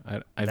game.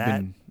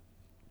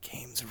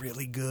 Game's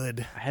really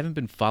good. I haven't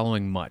been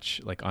following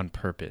much, like on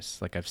purpose.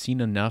 Like I've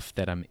seen enough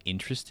that I'm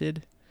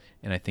interested,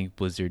 and I think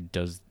Blizzard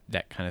does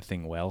that kind of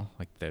thing well,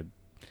 like the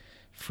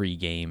free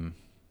game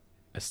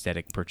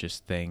aesthetic purchase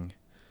thing.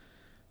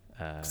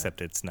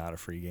 Except it's not a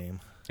free game.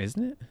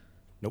 Isn't it?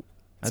 Nope.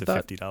 It's I a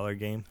thought- $50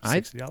 game.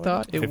 I $60?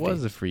 thought it 50.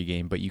 was a free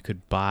game, but you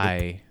could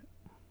buy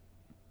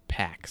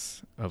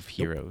packs of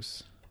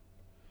heroes.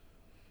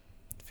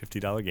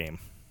 $50 game.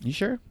 You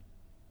sure?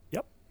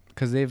 Yep.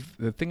 Because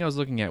the thing I was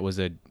looking at was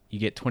you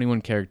get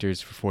 21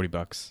 characters for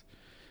 $40.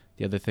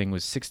 The other thing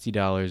was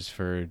 $60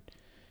 for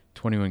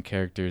 21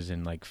 characters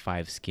and like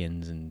 5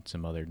 skins and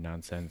some other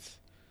nonsense.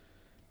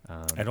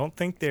 I don't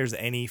think there's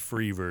any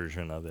free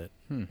version of it.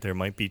 There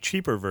might be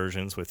cheaper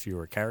versions with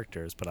fewer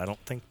characters, but I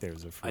don't think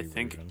there's a free I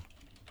think version.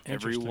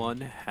 everyone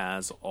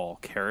has all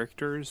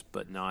characters,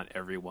 but not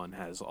everyone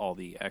has all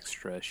the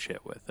extra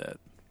shit with it.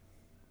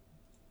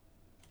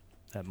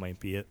 That might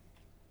be it.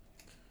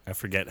 I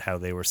forget how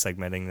they were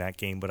segmenting that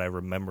game, but I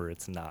remember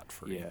it's not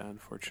free. Yeah,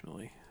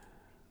 unfortunately.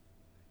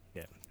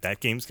 Yeah,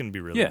 that game's going to be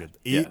really Yeah, good.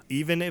 yeah.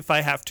 Even if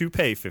I have to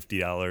pay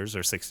 $50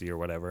 or $60 or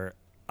whatever,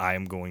 I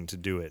am going to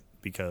do it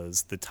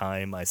because the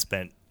time I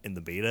spent in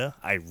the beta,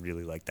 I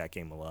really like that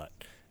game a lot.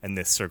 And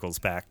this circles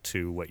back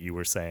to what you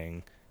were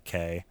saying,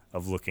 Kay,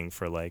 of looking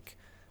for like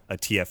a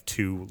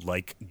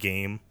TF2-like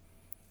game,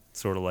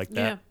 sort of like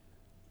that.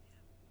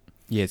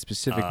 Yeah, it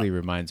specifically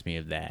reminds me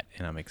of that,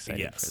 and I'm excited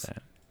yes. for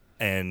that.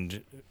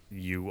 And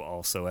you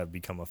also have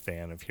become a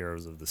fan of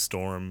Heroes of the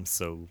Storm,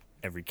 so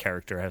every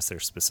character has their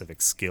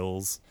specific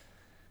skills.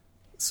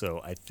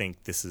 So I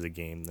think this is a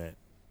game that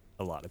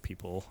a lot of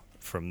people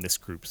from this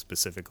group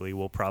specifically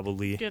will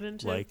probably Get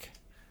into. like.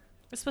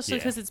 Especially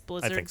because it's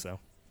Blizzard. I think so.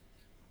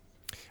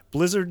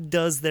 Blizzard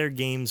does their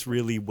games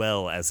really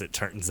well, as it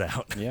turns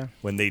out. Yeah.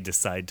 When they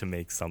decide to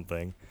make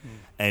something,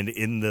 and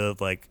in the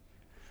like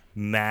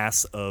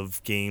mass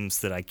of games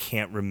that I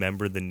can't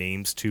remember the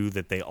names to,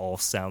 that they all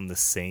sound the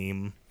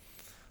same,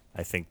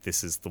 I think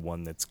this is the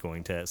one that's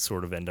going to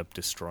sort of end up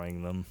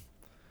destroying them.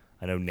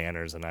 I know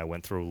Nanners and I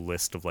went through a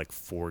list of like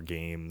 4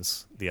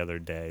 games the other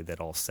day that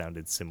all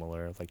sounded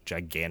similar, like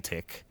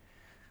Gigantic,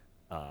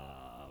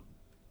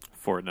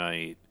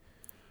 Fortnite.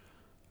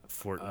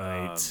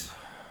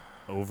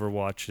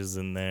 Overwatch is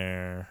in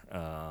there.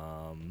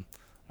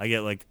 I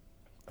get like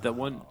That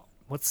one,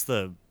 what's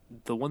the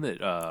one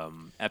that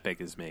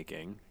Epic is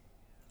making.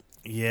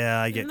 yeah,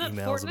 I get Isn't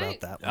that emails Fortnite? about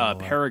that one. a lot.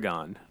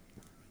 Paragon.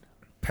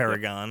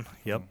 Paragon.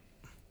 Yep.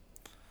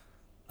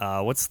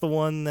 What's the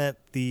one that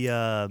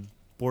the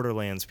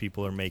Borderlands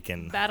people are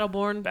making?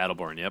 Battleborn.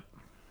 Battleborn, yep.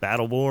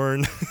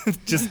 Battleborn.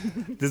 Just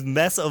this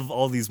mess of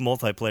all these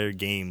multiplayer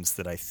games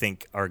that I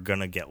think are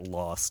gonna get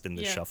lost in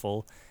the Yeah.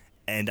 shuffle.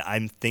 And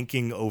I'm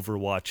thinking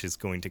Overwatch is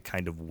going to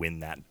kind of win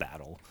that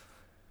battle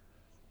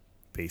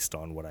based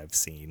on what I've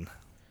seen.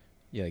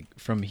 Yeah, like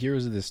from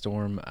Heroes of the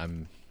Storm,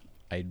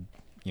 I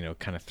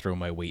kind of throw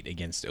my weight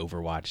against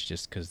Overwatch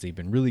just because they've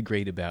been really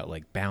great about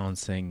like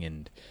balancing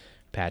and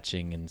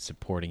patching and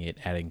supporting it,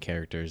 adding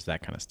characters,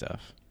 that kind of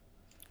stuff.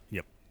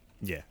 Yep.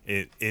 Yeah.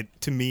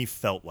 It to me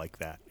felt like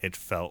that. It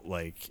felt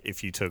like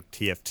if you took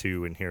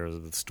TF2 and Heroes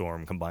of the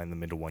Storm, combined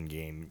them into one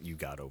game, you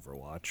got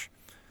Overwatch.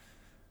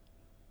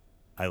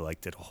 I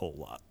liked it a whole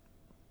lot.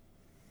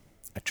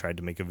 I tried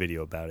to make a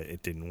video about it.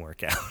 It didn't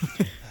work out.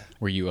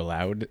 Were you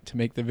allowed to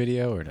make the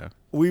video or no?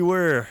 We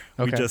were.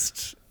 We Okay.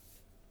 just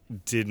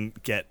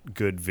didn't get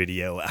good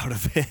video out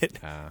of it.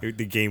 Ah.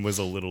 The game was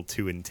a little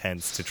too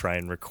intense to try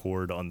and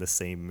record on the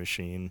same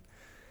machine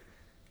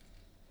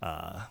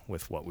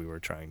with what we were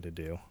trying to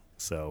do.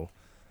 So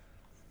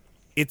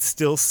it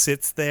still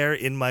sits there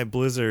in my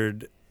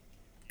Blizzard,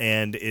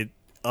 and it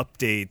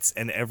updates,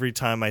 and every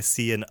time I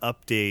see an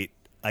update,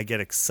 I get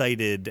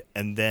excited,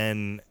 and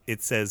then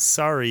it says,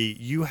 sorry,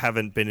 you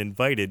haven't been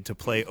invited to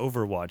play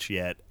Overwatch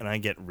yet, and I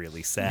get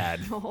really sad.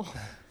 Oh.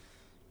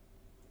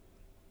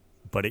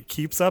 But it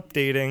keeps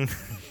updating.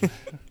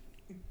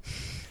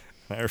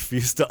 I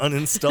refuse to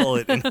uninstall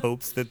it in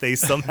hopes that they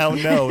somehow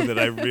know that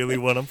I really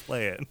want to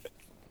play it.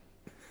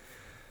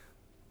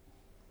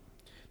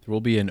 There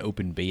will be an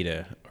open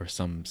beta or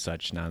some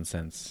such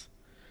nonsense.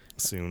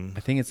 Soon. I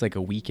think it's like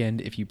a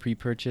weekend if you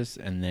pre-purchase,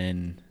 and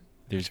then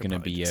there's going to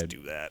be a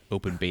do that.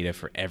 open beta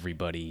for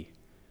everybody.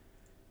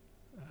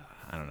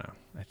 I don't know.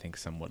 I think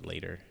somewhat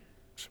later.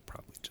 Should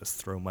probably just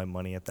throw my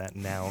money at that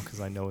now because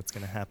I know it's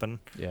going to happen.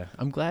 Yeah,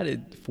 I'm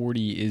glad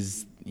 40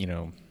 is,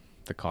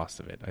 the cost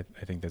of it.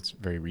 I think that's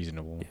very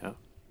reasonable. Yeah.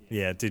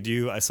 Yeah, did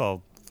you? I saw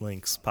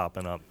links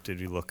popping up. Did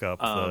you look up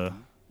the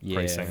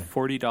pricing?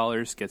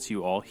 $40 gets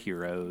you all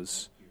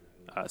heroes.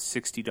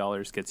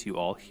 $60 gets you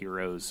all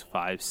heroes,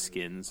 5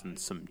 skins, and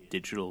some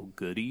digital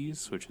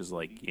goodies, which is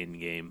like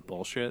in-game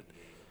bullshit.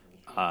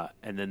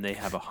 And then they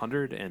have a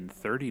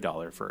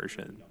 $130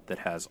 version that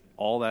has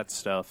all that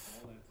stuff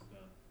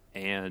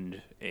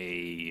and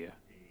a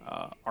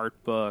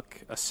art book,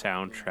 a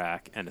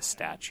soundtrack, and a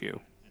statue.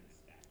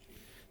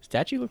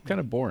 Statue looked kind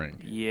of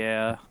boring.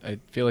 Yeah. I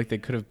feel like they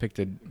could have picked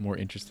a more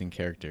interesting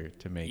character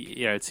to make.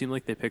 Yeah, it seemed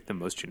like they picked the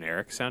most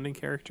generic sounding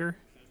character.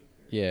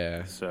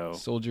 Yeah. So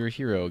soldier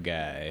hero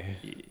guy.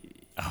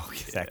 Oh,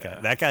 that guy.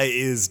 That guy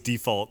is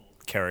default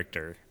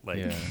character. Like,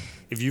 Yeah.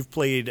 if you've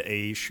played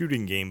a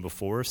shooting game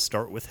before,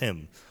 start with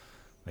him.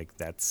 Like,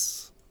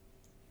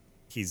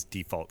 he's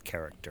default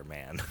character,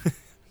 man.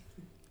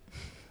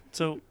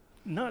 So,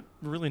 not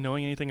really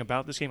knowing anything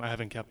about this game, I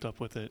haven't kept up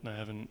with it,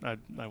 and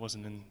I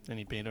wasn't in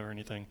any beta or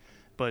anything.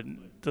 But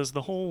does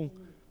the whole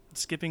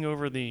skipping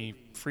over the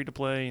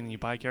free-to-play and you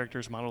buy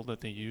characters model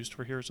that they used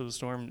for Heroes of the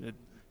Storm, it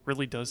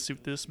really does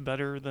suit this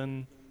better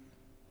than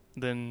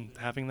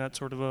having that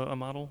sort of a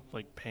model,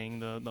 like paying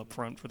the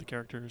upfront for the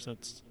characters?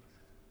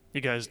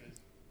 You guys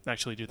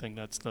actually do think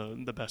that's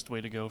the best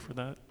way to go for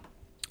that?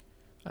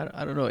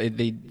 I don't know.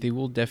 They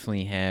will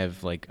definitely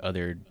have like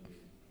other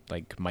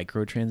like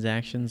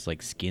microtransactions,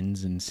 like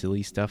skins and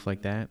silly stuff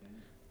like that.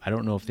 I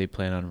don't know if they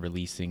plan on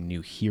releasing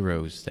new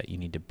heroes that you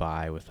need to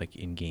buy with like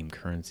in-game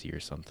currency or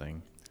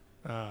something.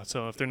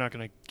 So if they're not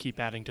going to keep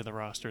adding to the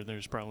roster,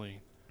 there's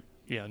probably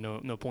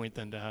no point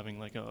then to having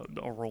like a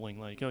rolling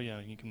like, oh yeah,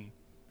 you can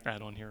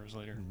add on heroes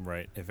later.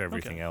 Right, if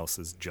everything else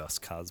is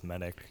just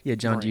cosmetic. Yeah,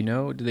 John, do you Right.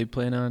 know, do they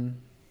plan on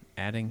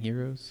adding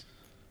heroes?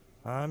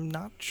 I'm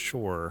not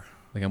sure.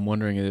 Like, I'm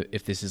wondering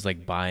if this is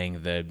like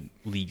buying the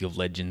League of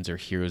Legends or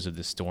Heroes of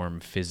the Storm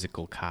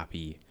physical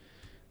copy,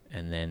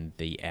 and then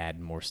they add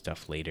more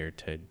stuff later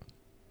to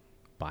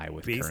buy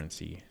with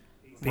currency.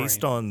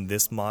 Based Right. on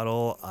this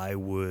model, I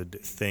would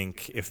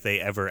think if they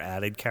ever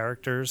added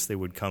characters, they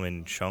would come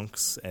in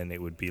chunks, and it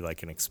would be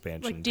like an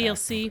expansion Like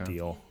DLC. pack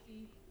deal.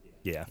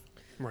 Yeah,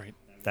 Right.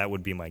 that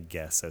would be my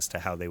guess as to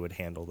how they would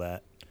handle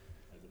that,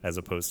 as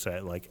opposed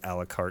to like a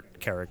la carte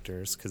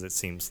characters, because it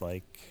seems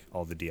like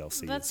all the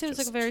DLC. That is seems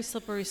like a just very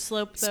slippery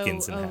slope, though,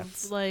 skins and of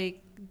hats.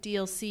 like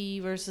DLC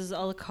versus a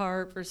la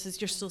carte versus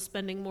you're still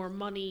spending more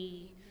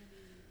money.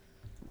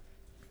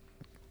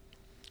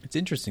 It's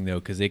interesting, though,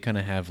 because they kind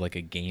of have like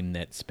a game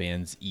that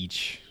spans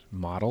each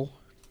model,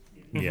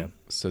 Yeah.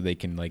 so they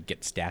can like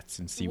get stats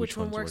and see Which which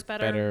one ones works work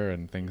better.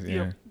 and things.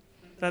 Yep.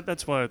 Yeah.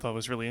 That's what I thought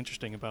was really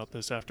interesting about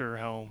this, after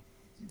how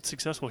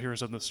successful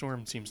Heroes of the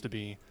Storm seems to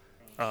be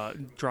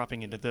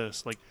dropping into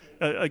this. Like,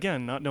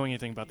 again, not knowing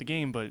anything about the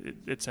game, but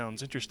it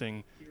sounds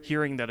interesting.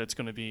 Hearing that it's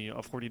going to be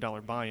a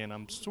 $40 buy-in,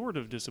 I'm sort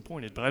of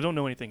disappointed, but I don't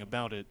know anything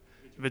about it.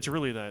 If it's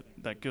really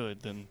that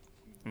good, then,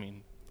 I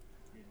mean,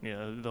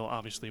 yeah, they'll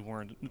obviously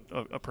warrant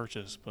a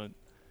purchase, but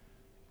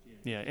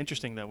yeah,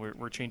 interesting that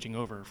we're changing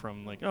over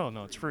from like, oh,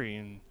 no, it's free,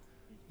 and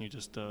you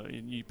just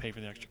you pay for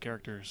the extra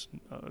characters,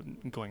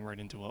 going right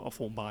into a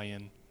full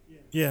buy-in.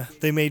 Yeah,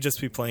 they may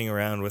just be playing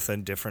around with a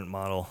different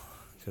model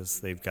because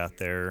they've got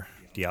their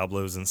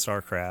Diablos and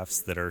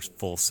StarCrafts that are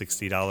full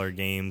 $60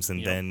 games, and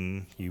Yep.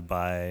 then you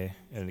buy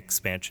an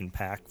expansion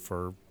pack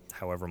for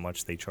however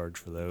much they charge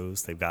for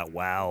those. They've got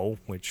WoW,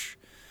 which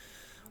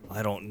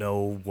I don't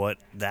know what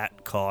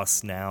that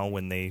costs now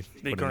when they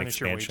They put an garnish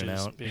your expansion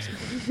wages, out.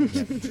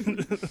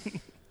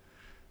 basically.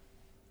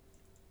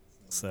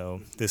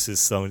 So this is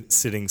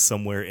sitting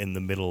somewhere in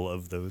the middle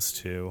of those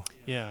two.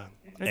 Yeah,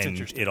 it's And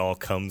interesting. it all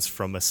comes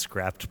from a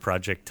scrapped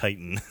Project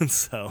Titan.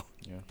 So,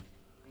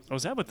 Oh,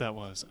 is that what that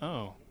was?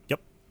 Oh.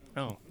 yep.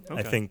 Oh, okay.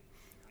 I think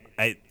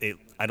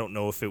I don't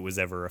know if it was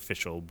ever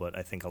official, but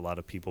I think a lot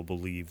of people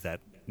believe that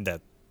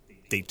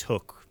they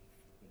took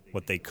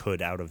what they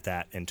could out of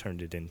that and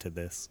turned it into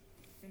this.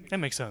 That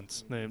makes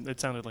sense. It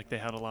sounded like they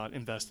had a lot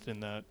invested in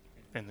that,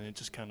 and then it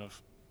just kind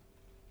of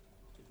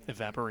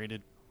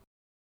evaporated.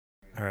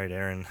 All right,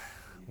 Aaron,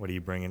 what are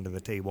you bringing to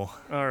the table?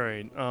 All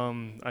right.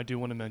 I do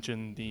want to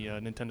mention the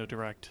Nintendo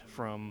Direct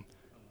from,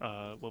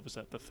 what was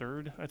that, the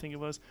 3rd, I think it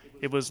was.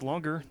 It was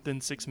longer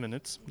than 6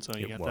 minutes, so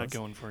you got that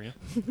going for you.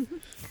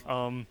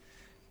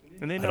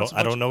 And they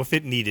I don't know if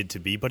it needed to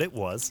be, but it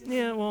was.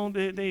 Yeah, well,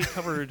 they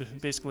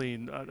covered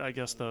basically, I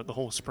guess, the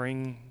whole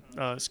spring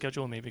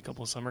schedule, maybe a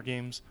couple of summer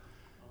games.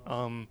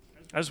 I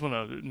just want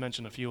to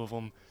mention a few of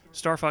them.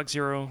 Star Fox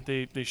Zero,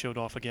 they showed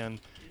off again.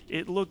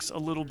 It looks a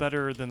little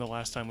better than the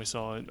last time we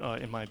saw it,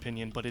 in my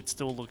opinion, but it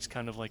still looks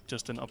kind of like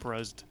just an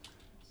up-resed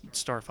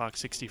Star Fox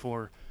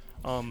 64.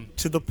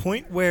 To the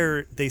point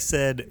where they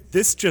said,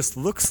 this just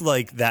looks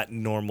like that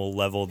normal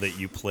level that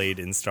you played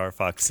in Star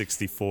Fox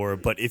 64,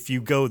 but if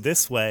you go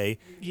this way,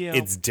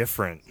 it's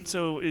different.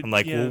 So I'm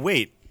like, well,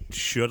 wait,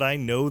 should I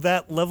know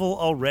that level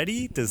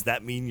already? Does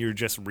that mean you're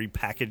just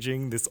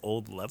repackaging this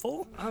old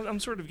level? I'm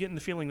sort of getting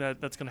the feeling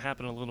that that's going to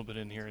happen a little bit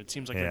in here. It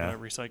seems like they're going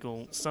to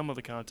recycle some of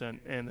the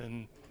content and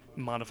then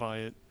modify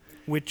it.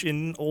 Which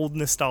in old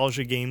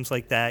nostalgia games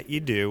like that, you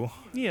do.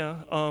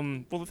 Yeah.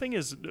 Well, the thing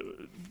is,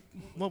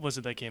 what was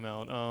it that came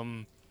out?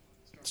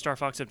 Star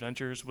Fox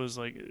Adventures was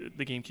like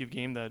the GameCube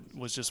game that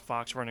was just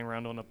Fox running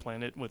around on a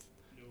planet with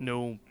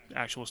no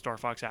actual Star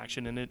Fox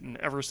action in it. And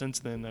ever since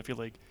then, I feel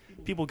like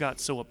people got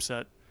so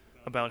upset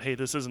about, hey,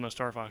 this isn't a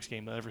Star Fox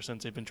game, that ever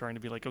since they've been trying to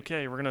be like,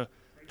 okay, we're going to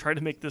try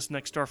to make this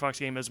next Star Fox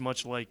game as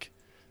much like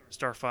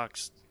Star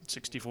Fox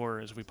 64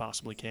 as we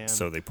possibly can.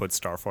 So they put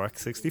Star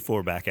Fox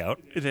 64 back out.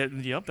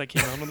 That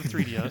came out on the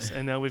 3DS,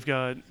 and now we've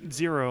got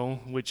Zero,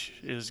 which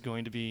is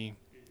going to be.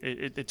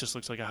 It just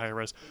looks like a higher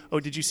res. Oh,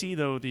 did you see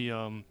though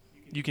the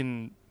you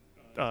can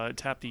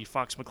tap the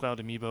Fox McCloud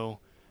amiibo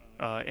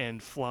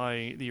and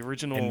fly the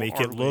original and make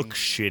R-Wing. It look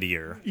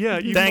shittier. Yeah,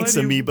 you thanks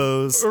fly the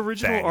amiibos.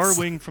 Original Thanks.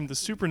 R-Wing from the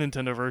Super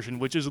Nintendo version,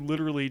 which is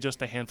literally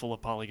just a handful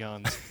of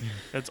polygons.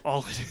 That's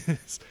all it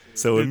is.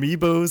 So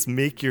amiibos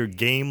make your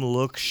game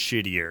look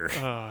shittier.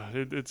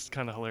 It's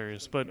kind of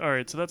hilarious. But all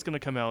right, so that's going to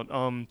come out.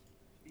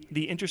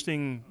 The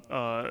interesting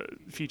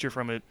feature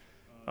from it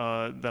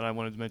that I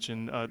wanted to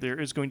mention, there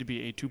is going to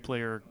be a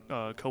 2-player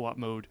co-op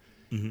mode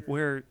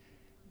where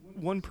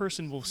one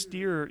person will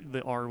steer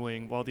the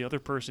R-Wing while the other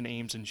person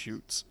aims and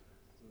shoots.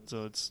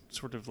 So it's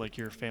sort of like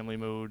your family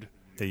mode.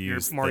 They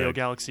use Mario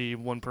Galaxy,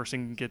 one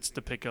person gets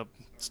to pick up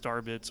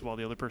star bits while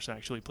the other person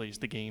actually plays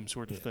the game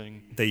sort of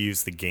thing. They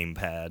use the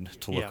gamepad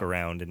to look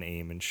around and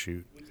aim and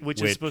shoot.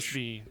 Which is supposed to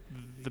be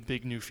the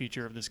big new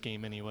feature of this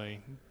game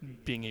anyway,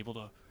 being able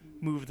to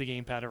move the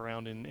gamepad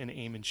around and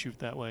aim and shoot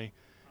that way.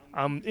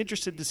 I'm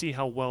interested to see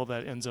how well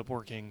that ends up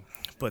working.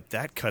 But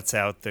that cuts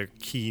out the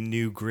key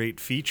new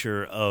great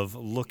feature of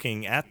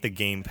looking at the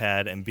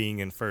gamepad and being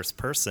in first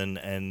person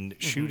and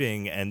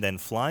shooting and then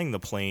flying the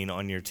plane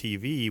on your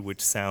TV,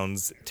 which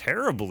sounds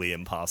terribly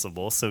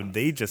impossible. So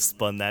they just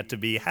spun that to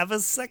be, have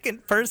a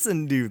second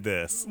person do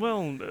this.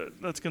 Well,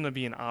 that's going to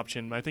be an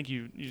option. I think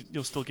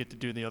you'll still get to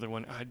do the other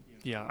one.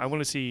 I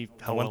want to see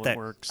how well it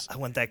works. I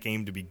want that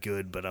game to be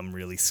good, but I'm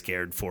really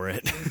scared for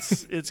it.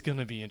 It's going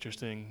to be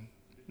interesting.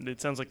 It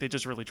sounds like they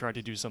just really tried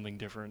to do something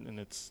different, and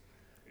it's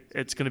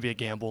going to be a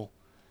gamble.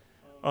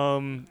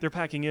 They're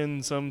packing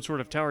in some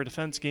sort of tower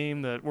defense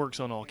game that works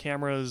on all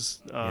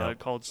cameras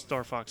called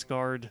Star Fox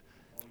Guard.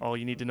 All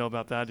you need to know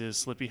about that is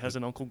Slippy has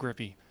an Uncle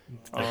Grippy.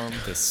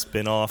 The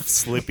spin-off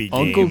Slippy game.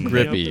 Uncle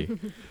Grippy.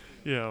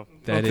 Yeah.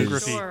 That Uncle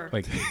is Grippy.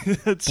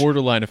 like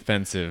borderline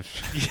offensive.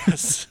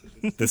 Yes.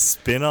 The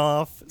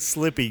spin-off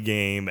Slippy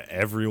game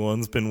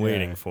everyone's been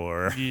waiting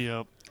for.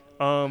 Yep.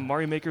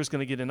 Mario Maker is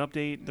going to get an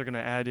update. They're going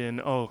to add in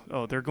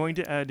they're going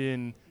to add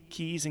in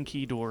keys and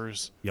key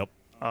doors. Yep.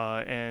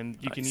 And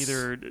you can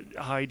either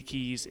hide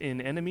keys in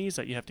enemies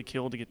that you have to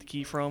kill to get the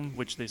key from,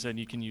 which they said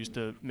you can use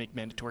to make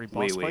mandatory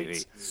boss fights.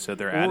 Wait. So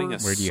they're adding a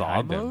Where do you saw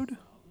hide them? mode?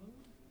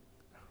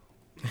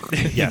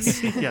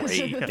 Yes.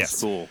 Yes.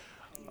 Cool.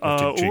 You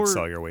have to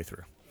jigsaw your way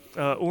through.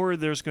 Or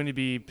there's going to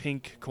be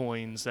pink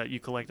coins that you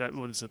collect.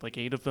 What is it, like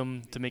 8 of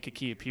them to make a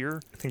key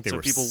appear? I think they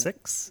were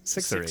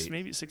six or 8.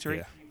 Maybe 6 or 8.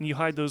 Yeah. And you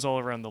hide those all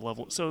around the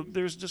level. So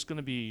there's just going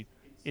to be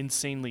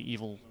insanely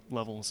evil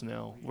levels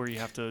now where you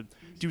have to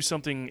do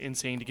something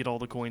insane to get all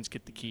the coins,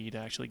 get the key to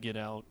actually get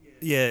out.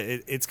 Yeah,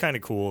 it's kind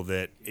of cool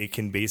that it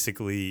can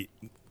basically...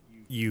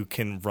 You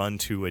can run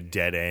to a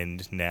dead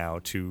end now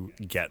to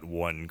get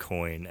 1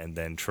 coin and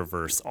then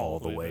traverse all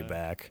the way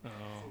back. Oh,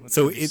 that's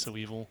So gonna be it's so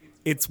evil.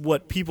 It's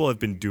what people have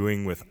been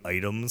doing with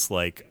items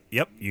like,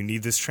 yep, you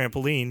need this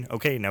trampoline.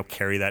 Okay, now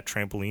carry that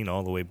trampoline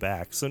all the way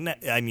back. So,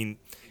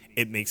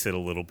 it makes it a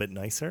little bit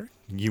nicer.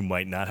 You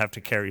might not have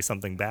to carry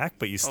something back,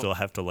 but you still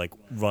have to,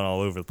 run all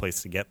over the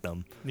place to get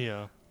them.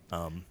 Yeah.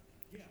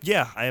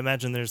 Yeah, I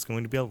imagine there's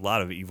going to be a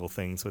lot of evil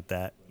things with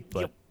that,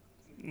 but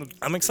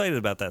I'm excited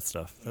about that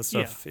stuff. That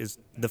stuff is...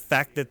 The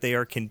fact that they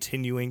are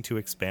continuing to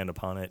expand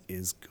upon it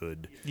is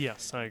good.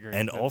 Yes, I agree.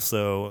 And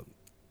also...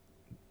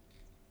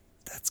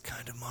 That's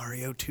kind of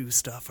Mario 2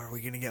 stuff. Are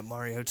we going to get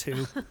Mario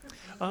 2?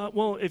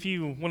 Well, if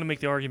you want to make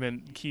the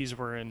argument, keys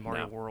were in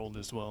Mario World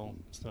as well.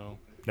 So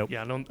Nope.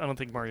 Yeah, I don't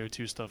think Mario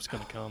 2 stuff's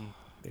going to come.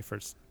 They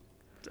first.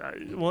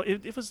 Well,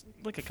 it was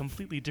like a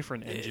completely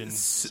different engine.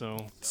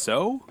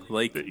 So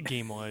like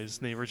game-wise,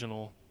 the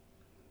original.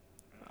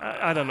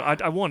 I don't know.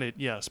 I want it,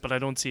 yes, but I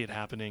don't see it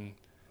happening.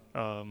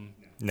 No,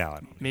 I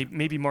don't.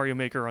 Maybe Mario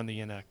Maker on the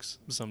NX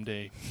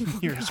someday,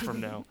 years from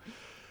now.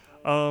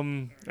 All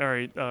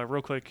right,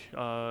 real quick.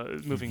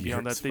 Moving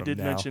beyond that, they did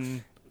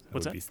mention.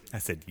 What's that? I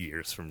said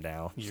years from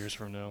now. Years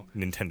from now.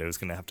 Nintendo's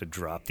gonna have to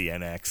drop the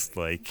NX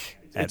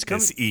at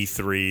this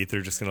E3.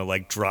 They're just gonna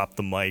drop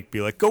the mic, be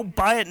like, "Go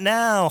buy it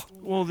now."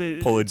 Well,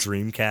 pull a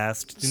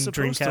Dreamcast. Didn't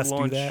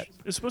Dreamcast do that?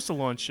 It's supposed to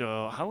launch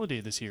holiday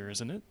this year,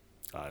 isn't it?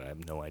 I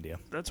have no idea.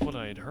 That's what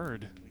I had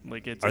heard.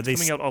 It's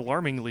coming out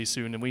alarmingly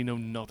soon, and we know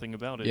nothing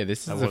about it. Yeah,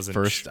 this is the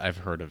first I've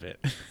heard of it.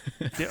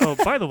 Yeah, oh,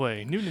 by the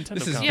way, new Nintendo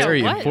This is console.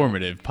 very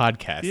informative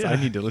podcast. Yeah. I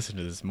need to listen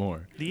to this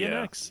more. The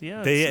NX,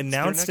 yeah. They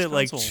announced it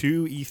console.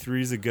 2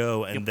 E3s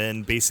ago, and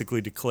then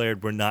basically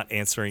declared we're not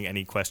answering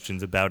any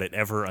questions about it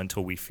ever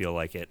until we feel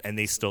like it, and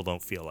they still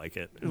don't feel like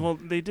it. Well,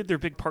 they did their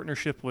big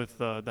partnership with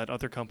that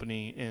other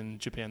company in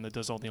Japan that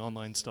does all the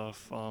online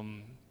stuff,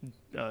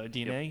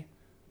 DNA. Yep.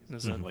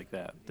 Is Something like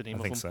that. The name I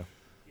of think them?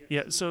 so.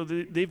 Yeah, so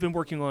they've been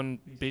working on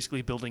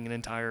basically building an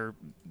entire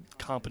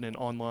competent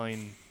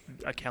online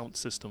account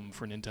system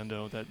for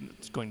Nintendo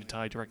that's going to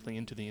tie directly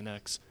into the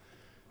NX.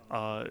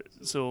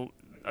 So,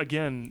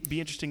 again, be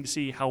interesting to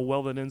see how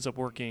well that ends up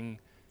working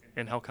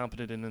and how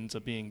competent it ends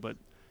up being, but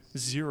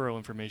zero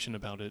information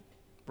about it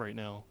right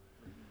now.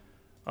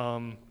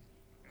 All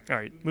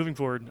right, moving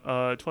forward.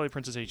 Twilight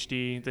Princess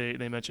HD,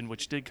 they mentioned,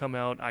 which did come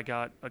out. I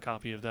got a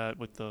copy of that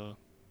with the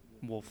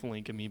Wolf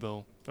Link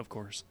amiibo, of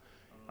course.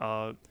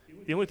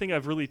 The only thing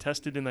I've really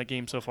tested in that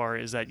game so far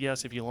is that,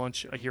 yes, if you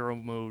launch a hero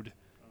mode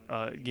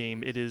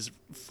game, it is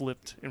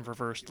flipped and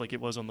reversed like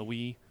it was on the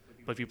Wii.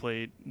 But if you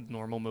play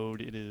normal mode,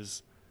 it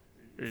is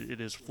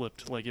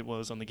flipped like it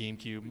was on the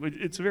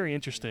GameCube. It's very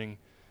interesting.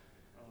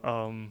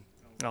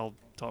 I'll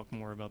talk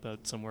more about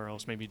that somewhere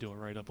else, maybe do a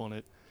write-up on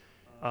it.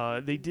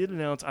 They did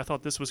announce, I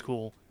thought this was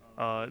cool,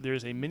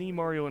 there's a Mini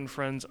Mario and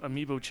Friends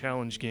Amiibo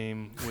Challenge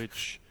game,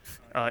 which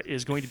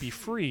is going to be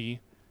free.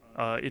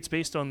 It's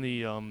based on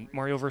the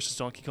Mario vs.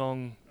 Donkey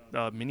Kong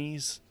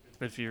minis.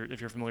 If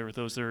you're familiar with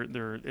those,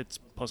 it's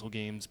puzzle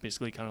games,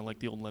 basically kind of like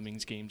the old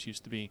Lemmings games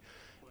used to be.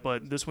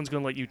 But this one's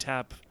going to let you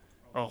tap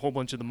a whole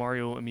bunch of the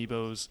Mario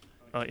amiibos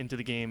into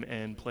the game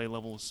and play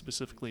levels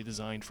specifically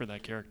designed for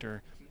that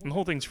character. And the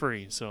whole thing's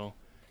free, so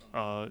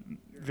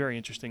very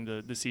interesting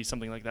to see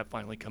something like that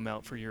finally come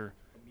out for your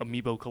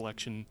amiibo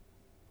collection.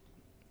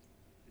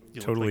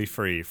 Totally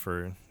free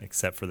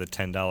except for the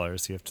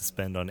 $10 you have to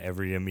spend on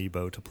every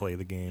amiibo to play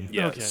the game.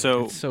 Yeah, okay.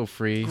 so It's so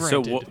free.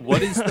 So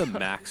what is the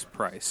max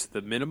price?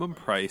 The minimum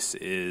price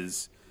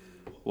is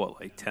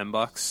what, like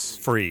 $10?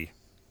 Free,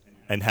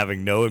 and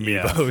having no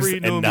amiibos Free,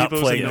 no and not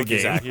amiibos playing in the the game.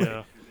 Exactly.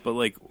 Yeah. But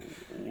like,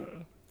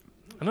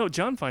 I know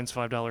John finds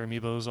 $5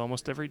 amiibos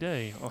almost every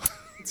day.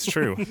 It's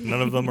true.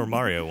 None of them are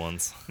Mario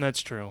ones.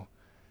 That's true.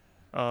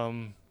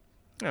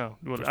 Yeah,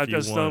 If I you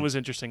just thought it want- was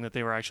interesting that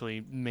they were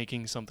actually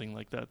making something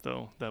like that,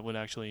 though, that would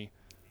actually...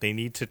 They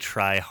need to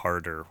try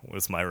harder,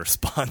 was my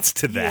response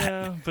to that.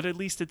 Yeah, but at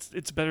least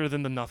it's better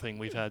than the nothing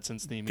we've had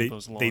since the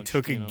Amiibos launched. They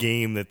took a you know?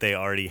 game that they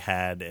already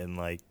had and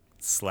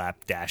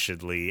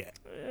slapdashedly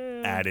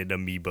Eh, added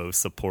amiibo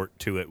support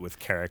to it with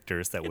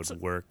characters that would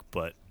work,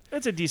 but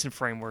It's a decent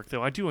framework,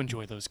 though. I do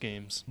enjoy those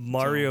games.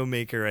 Mario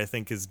Maker, I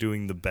think, is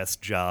doing the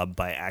best job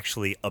by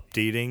actually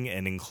updating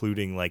and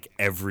including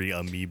every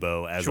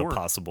amiibo as Sure. a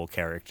possible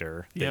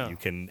character that Yeah. you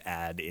can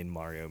add in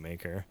Mario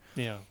Maker,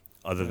 Yeah,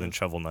 other than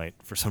Shovel Knight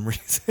for some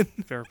reason.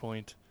 fair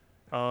point.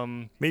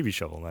 Maybe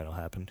Shovel Knight will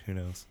happen. Who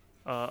knows?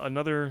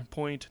 Another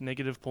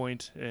negative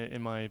point,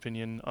 in my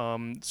opinion,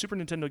 Super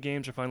Nintendo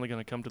games are finally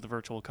going to come to the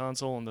Virtual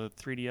Console on the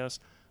 3DS,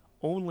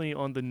 only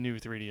on the new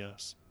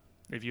 3DS.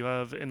 If you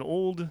have an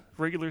old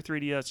regular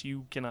 3DS,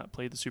 you cannot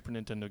play the Super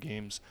Nintendo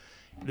games.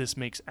 This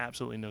makes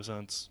absolutely no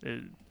sense.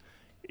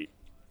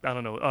 I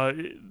don't know.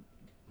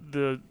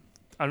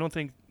 I don't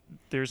think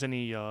there's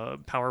any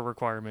power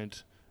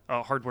requirement,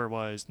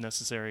 hardware-wise,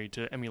 necessary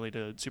to emulate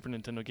a Super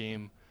Nintendo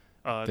game.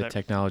 The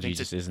technology makes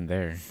just isn't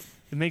there.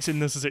 It makes it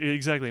necessary.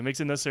 Exactly, it makes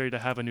it necessary to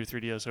have a new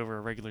 3DS over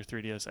a regular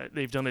 3DS.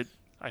 They've done it,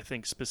 I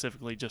think,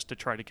 specifically just to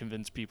try to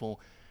convince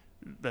people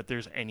that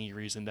there's any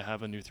reason to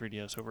have a new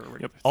 3DS over a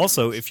regular 3DS.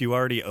 Also, if you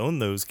already own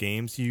those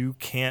games, you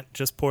can't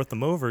just port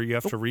them over. You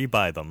have to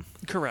rebuy them.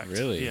 Correct.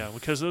 Really? Yeah,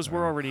 because those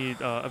were already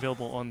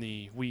available on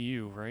the Wii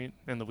U, right?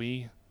 And the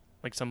Wii,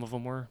 some of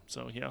them were.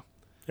 So, yeah.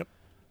 Yep.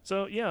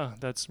 So, yeah,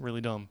 that's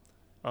really dumb.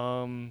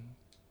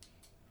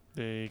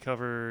 They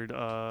covered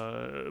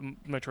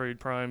Metroid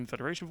Prime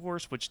Federation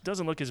Force, which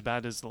doesn't look as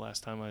bad as the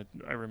last time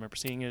I remember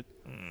seeing it.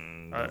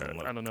 Doesn't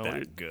look I don't know.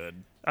 that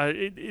good.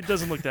 It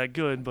doesn't look that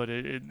good, but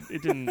it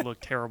didn't look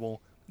terrible.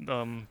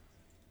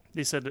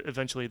 They said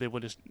eventually they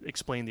would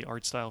explain the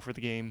art style for the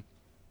game,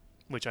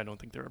 which I don't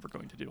think they're ever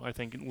going to do. I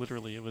think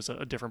literally it was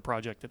a different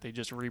project that they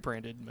just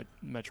rebranded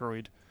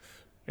Metroid.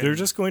 They're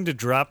just going to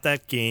drop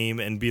that game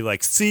and be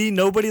like, see,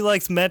 nobody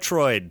likes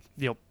Metroid.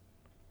 Yep.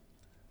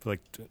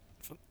 Like,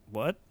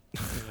 what?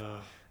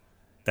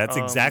 That's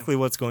exactly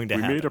what's going to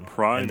We happen. made a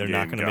Prime and they're game,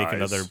 not going to make guys.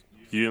 another.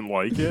 You didn't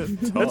like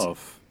it?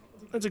 Tough.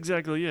 That's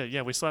exactly it.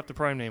 Yeah, we slapped the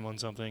Prime name on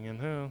something,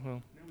 and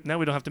well, now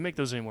we don't have to make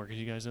those anymore because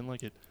you guys didn't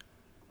like it.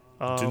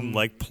 Didn't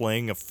like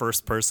playing a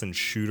first-person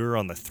shooter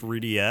on the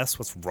 3DS.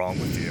 What's wrong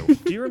with you?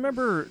 Do you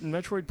remember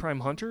Metroid Prime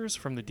Hunters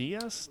from the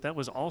DS? That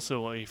was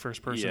also a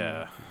first-person.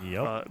 Yeah.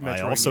 Yep. I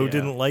Metroid, also yeah.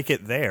 didn't like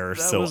it there,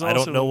 That so was I don't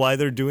also- know why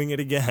they're doing it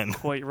again.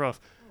 Quite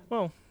rough.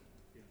 Well,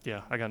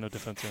 yeah, I got no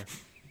defense there.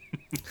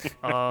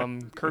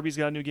 Kirby's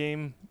got a new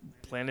game,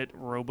 Planet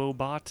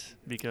Robobot,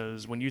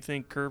 because when you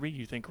think Kirby,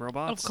 you think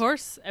robots. Of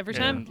course, every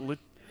time. And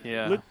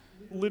Yeah.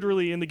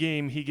 literally in the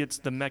game, he gets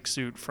the mech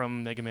suit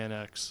from Mega Man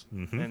X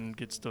Mm-hmm. and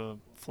gets to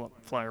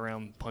fly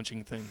around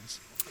punching things.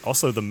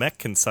 Also, the mech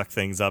can suck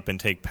things up and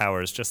take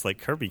powers just like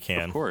Kirby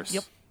can. Of course.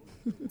 Yep.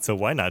 So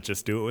why not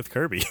just do it with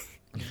Kirby?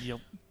 Yep.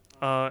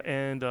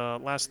 And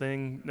last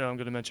thing I'm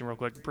going to mention real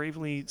quick,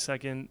 Bravely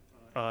Second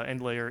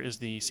End Layer is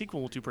the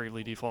sequel to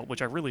Bravely Default,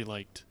 which I really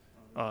liked.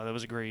 That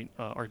was a great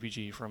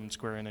RPG from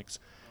Square Enix.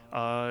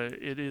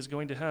 It is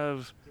going to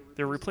have...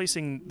 They're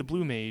replacing the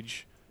Blue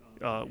Mage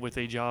with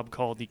a job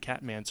called the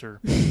Catmancer.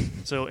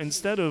 So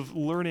instead of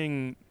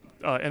learning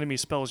enemy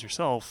spells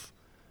yourself,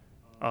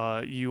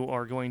 you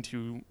are going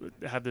to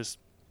have this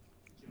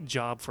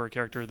job for a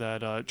character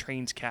that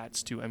trains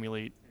cats to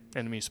emulate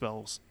enemy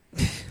spells.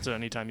 So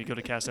anytime you go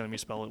to cast enemy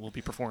spell, it will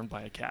be performed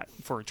by a cat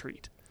for a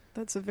treat.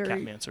 That's a very,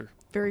 Catmancer.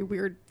 very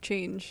weird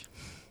change.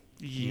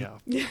 Yeah.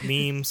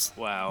 Memes.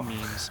 Wow.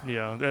 Memes.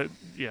 Yeah.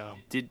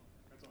 Did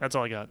That's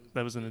all I got.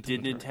 That was the Nintendo.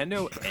 Did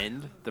Nintendo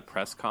end the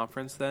press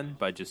conference then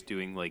by just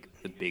doing like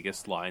the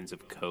biggest lines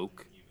of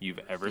Coke you've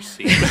ever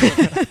seen?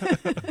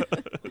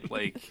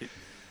 Like,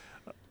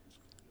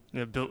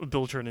 Yeah,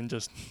 Bill Turner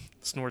just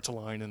snorts a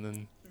line and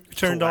then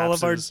Turned all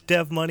of our collapses.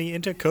 dev money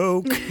into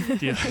Coke.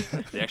 Yeah.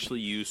 they actually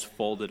use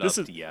folded This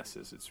up is-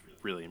 DSs. It's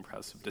really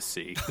impressive to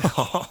see.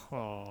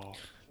 Oh.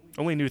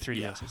 Only new 3DSs.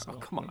 Yeah. though. Oh,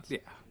 come on. Yeah.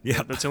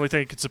 Yeah. That's the only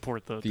thing that could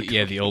support the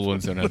The old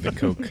ones don't have the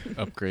Coke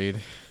upgrade.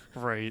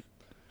 Right.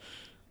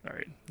 All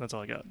right. That's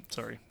all I got.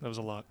 Sorry. That was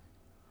a lot.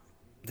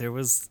 There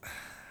was.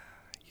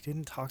 You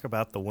didn't talk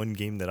about the one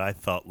game that I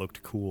thought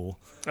looked cool.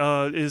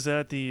 Is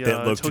that the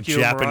That looked Tokyo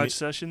Japane- Mirage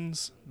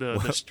Sessions? The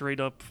What?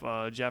 straight up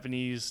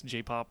Japanese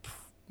J-pop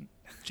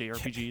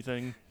JRPG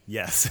thing?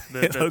 Yes.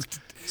 That- It that's looked.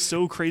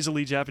 so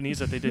crazily Japanese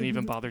that they didn't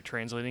even bother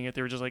translating it.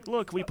 They were just like,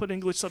 look, we put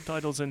English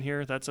subtitles in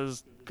here. That's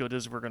as good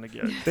as we're going to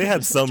get. They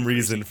had some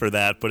reason for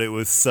that, but it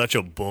was such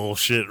a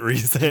bullshit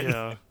reason.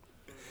 Yeah.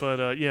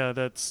 But yeah,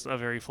 that's a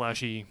very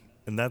flashy.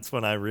 And that's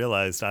when I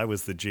realized I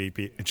was the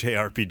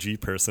JRPG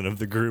person of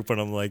the group,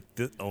 and I'm like,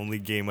 the only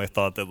game I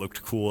thought that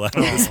looked cool out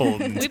of this whole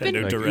Nintendo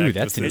been- Like, Direct ooh, was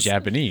that's in this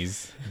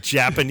Japanese.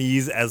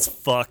 Japanese as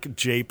fuck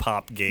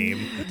J-pop game.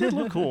 It did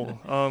look cool.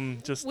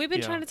 Just We've been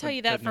yeah, trying to tell I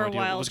you that had no for a idea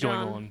what while, was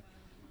John. going on.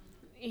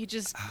 You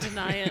just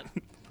deny it.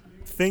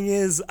 Thing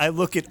is, I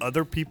look at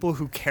other people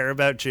who care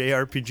about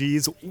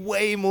JRPGs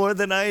way more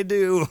than I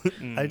do.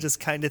 I just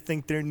kind of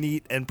think they're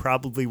neat and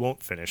probably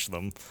won't finish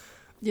them.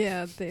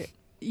 Yeah, they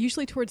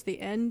usually towards the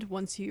end,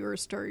 once you're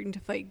starting to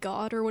fight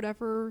God or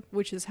whatever,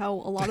 which is how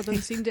a lot of them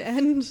seem to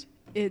end.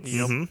 It's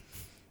Mhm.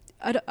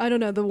 I don't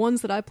know. The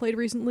ones that I played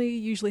recently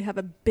usually have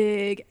a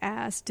big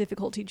ass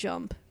difficulty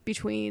jump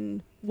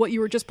between what you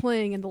were just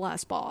playing and the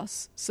last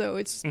boss. So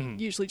it's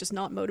usually just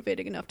not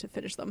motivating enough to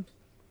finish them.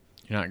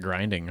 You're not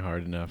grinding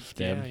hard enough,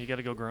 Deb. Yeah, you got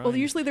to go grind. Well,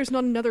 usually there's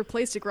not another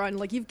place to grind.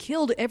 Like, you've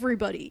killed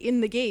everybody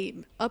in the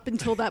game up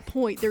until that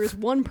point. There is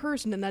one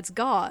person, and that's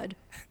God.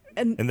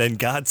 And And then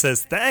God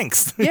says,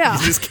 thanks. Yeah.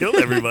 You just killed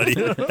everybody.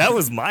 That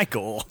was my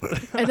goal.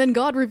 and then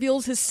God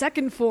reveals his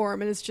second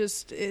form, and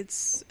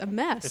it's a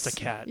mess. It's a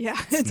cat. Yeah,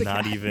 it's a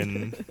Not cat.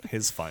 even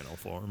his final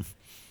form.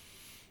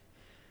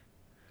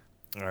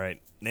 All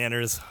right.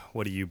 Nanners,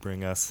 what do you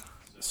bring us?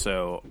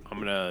 So I'm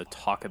gonna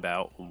talk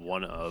about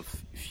one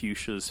of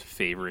Fuchsia's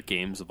favorite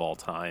games of all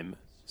time,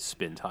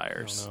 Spin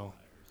Tires. Oh,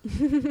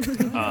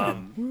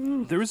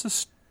 no. There was a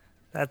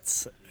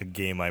That's a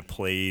game I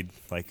played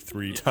like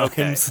 3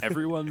 okay, times.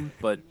 everyone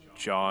but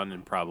John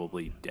and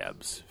probably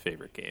Deb's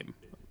favorite game.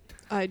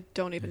 I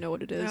don't even know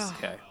what it is.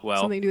 Okay,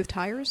 well, Something to do with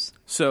tires?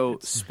 so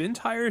Spin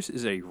Tires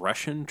is a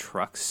Russian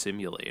truck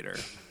simulator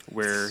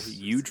where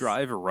you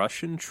drive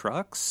Russian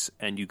trucks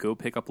and you go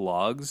pick up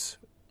logs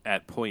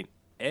at point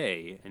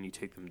A and you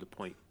take them to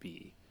point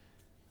B.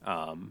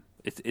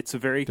 It's a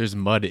very There's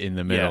mud in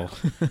the middle.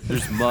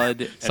 there's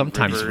mud, and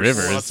Sometimes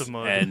rivers. Lots of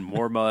mud. and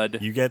more mud.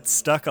 You get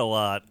stuck a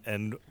lot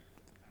and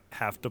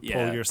have to pull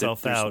Yeah,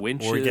 yourself there's out or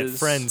get winches.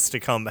 friends to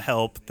come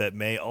help that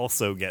may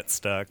also get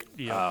stuck.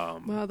 Yeah.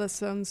 Wow, that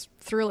sounds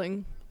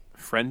thrilling.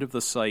 Friend of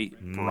the site,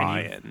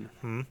 Brian,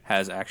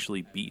 has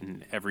actually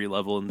beaten every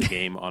level in the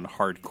game on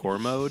hardcore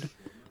mode,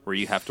 where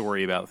you have to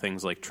worry about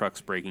things like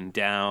trucks breaking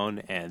down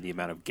and the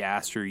amount of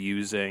gas you're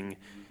using.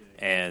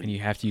 And And you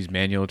have to use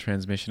manual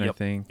transmission, I Yep,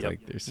 think. yep.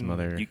 Like, there's some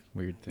other You-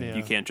 weird thing. Yeah.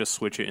 you can't just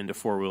switch it into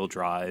four-wheel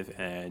drive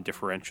and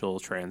differential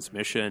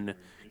transmission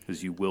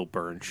because you will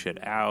burn shit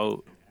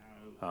out.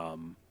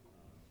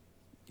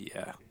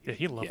 Yeah. Yeah,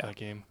 he loved Yeah. that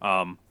game.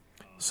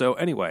 So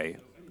anyway,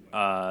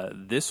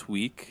 this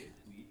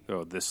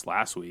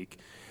last week,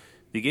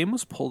 the game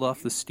was pulled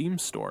off the Steam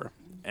store,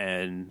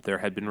 and there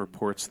had been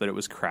reports that it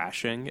was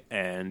crashing,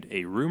 and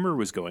a rumor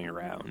was going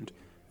around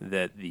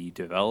that the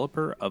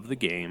developer of the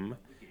game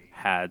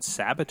had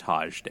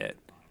sabotaged it,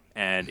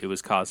 and it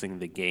was causing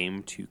the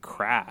game to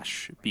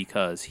crash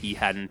because he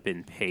hadn't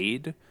been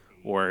paid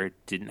or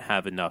didn't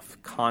have enough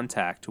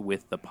contact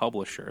with the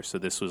publisher, so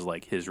this was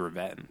like his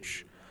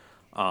revenge.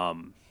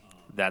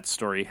 That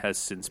story has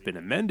since been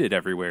amended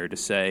everywhere to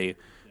say,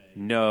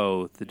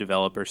 no, the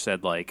developer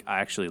said, like, I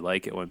actually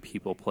like it when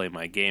people play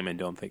my game and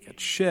don't think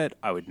it's shit.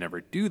 I would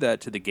never do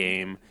that to the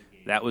game.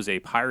 That was a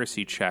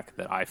piracy check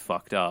that I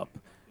fucked up,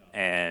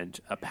 and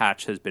a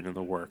patch has been in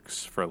the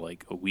works for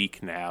like a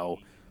week now.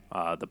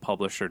 The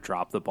publisher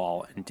dropped the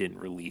ball and didn't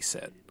release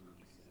it.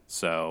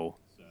 So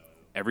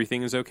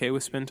everything is okay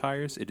with Spin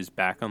Tires. It is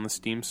back on the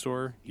Steam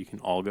store. You can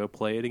all go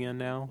play it again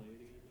now.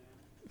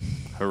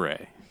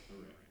 Hooray.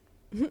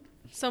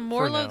 So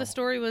moral now. of the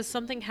story was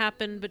something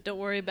happened, but don't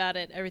worry about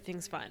it.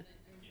 Everything's fine.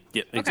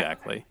 Yeah,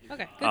 exactly.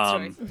 Okay, good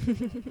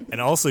story. And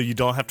also, you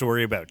don't have to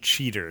worry about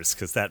cheaters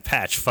because that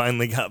patch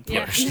finally got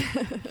Yeah. pushed.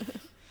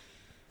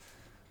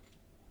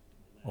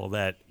 All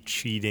that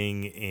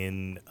cheating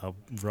in a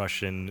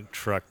Russian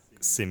truck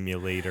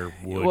simulator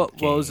would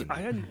game.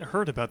 I hadn't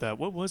heard about that.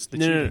 What was the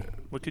No, no, cheating?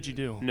 What could you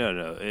do?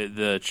 No.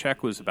 The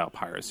check was about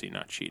piracy,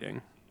 not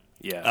cheating.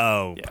 Yeah.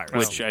 Oh, yeah. piracy.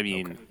 Which, I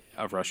mean, Okay.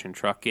 a Russian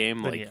truck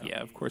game, Then, like, yeah.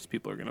 yeah, of course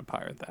people are going to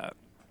pirate that.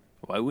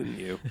 Why wouldn't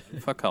you?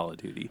 Fuck Call of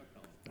Duty.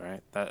 All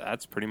right,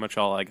 that's pretty much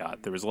all I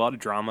got. There was a lot of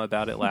drama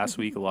about it last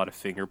week, a lot of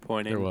finger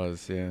pointing. There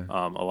was, yeah.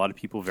 A lot of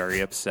people very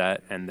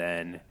upset, and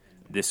then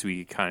this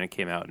week kind of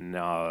came out and,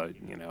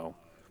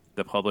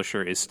 the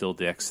publisher is still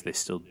dicks. They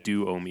still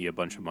do owe me a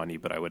bunch of money,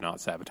 but I would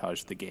not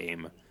sabotage the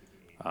game.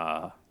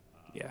 Yeah,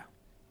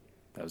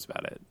 that was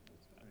about it.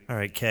 All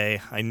right,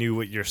 Kay, I knew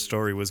what your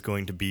story was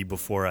going to be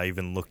before I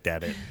even looked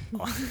at it.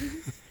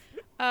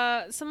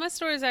 So my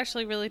story is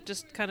actually really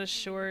just kind of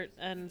short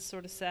and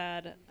sort of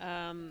sad.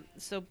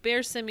 So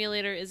Bear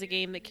Simulator is a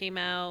game that came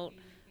out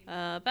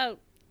about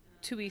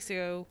 2 weeks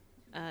ago,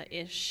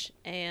 ish,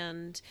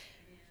 and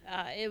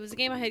it was a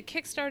game I had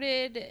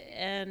kickstarted,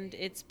 and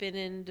it's been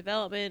in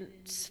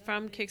development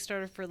from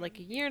Kickstarter for like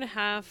a year and a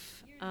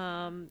half,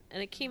 and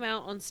it came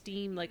out on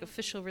Steam, like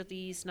official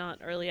release, not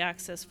early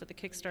access for the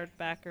Kickstarter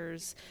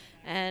backers,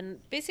 and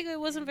basically it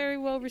wasn't very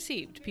well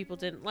received. People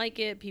didn't like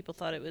it. People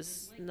thought it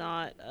was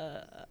not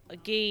a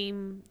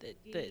game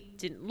that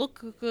didn't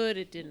look good,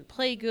 it didn't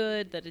play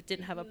good, that it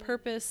didn't have a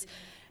purpose.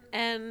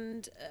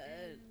 And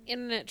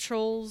internet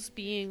trolls,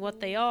 being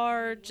what they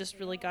are, just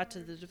really got to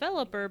the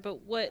developer.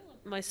 But what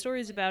my story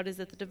is about is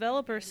that the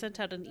developer sent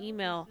out an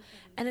email,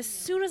 and as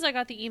soon as I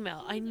got the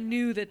email, I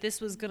knew that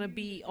this was going to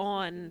be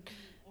on.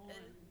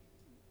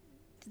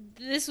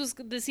 This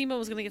email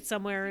was going to get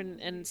somewhere,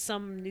 and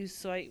some news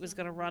site was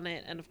going to run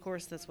it, and of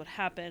course that's what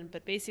happened.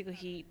 But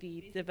basically,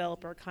 the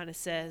developer kind of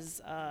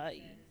says,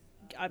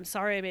 "I'm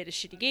sorry, I made a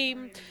shitty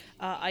game.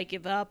 I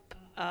give up.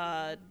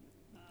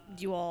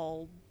 You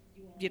all."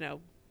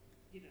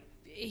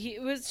 It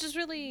was just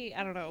really,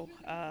 I don't know,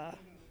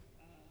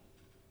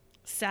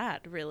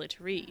 sad, really,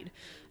 to read.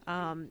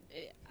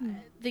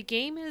 The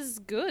game is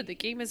good. The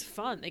game is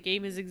fun. The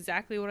game is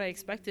exactly what I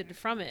expected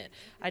from it.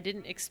 I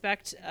didn't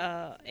expect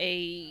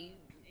a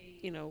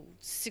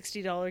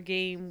 $60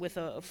 game with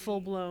a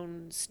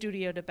full-blown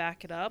studio to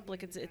back it up.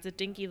 Like, it's a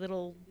dinky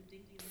little,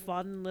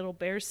 fun little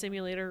bear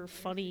simulator,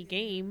 funny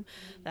game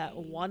that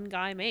one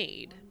guy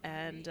made,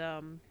 and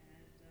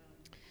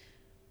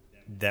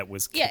That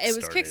was kickstarted. yeah, it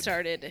was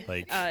kickstarted.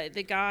 Like,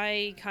 the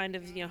guy kind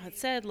of had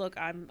said, "Look,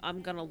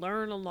 I'm gonna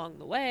learn along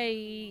the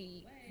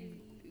way,"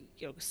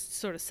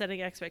 sort of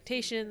setting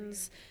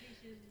expectations.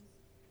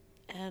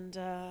 And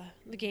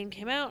the game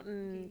came out,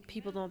 and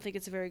people don't think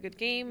it's a very good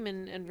game,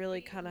 and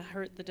really kind of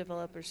hurt the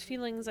developer's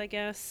feelings, I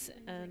guess.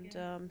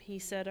 And he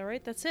said, "All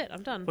right, that's it.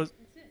 I'm done."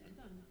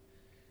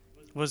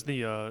 Was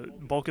the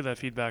bulk of that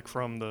feedback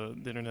from the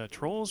internet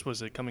trolls?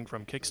 Was it coming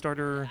from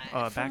Kickstarter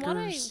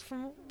backers?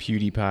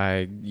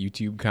 PewDiePie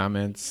YouTube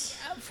comments.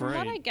 From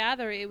what I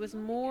gather, it was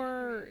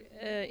more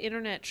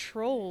internet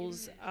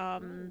trolls.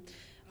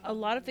 A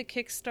lot of the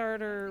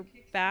Kickstarter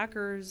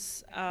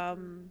backers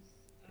kind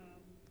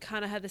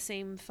of had the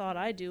same thought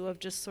I do, of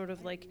just sort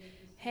of like,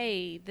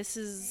 hey, this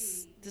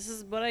is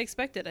what I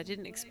expected. I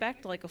didn't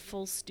expect like a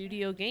full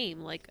studio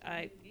game. Like,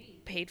 I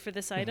paid for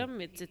this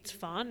item. It's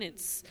fun.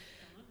 It's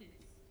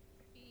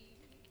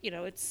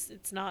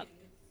it's not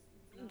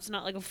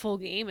like a full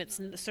game.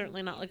 It's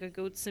certainly not like a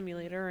goat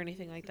simulator or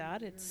anything like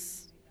that.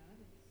 It's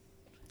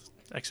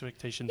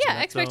expectations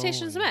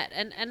met,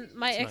 and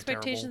my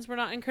expectations were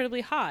not incredibly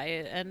high,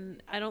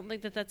 and I don't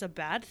think that that's a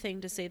bad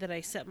thing to say that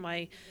I set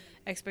my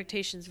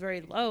expectations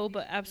very low,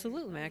 but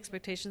absolutely my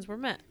expectations were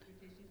met.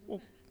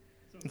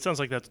 It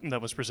sounds like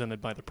that was presented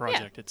by the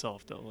project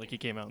itself, though. Like, he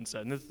came out and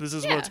said, "This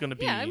is Yeah, what it's going to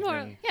be." Yeah,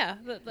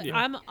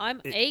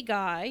 I'm a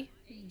guy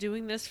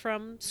doing this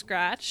from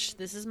scratch.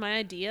 This is my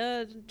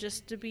idea,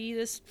 just to be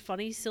this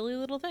funny, silly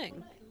little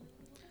thing.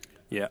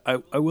 Yeah,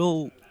 I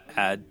will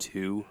add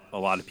too, a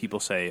lot of people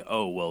say,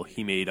 oh, well,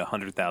 he made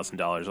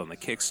 $100,000 on the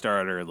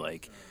Kickstarter.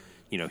 Like,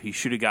 he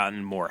should have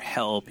gotten more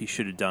help. He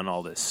should have done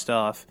all this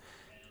stuff.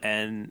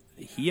 And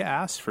he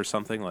asked for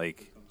something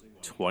like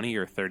 $20,000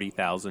 or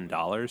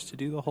 $30,000 to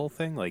do the whole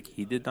thing. Like,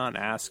 he did not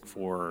ask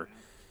for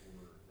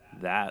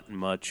that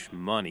much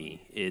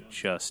money. It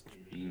just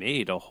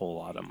made a whole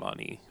lot of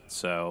money.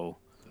 So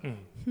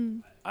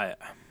I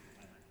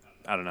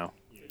don't know.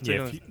 So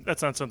Yeah,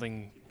 that's not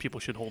something people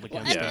should hold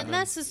Well, against. and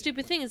that's the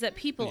stupid thing is that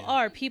people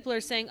are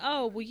saying,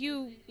 oh, well,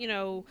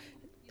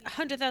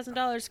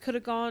 $100,000 could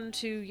have gone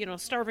to,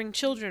 starving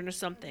children or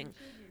something.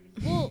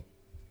 Well,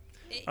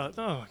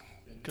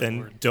 Good then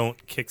Lord.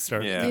 don't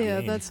kickstart. Yeah. the Yeah,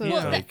 game. that's a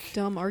Like,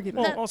 dumb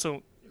argument. Well,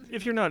 also,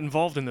 if you're not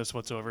involved in this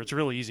whatsoever, it's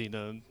really easy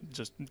to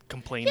just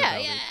complain yeah,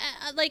 about yeah,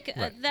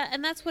 it. that,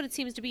 and that's what it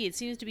seems to be. It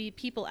seems to be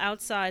people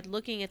outside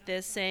looking at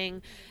this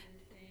saying,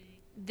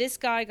 this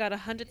guy got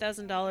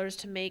 $100,000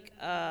 to make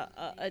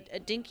a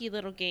dinky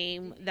little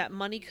game. That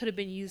money could have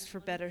been used for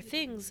better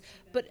things.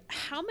 But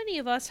how many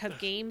of us have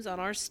games on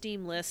our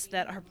Steam list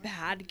that are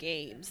bad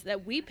games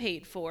that we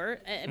paid for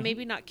and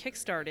maybe not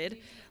kickstarted?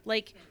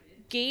 Like,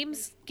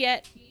 games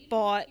get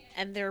bought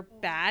and they're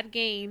bad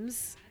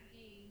games,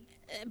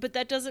 but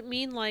that doesn't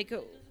mean like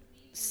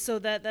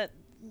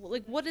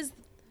what is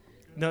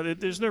No,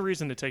 there's no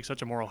reason to take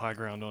such a moral high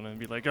ground on it and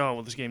be like, oh,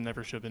 well, this game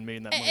never should have been made.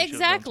 And that money should have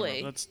gone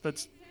Exactly. somewhere.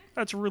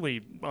 That's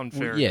really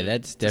unfair. Well, yeah, to-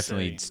 that's to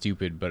definitely say.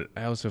 stupid. But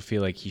I also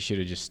feel like he should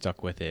have just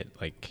stuck with it.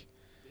 Like,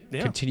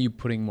 Yeah. continue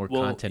putting more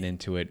Well, content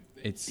into it.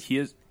 It's He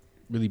is.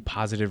 really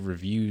positive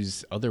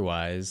reviews.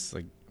 Otherwise,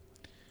 like,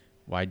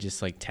 why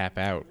just like tap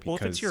out Well,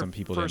 if because it's your some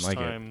people first didn't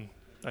like it? time,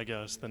 I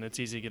guess, then it's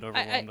easy to get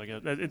overwhelmed. I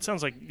guess it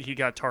sounds like he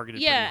got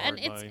targeted. yeah,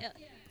 pretty and hard it's.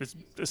 by. It's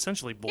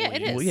essentially Yeah, bullying.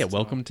 it is. Well, yeah, It's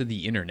welcome to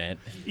the internet.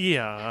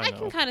 Yeah, I know.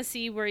 can kind of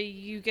see where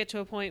you get to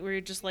a point where you're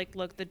just like,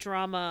 look, the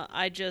drama.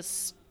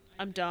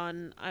 I'm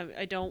done.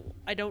 I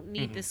don't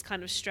need this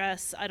kind of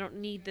stress. I don't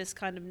need this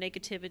kind of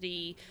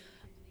negativity.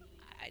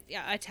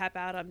 I tap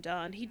out. I'm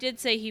done. He did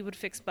say he would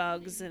fix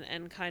bugs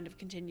and kind of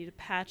continue to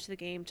patch the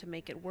game to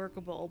make it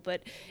workable.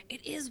 But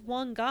it is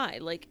one guy,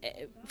 like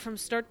from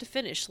start to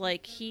finish.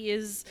 Like he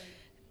is.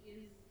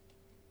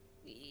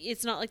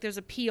 It's not like there's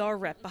a PR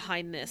rep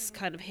behind this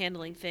kind of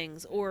handling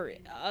things or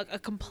a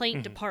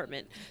complaint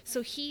department.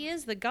 So he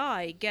is the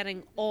guy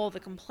getting all the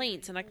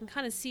complaints, and I can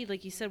kind of see,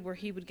 like you said, where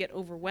he would get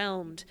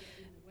overwhelmed.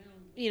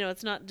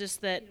 It's not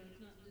just that,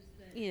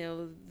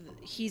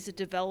 he's a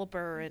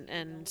developer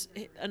and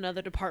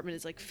another department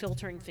is like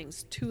filtering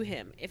things to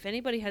him. If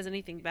anybody has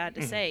anything bad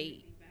to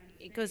say,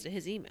 it goes to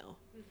his email.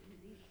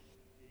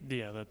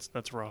 Yeah,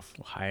 that's rough.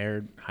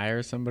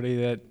 Hire somebody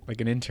that,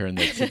 like an intern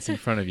that sits in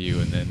front of you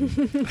and then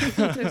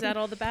Filters out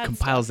all the bad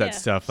compiles stuff. that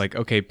stuff. Like,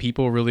 okay,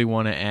 people really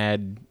want to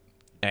add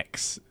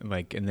X,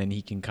 like, and then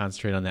he can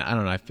concentrate on that. I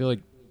don't know. I feel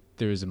like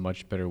there is a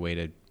much better way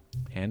to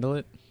handle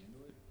it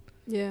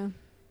Yeah.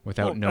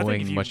 without Well, I think if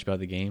knowing you- much about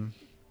the game.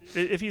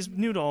 If he's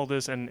new to all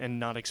this and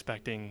not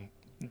expecting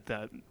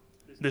that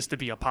this to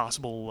be a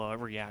possible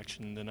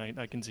reaction, then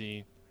I can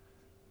see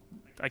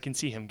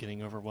him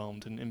getting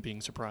overwhelmed and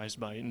being surprised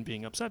by it and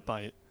being upset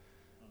by it.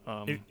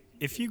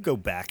 if you go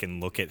back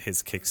and look at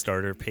his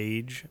Kickstarter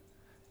page,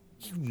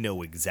 you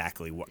know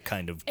exactly what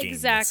kind of game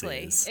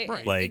Exactly. this is.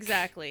 Right. Like,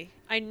 Exactly.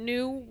 I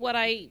knew what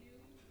I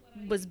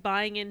was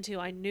buying into.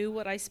 I knew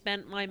what I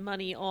spent my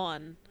money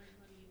on.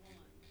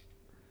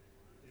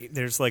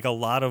 there's like a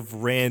lot of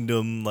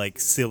random, like,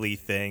 silly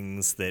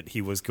things that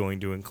he was going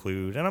to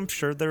include, and I'm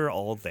sure they're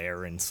all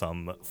there in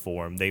some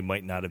form. They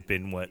might not have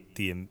been what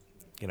the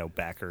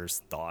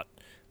backers thought,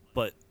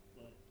 but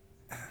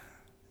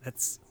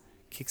that's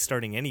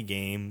kickstarting any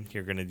game.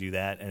 You're going to do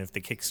that, and if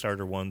the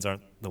Kickstarter ones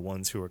aren't the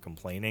ones who are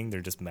complaining,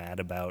 they're just mad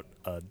about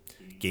a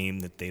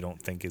game that they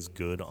don't think is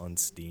good on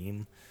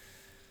Steam.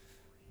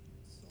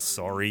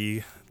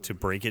 Sorry to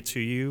break it to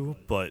you,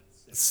 but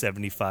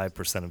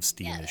 75% of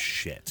Steam is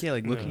shit. Yeah,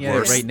 like looking at it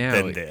Worse right now,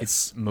 than this.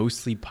 it's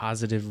mostly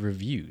positive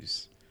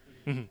reviews.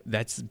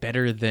 That's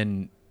better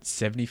than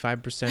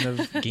 75%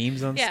 of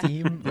games on Yeah.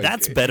 Steam. Like,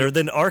 That's better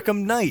than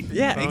Arkham Knight.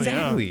 Yeah, Oh,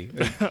 yeah.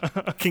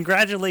 exactly.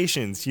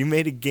 Congratulations, you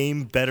made a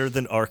game better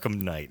than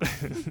Arkham Knight.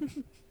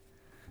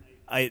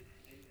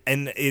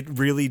 And it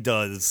really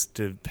does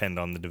depend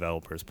on the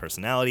developer's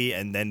personality,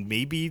 and then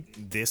maybe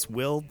this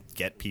will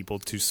get people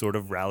to sort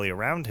of rally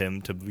around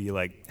him to be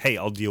like, "Hey,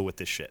 I'll deal with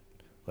this shit."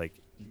 Like,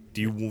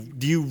 do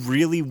you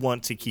really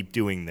want to keep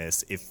doing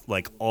this if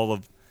like all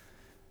of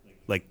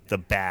like the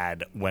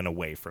bad went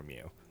away from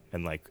you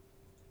and like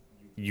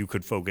you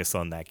could focus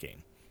on that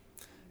game?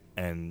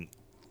 And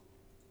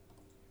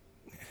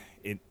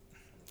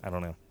I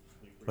don't know.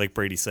 Like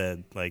Brady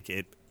said, like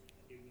it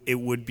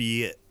would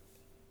be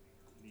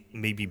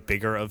maybe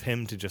bigger of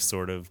him to just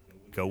sort of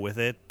go with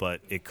it,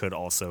 but it could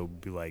also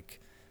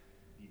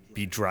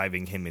be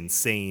driving him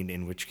insane,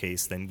 in which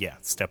case then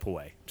step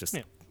away. Just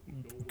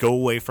go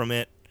away from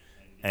it,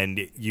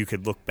 and you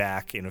could look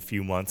back in a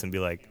few months and be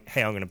like,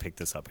 hey, I'm going to pick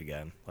this up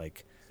again.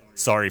 Like,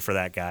 sorry for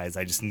that, guys.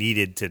 I just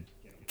needed to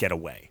get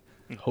away.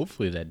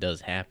 Hopefully that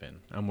does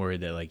happen. I'm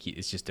worried that like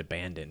it's just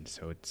abandoned,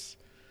 so it's,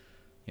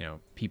 you know,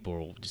 people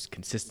will just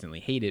consistently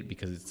hate it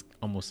because it's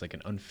almost like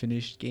an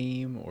unfinished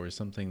game or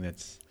something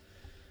that's.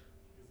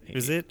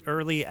 Is it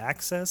early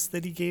access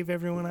that he gave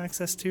everyone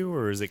access to,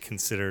 or is it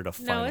considered a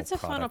final? No, it's a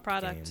final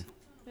product.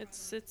 Game?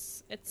 It's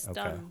Okay.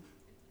 done.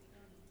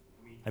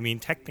 I mean,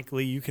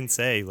 technically, you can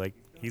say like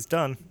he's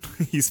done.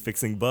 He's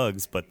fixing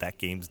bugs, but that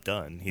game's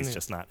done. He's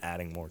just not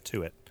adding more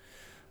to it.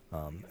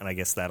 And I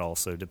guess that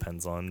also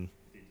depends on,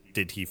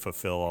 did he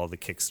fulfill all the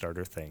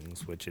Kickstarter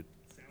things, which it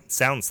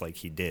sounds like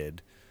he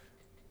did.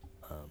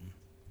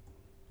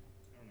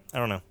 I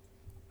don't know.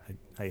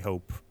 I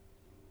hope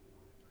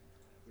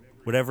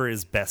whatever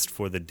is best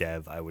for the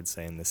dev, I would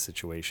say, in this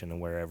situation, and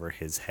wherever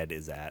his head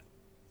is at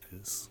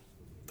is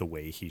the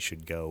way he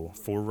should go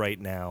for right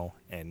now,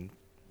 and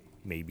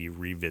maybe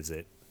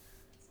revisit,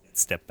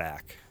 step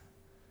back.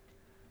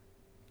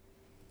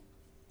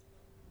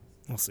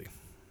 We'll see.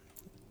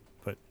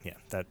 But yeah,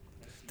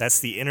 that's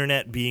the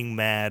internet being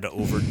mad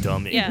over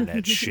dumb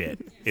internet shit.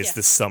 Is Yeah.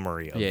 the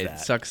summary of Yeah, that. it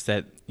sucks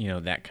that, you know,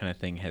 that kind of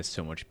thing has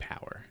so much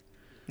power.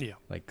 Yeah.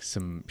 Like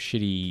some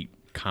shitty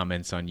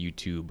comments on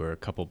YouTube or a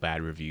couple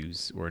bad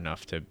reviews were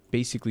enough to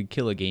basically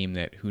kill a game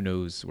that who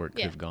knows where it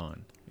could have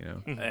gone, you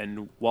know?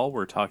 And while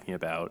we're talking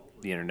about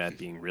the internet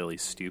being really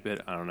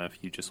stupid, I don't know if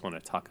you just want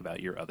to talk about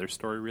your other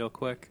story real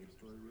quick.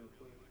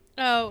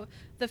 Oh,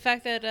 the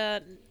fact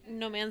that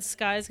No Man's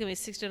Sky is going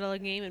to be a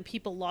 $60 game and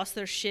people lost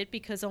their shit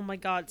because, oh my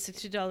god,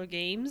 $60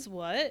 games?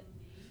 What?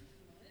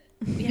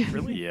 Yeah.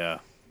 Really? Yeah.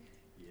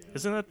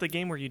 Isn't that the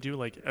game where you do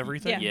like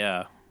everything?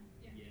 Yeah.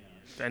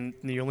 And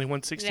you only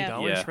want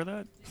 $60 Yeah. for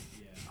that?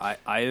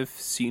 I have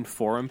seen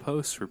forum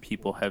posts where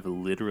people have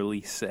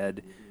literally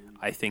said,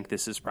 I think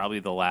this is probably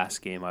the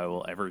last game I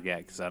will ever get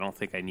because I don't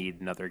think I need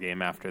another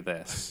game after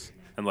this.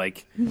 And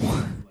like,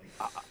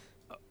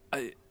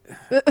 I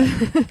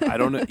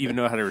don't even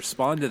know how to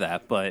respond to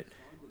that, but,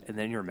 and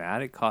then you're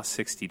mad it costs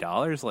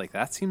 $60? Like,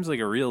 that seems like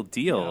a real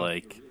deal. Yeah.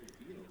 Like,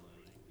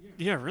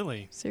 Yeah,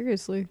 really.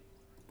 Seriously.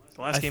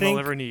 The last I game think- I'll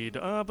ever need.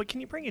 But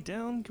can you bring it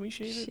down? Can we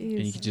shave it? And you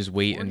Jeez. can just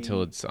wait 40?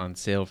 until it's on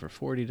sale for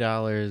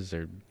 $40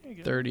 or There you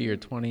go. 30 or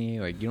 20.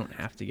 Like, you don't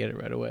have to get it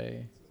right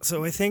away.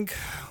 So I think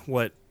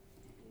what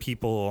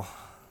people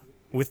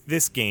with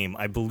this game,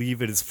 I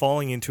believe it is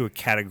falling into a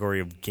category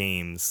of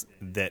games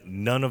that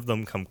none of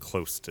them come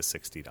close to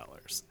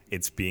 $60.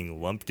 It's being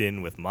lumped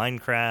in with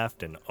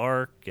Minecraft and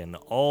Ark and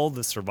all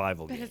the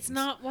survival But games. it's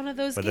not one of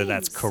those Whether games.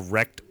 that's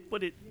correct,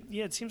 But it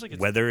seems like it's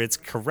whether it's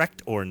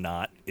correct or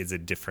not is a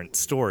different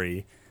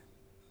story.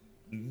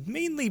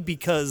 Mainly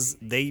because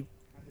they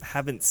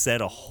haven't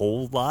said a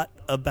whole lot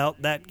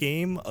about that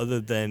game,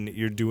 other than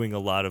you're doing a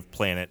lot of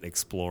planet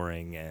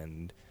exploring,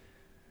 and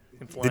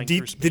flying the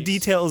through the space.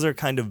 details are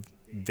kind of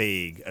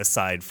vague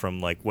aside from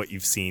like what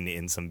you've seen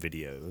in some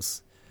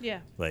videos. Yeah.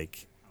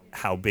 Like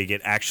how big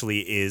it actually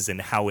is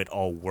and how it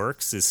all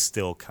works is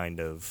still kind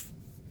of,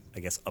 I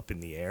guess, up in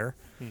the air.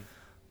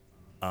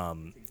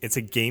 It's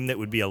a game that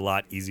would be a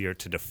lot easier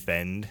to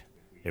defend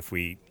if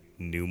we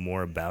knew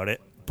more about it,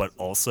 but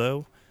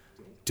also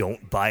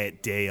don't buy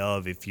it day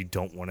of if you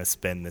don't want to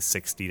spend the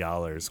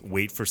 $60.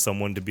 Wait for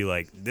someone to be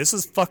like, this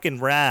is fucking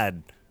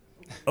rad.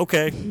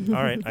 Okay,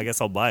 all right, I guess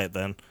I'll buy it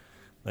then.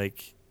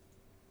 Like,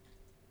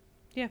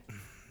 Yeah.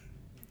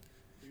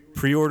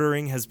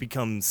 pre-ordering has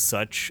become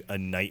such a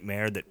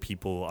nightmare that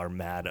people are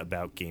mad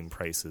about game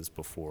prices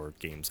before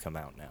games come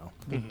out now.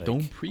 Like,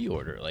 Don't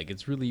pre-order. Like,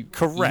 it's really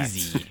Correct.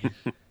 easy.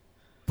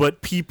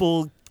 but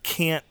people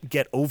can't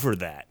get over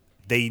that.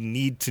 They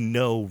need to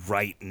know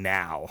right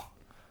now.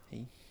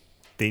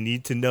 They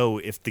need to know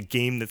if the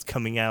game that's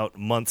coming out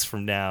months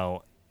from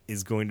now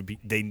is going to be.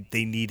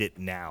 They need it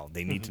now.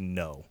 They need to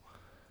know.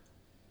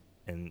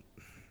 And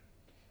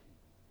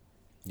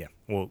yeah,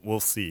 we'll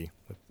see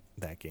with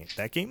that game.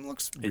 That game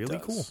looks it really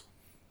does. cool,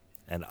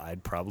 and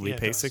I'd probably Yeah,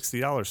 it pay does.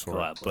 $60 for it.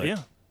 Gladly. But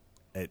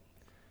Yeah.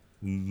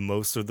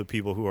 most of the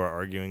people who are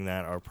arguing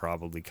that are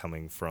probably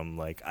coming from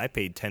like, I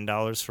paid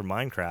 $10 for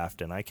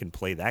Minecraft and I can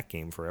play that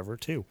game forever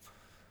too.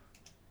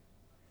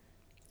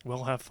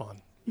 We'll have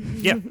fun.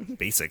 Yeah,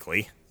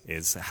 basically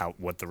is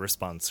what the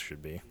response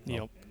should be.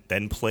 Yep.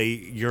 Then play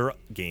your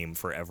game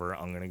forever.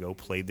 I'm going to go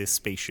play this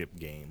spaceship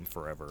game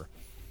forever.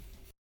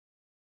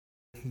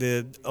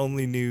 The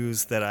only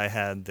news that I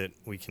had that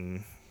we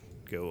can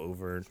go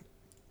over,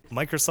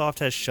 Microsoft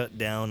has shut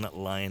down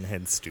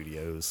Lionhead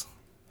Studios,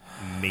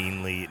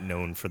 mainly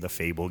known for the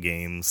Fable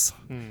games.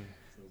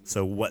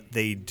 So what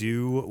they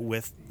do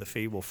with the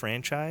Fable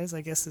franchise, I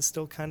guess, is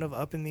still kind of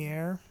up in the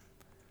air.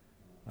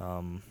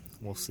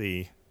 We'll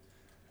see.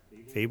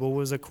 Fable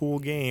was a cool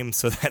game,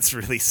 so that's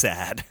really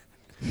sad.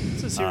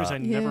 It's a series I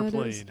Yeah, never it is.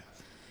 played.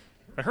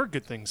 I heard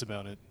good things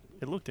about it.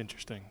 It looked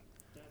interesting.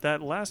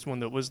 That last one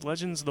that was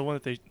Legends, the one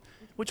that they...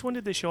 Which one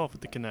did they show off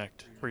with the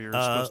Kinect? Where you're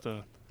supposed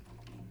to...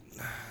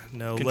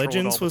 No, Control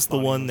Legends all the was the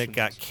body one that motions.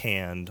 got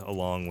canned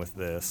along with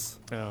this.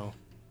 Oh.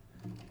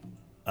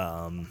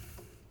 All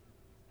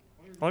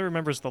I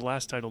remember is the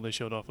last title they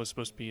showed off was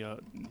supposed to be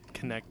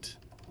Kinect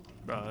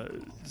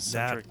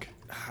centric.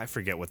 I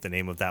forget what the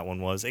name of that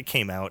one was. It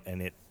came out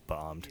and it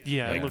bombed.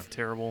 Yeah, Like, it looked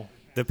terrible.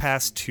 the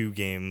past 2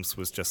 games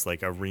was just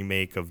like a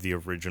remake of the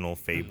original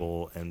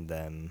Fable, and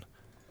then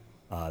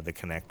the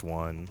Kinect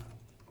one.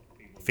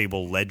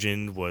 Fable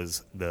Legend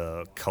was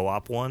the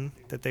co-op one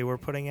that they were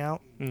putting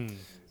out. Mm.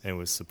 And it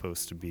was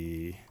supposed to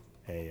be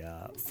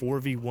a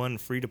 4v1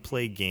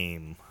 free-to-play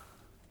game.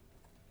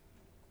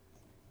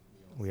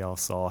 We all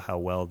saw how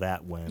well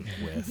that went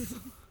with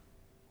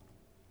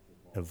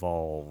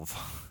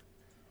Evolve.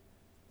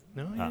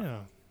 No, yeah.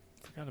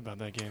 Forgot about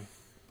that game.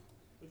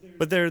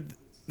 But they're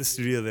the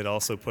studio that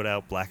also put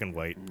out Black and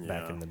White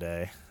back Yeah. in the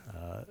day,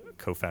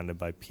 co-founded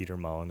by Peter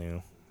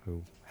Molyneux,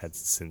 who had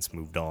since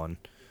moved on.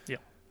 Yeah.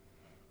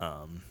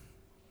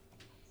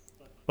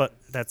 But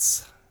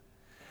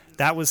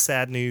that was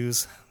sad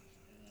news.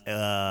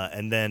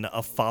 And then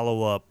a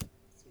follow-up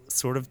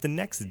sort of the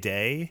next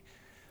day.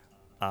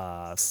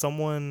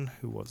 Someone,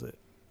 who was it?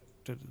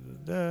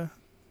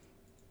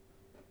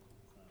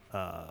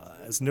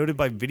 As noted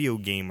by Video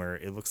Gamer,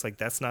 it looks like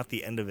that's not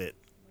the end of it.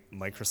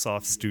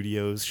 Microsoft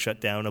Studios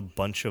shut down a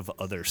bunch of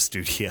other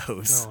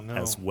studios Oh, no.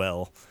 as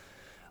well.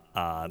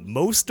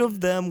 Most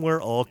of them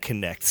were all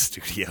Kinect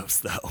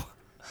studios, though.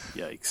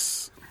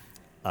 Yikes.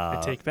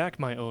 I take back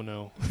my oh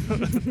no.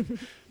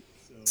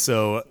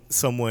 So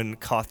someone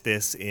caught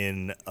this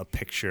in a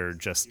picture.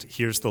 Just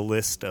here's the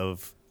list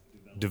of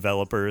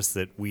developers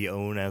that we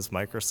own as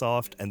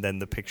Microsoft, and then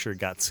the picture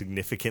got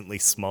significantly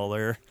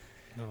smaller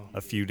No.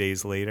 a few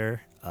days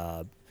later.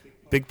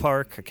 Big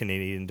Park, a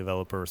Canadian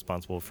developer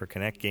responsible for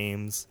Kinect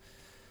games.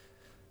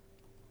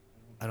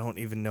 I don't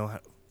even know how.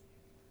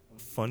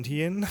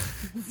 Fundian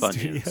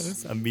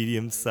Studios, a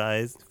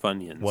medium-sized.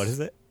 Funyuns. What is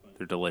it?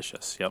 They're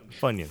delicious. Yep.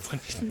 Funyuns.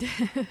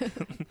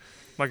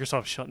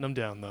 Microsoft shutting them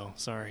down, though.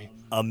 Sorry.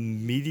 A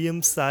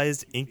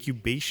medium-sized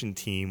incubation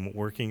team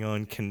working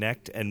on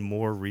Kinect and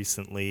more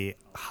recently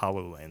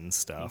HoloLens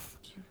stuff.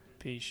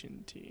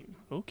 Patient team.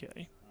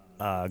 Okay.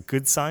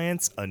 Good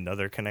Science,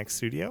 another Kinect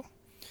studio.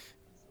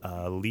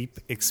 Leap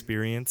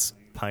Experience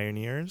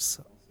Pioneers,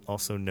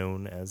 also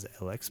known as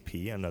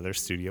LXP, another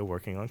studio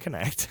working on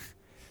Kinect.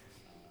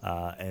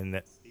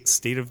 And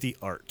State of the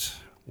Art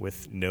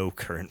with no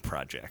current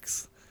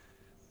projects.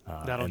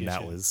 That'll And get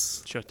that you.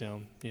 was Shut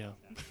down. Yeah.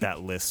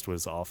 that list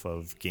was off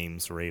of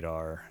Games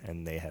Radar,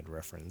 and they had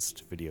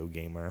referenced Video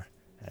Gamer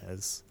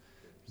as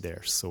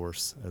their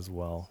source as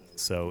well.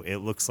 So it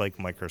looks like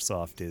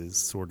Microsoft is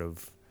sort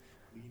of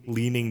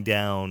leaning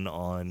down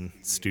on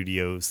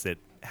studios that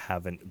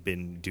haven't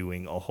been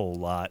doing a whole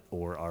lot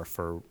or are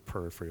for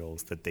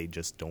peripherals that they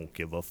just don't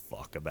give a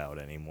fuck about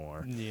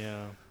anymore.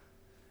 Yeah.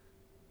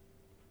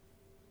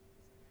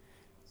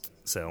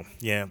 So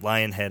yeah,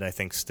 Lionhead I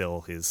think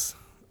still is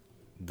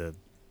the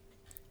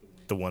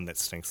one that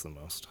stinks the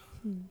most.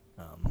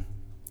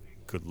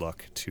 Good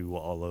luck to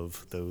all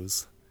of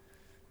those.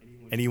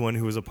 Anyone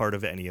who was a part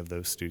of any of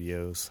those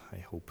studios, I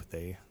hope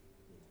they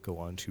go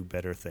on to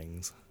better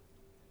things.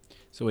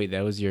 So wait,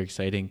 that was your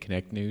exciting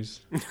Kinect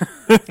news?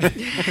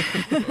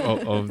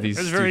 All of these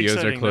It was very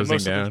studios are exciting, but closing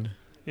most of down.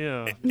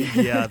 Yeah.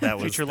 Yeah, that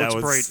was Future that looks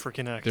was bright for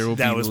Kinect. There will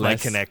That be was my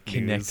less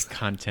Kinect news.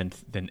 content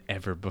than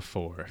ever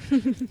before.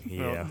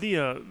 yeah.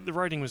 The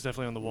writing was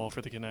definitely on the wall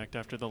for the Kinect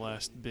after the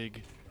last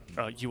big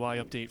UI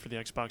update for the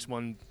Xbox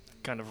One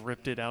kind of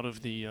ripped it out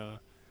of the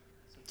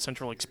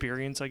central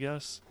experience, I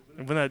guess.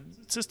 And when that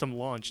system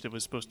launched, it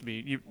was supposed to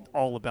be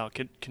all about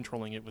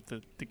controlling it with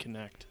the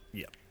Kinect.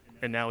 Yeah.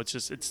 And now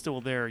it's still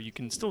there. You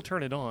can still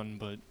turn it on,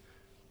 but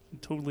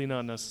totally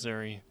not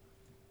necessary.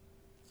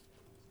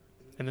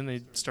 And then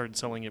they started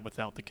selling it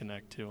without the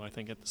Kinect too, I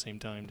think, at the same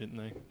time, didn't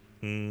they?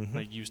 Mhm.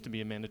 Like, used to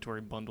be a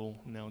mandatory bundle,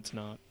 now it's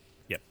not.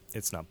 Yep,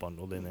 it's not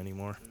bundled in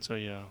anymore. So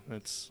yeah,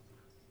 it's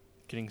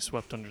getting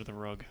swept under the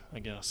rug, I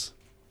guess.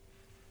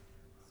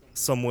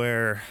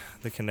 Somewhere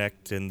the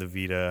Kinect and the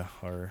Vita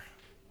are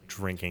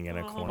drinking in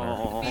a Oh,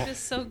 corner. Vita's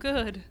so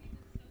good.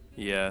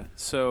 Yeah.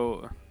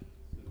 So,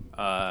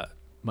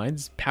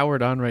 Mine's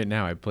powered on right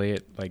now. I play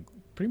it like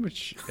pretty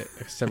much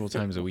several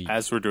times a week.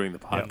 as we're doing the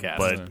Yeah, podcast,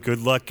 but good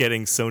luck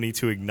getting Sony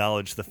to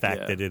acknowledge the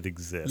fact Yeah. that it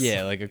exists.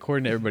 Yeah, like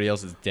according to everybody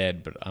else, it's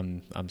dead, but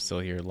I'm still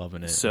here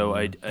loving it. so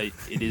I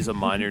it is a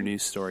minor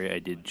news story I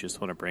did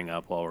just want to bring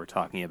up while we're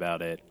talking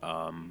about it.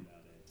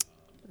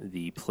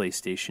 The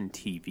PlayStation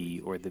TV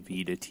or the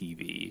Vita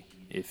TV,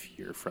 if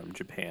you're from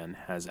Japan,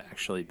 has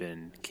actually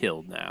been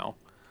killed now.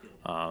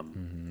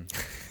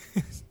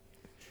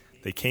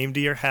 They came to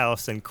your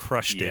house and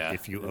crushed Yeah, it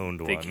if you owned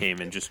they one. came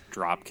and just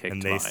drop kicked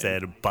and they mine.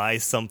 said, buy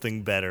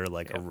something better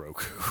like Yeah. a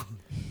Roku.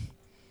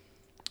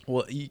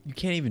 Well, you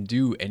can't even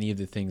do any of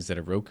the things that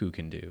a Roku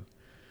can do.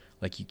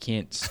 Like you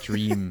can't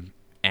stream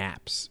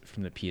apps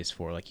from the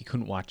PS4. Like you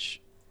couldn't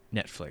watch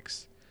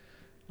Netflix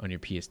on your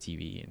PS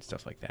TV and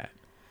stuff like that.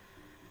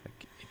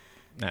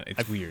 Like,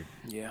 it's weird.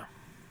 Yeah.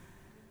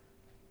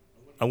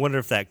 I wonder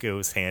if that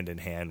goes hand in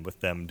hand with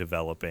them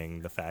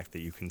developing the fact that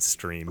you can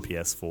stream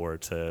PS4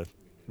 to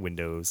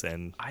Windows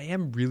and I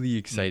am really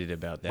excited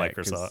about that.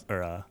 'cause Microsoft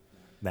or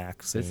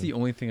Mac. That's the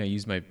only thing I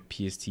use my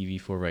PS TV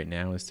for right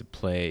now is to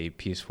play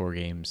PS4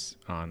 games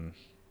on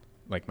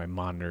like my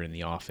monitor in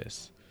the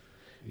office.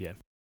 Yeah.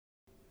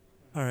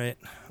 All right.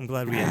 I'm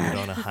glad we ended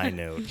on a high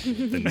note.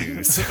 The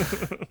news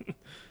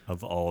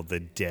of all the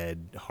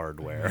dead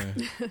hardware.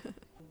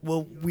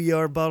 Well, we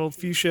are Bottled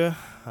Fuchsia.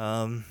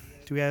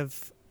 Do we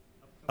have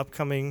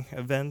upcoming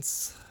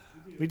events?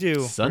 We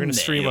do. Sunday. We're going to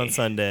stream on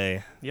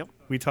Sunday. Yep.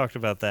 We talked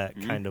about that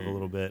kind of a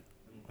little bit.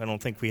 I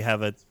don't think we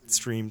have a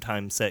stream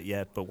time set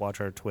yet, but watch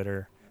our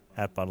Twitter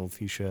at Bottled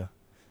Fuchsia.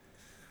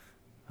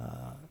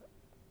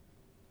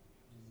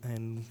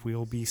 And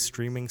we'll be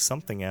streaming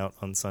something out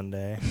on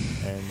Sunday.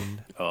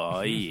 And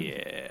Oh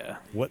yeah.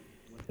 what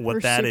We're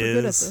that super good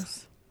at is?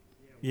 this.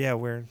 Yeah,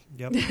 we're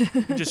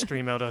Just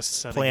stream out us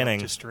setting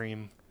Planning. up to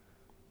stream.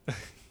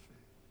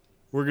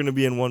 we're gonna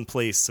be in one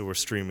place, so we're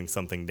streaming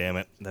something. Damn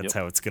it, that's Yep.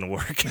 how it's gonna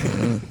work.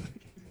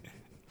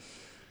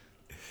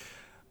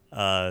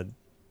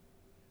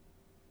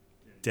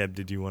 Deb,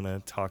 did you want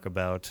to talk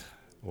about,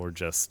 or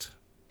just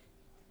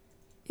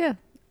Yeah.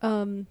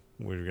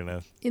 we're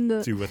gonna In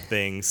the do a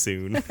thing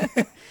soon?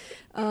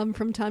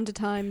 From time to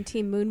time,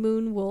 Team Moon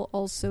Moon will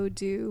also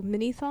do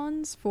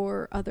mini-thons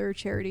for other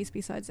charities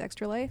besides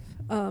Extra Life.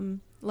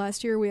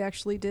 Last year, we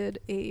actually did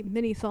a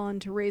mini-thon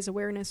to raise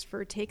awareness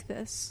for Take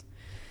This.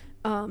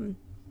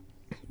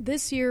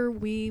 This year,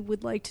 we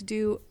would like to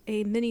do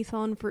a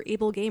mini-thon for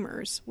Able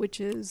Gamers, which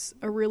is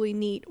a really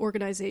neat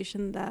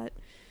organization that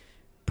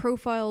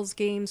profiles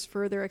games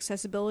for their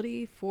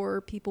accessibility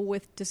for people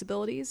with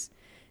disabilities.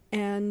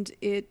 And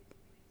it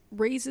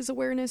raises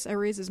awareness. It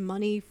raises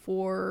money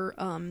for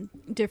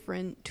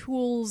different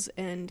tools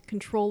and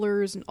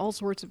controllers and all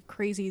sorts of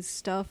crazy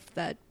stuff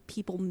that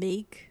people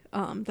make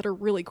that are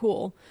really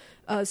cool,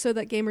 so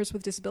that gamers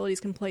with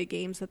disabilities can play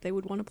games that they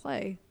would want to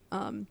play.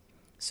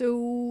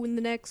 So in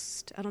the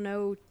next,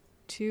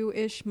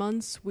 2-ish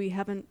months, we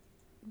haven't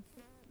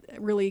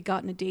really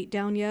gotten a date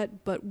down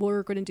yet, but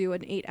we're going to do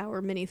an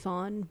 8-hour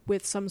mini-thon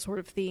with some sort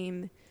of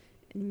theme,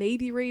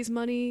 maybe raise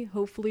money,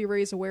 hopefully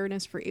raise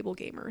awareness for able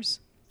gamers.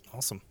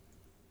 Awesome.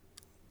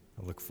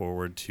 I look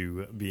forward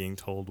to being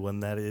told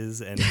when that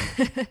is and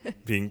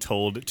being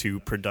told to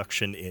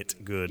production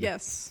it good.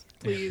 Yes,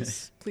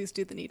 please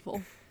do the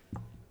needful.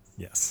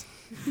 Yes.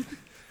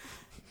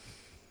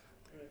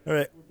 All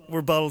right,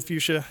 we're Bottled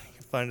Fuchsia. You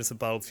can find us at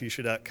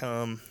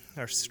bottledfuchsia.com.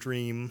 Our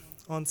stream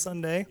on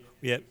Sunday,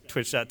 we at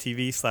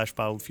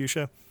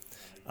twitch.tv/bottledfuchsia.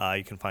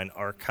 You can find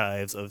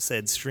archives of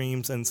said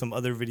streams and some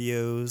other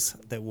videos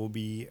that we'll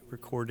be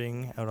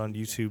recording out on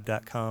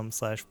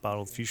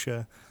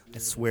youtube.com/bottledfuchsia. I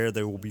swear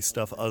there will be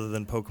stuff other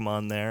than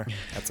Pokemon there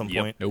at some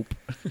point. Nope.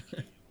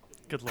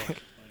 Good luck.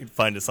 You can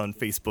find us on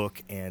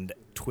Facebook and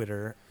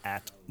Twitter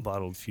at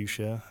Bottled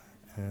Fuchsia.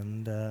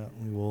 And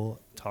we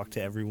will talk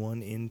to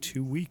everyone in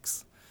 2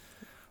 weeks.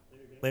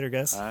 Later,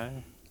 guys.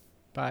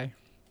 Bye.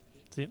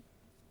 See ya.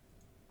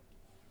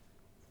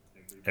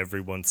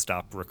 Everyone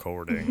stop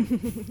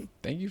recording.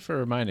 Thank you for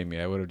reminding me.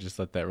 I would have just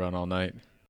let that run all night.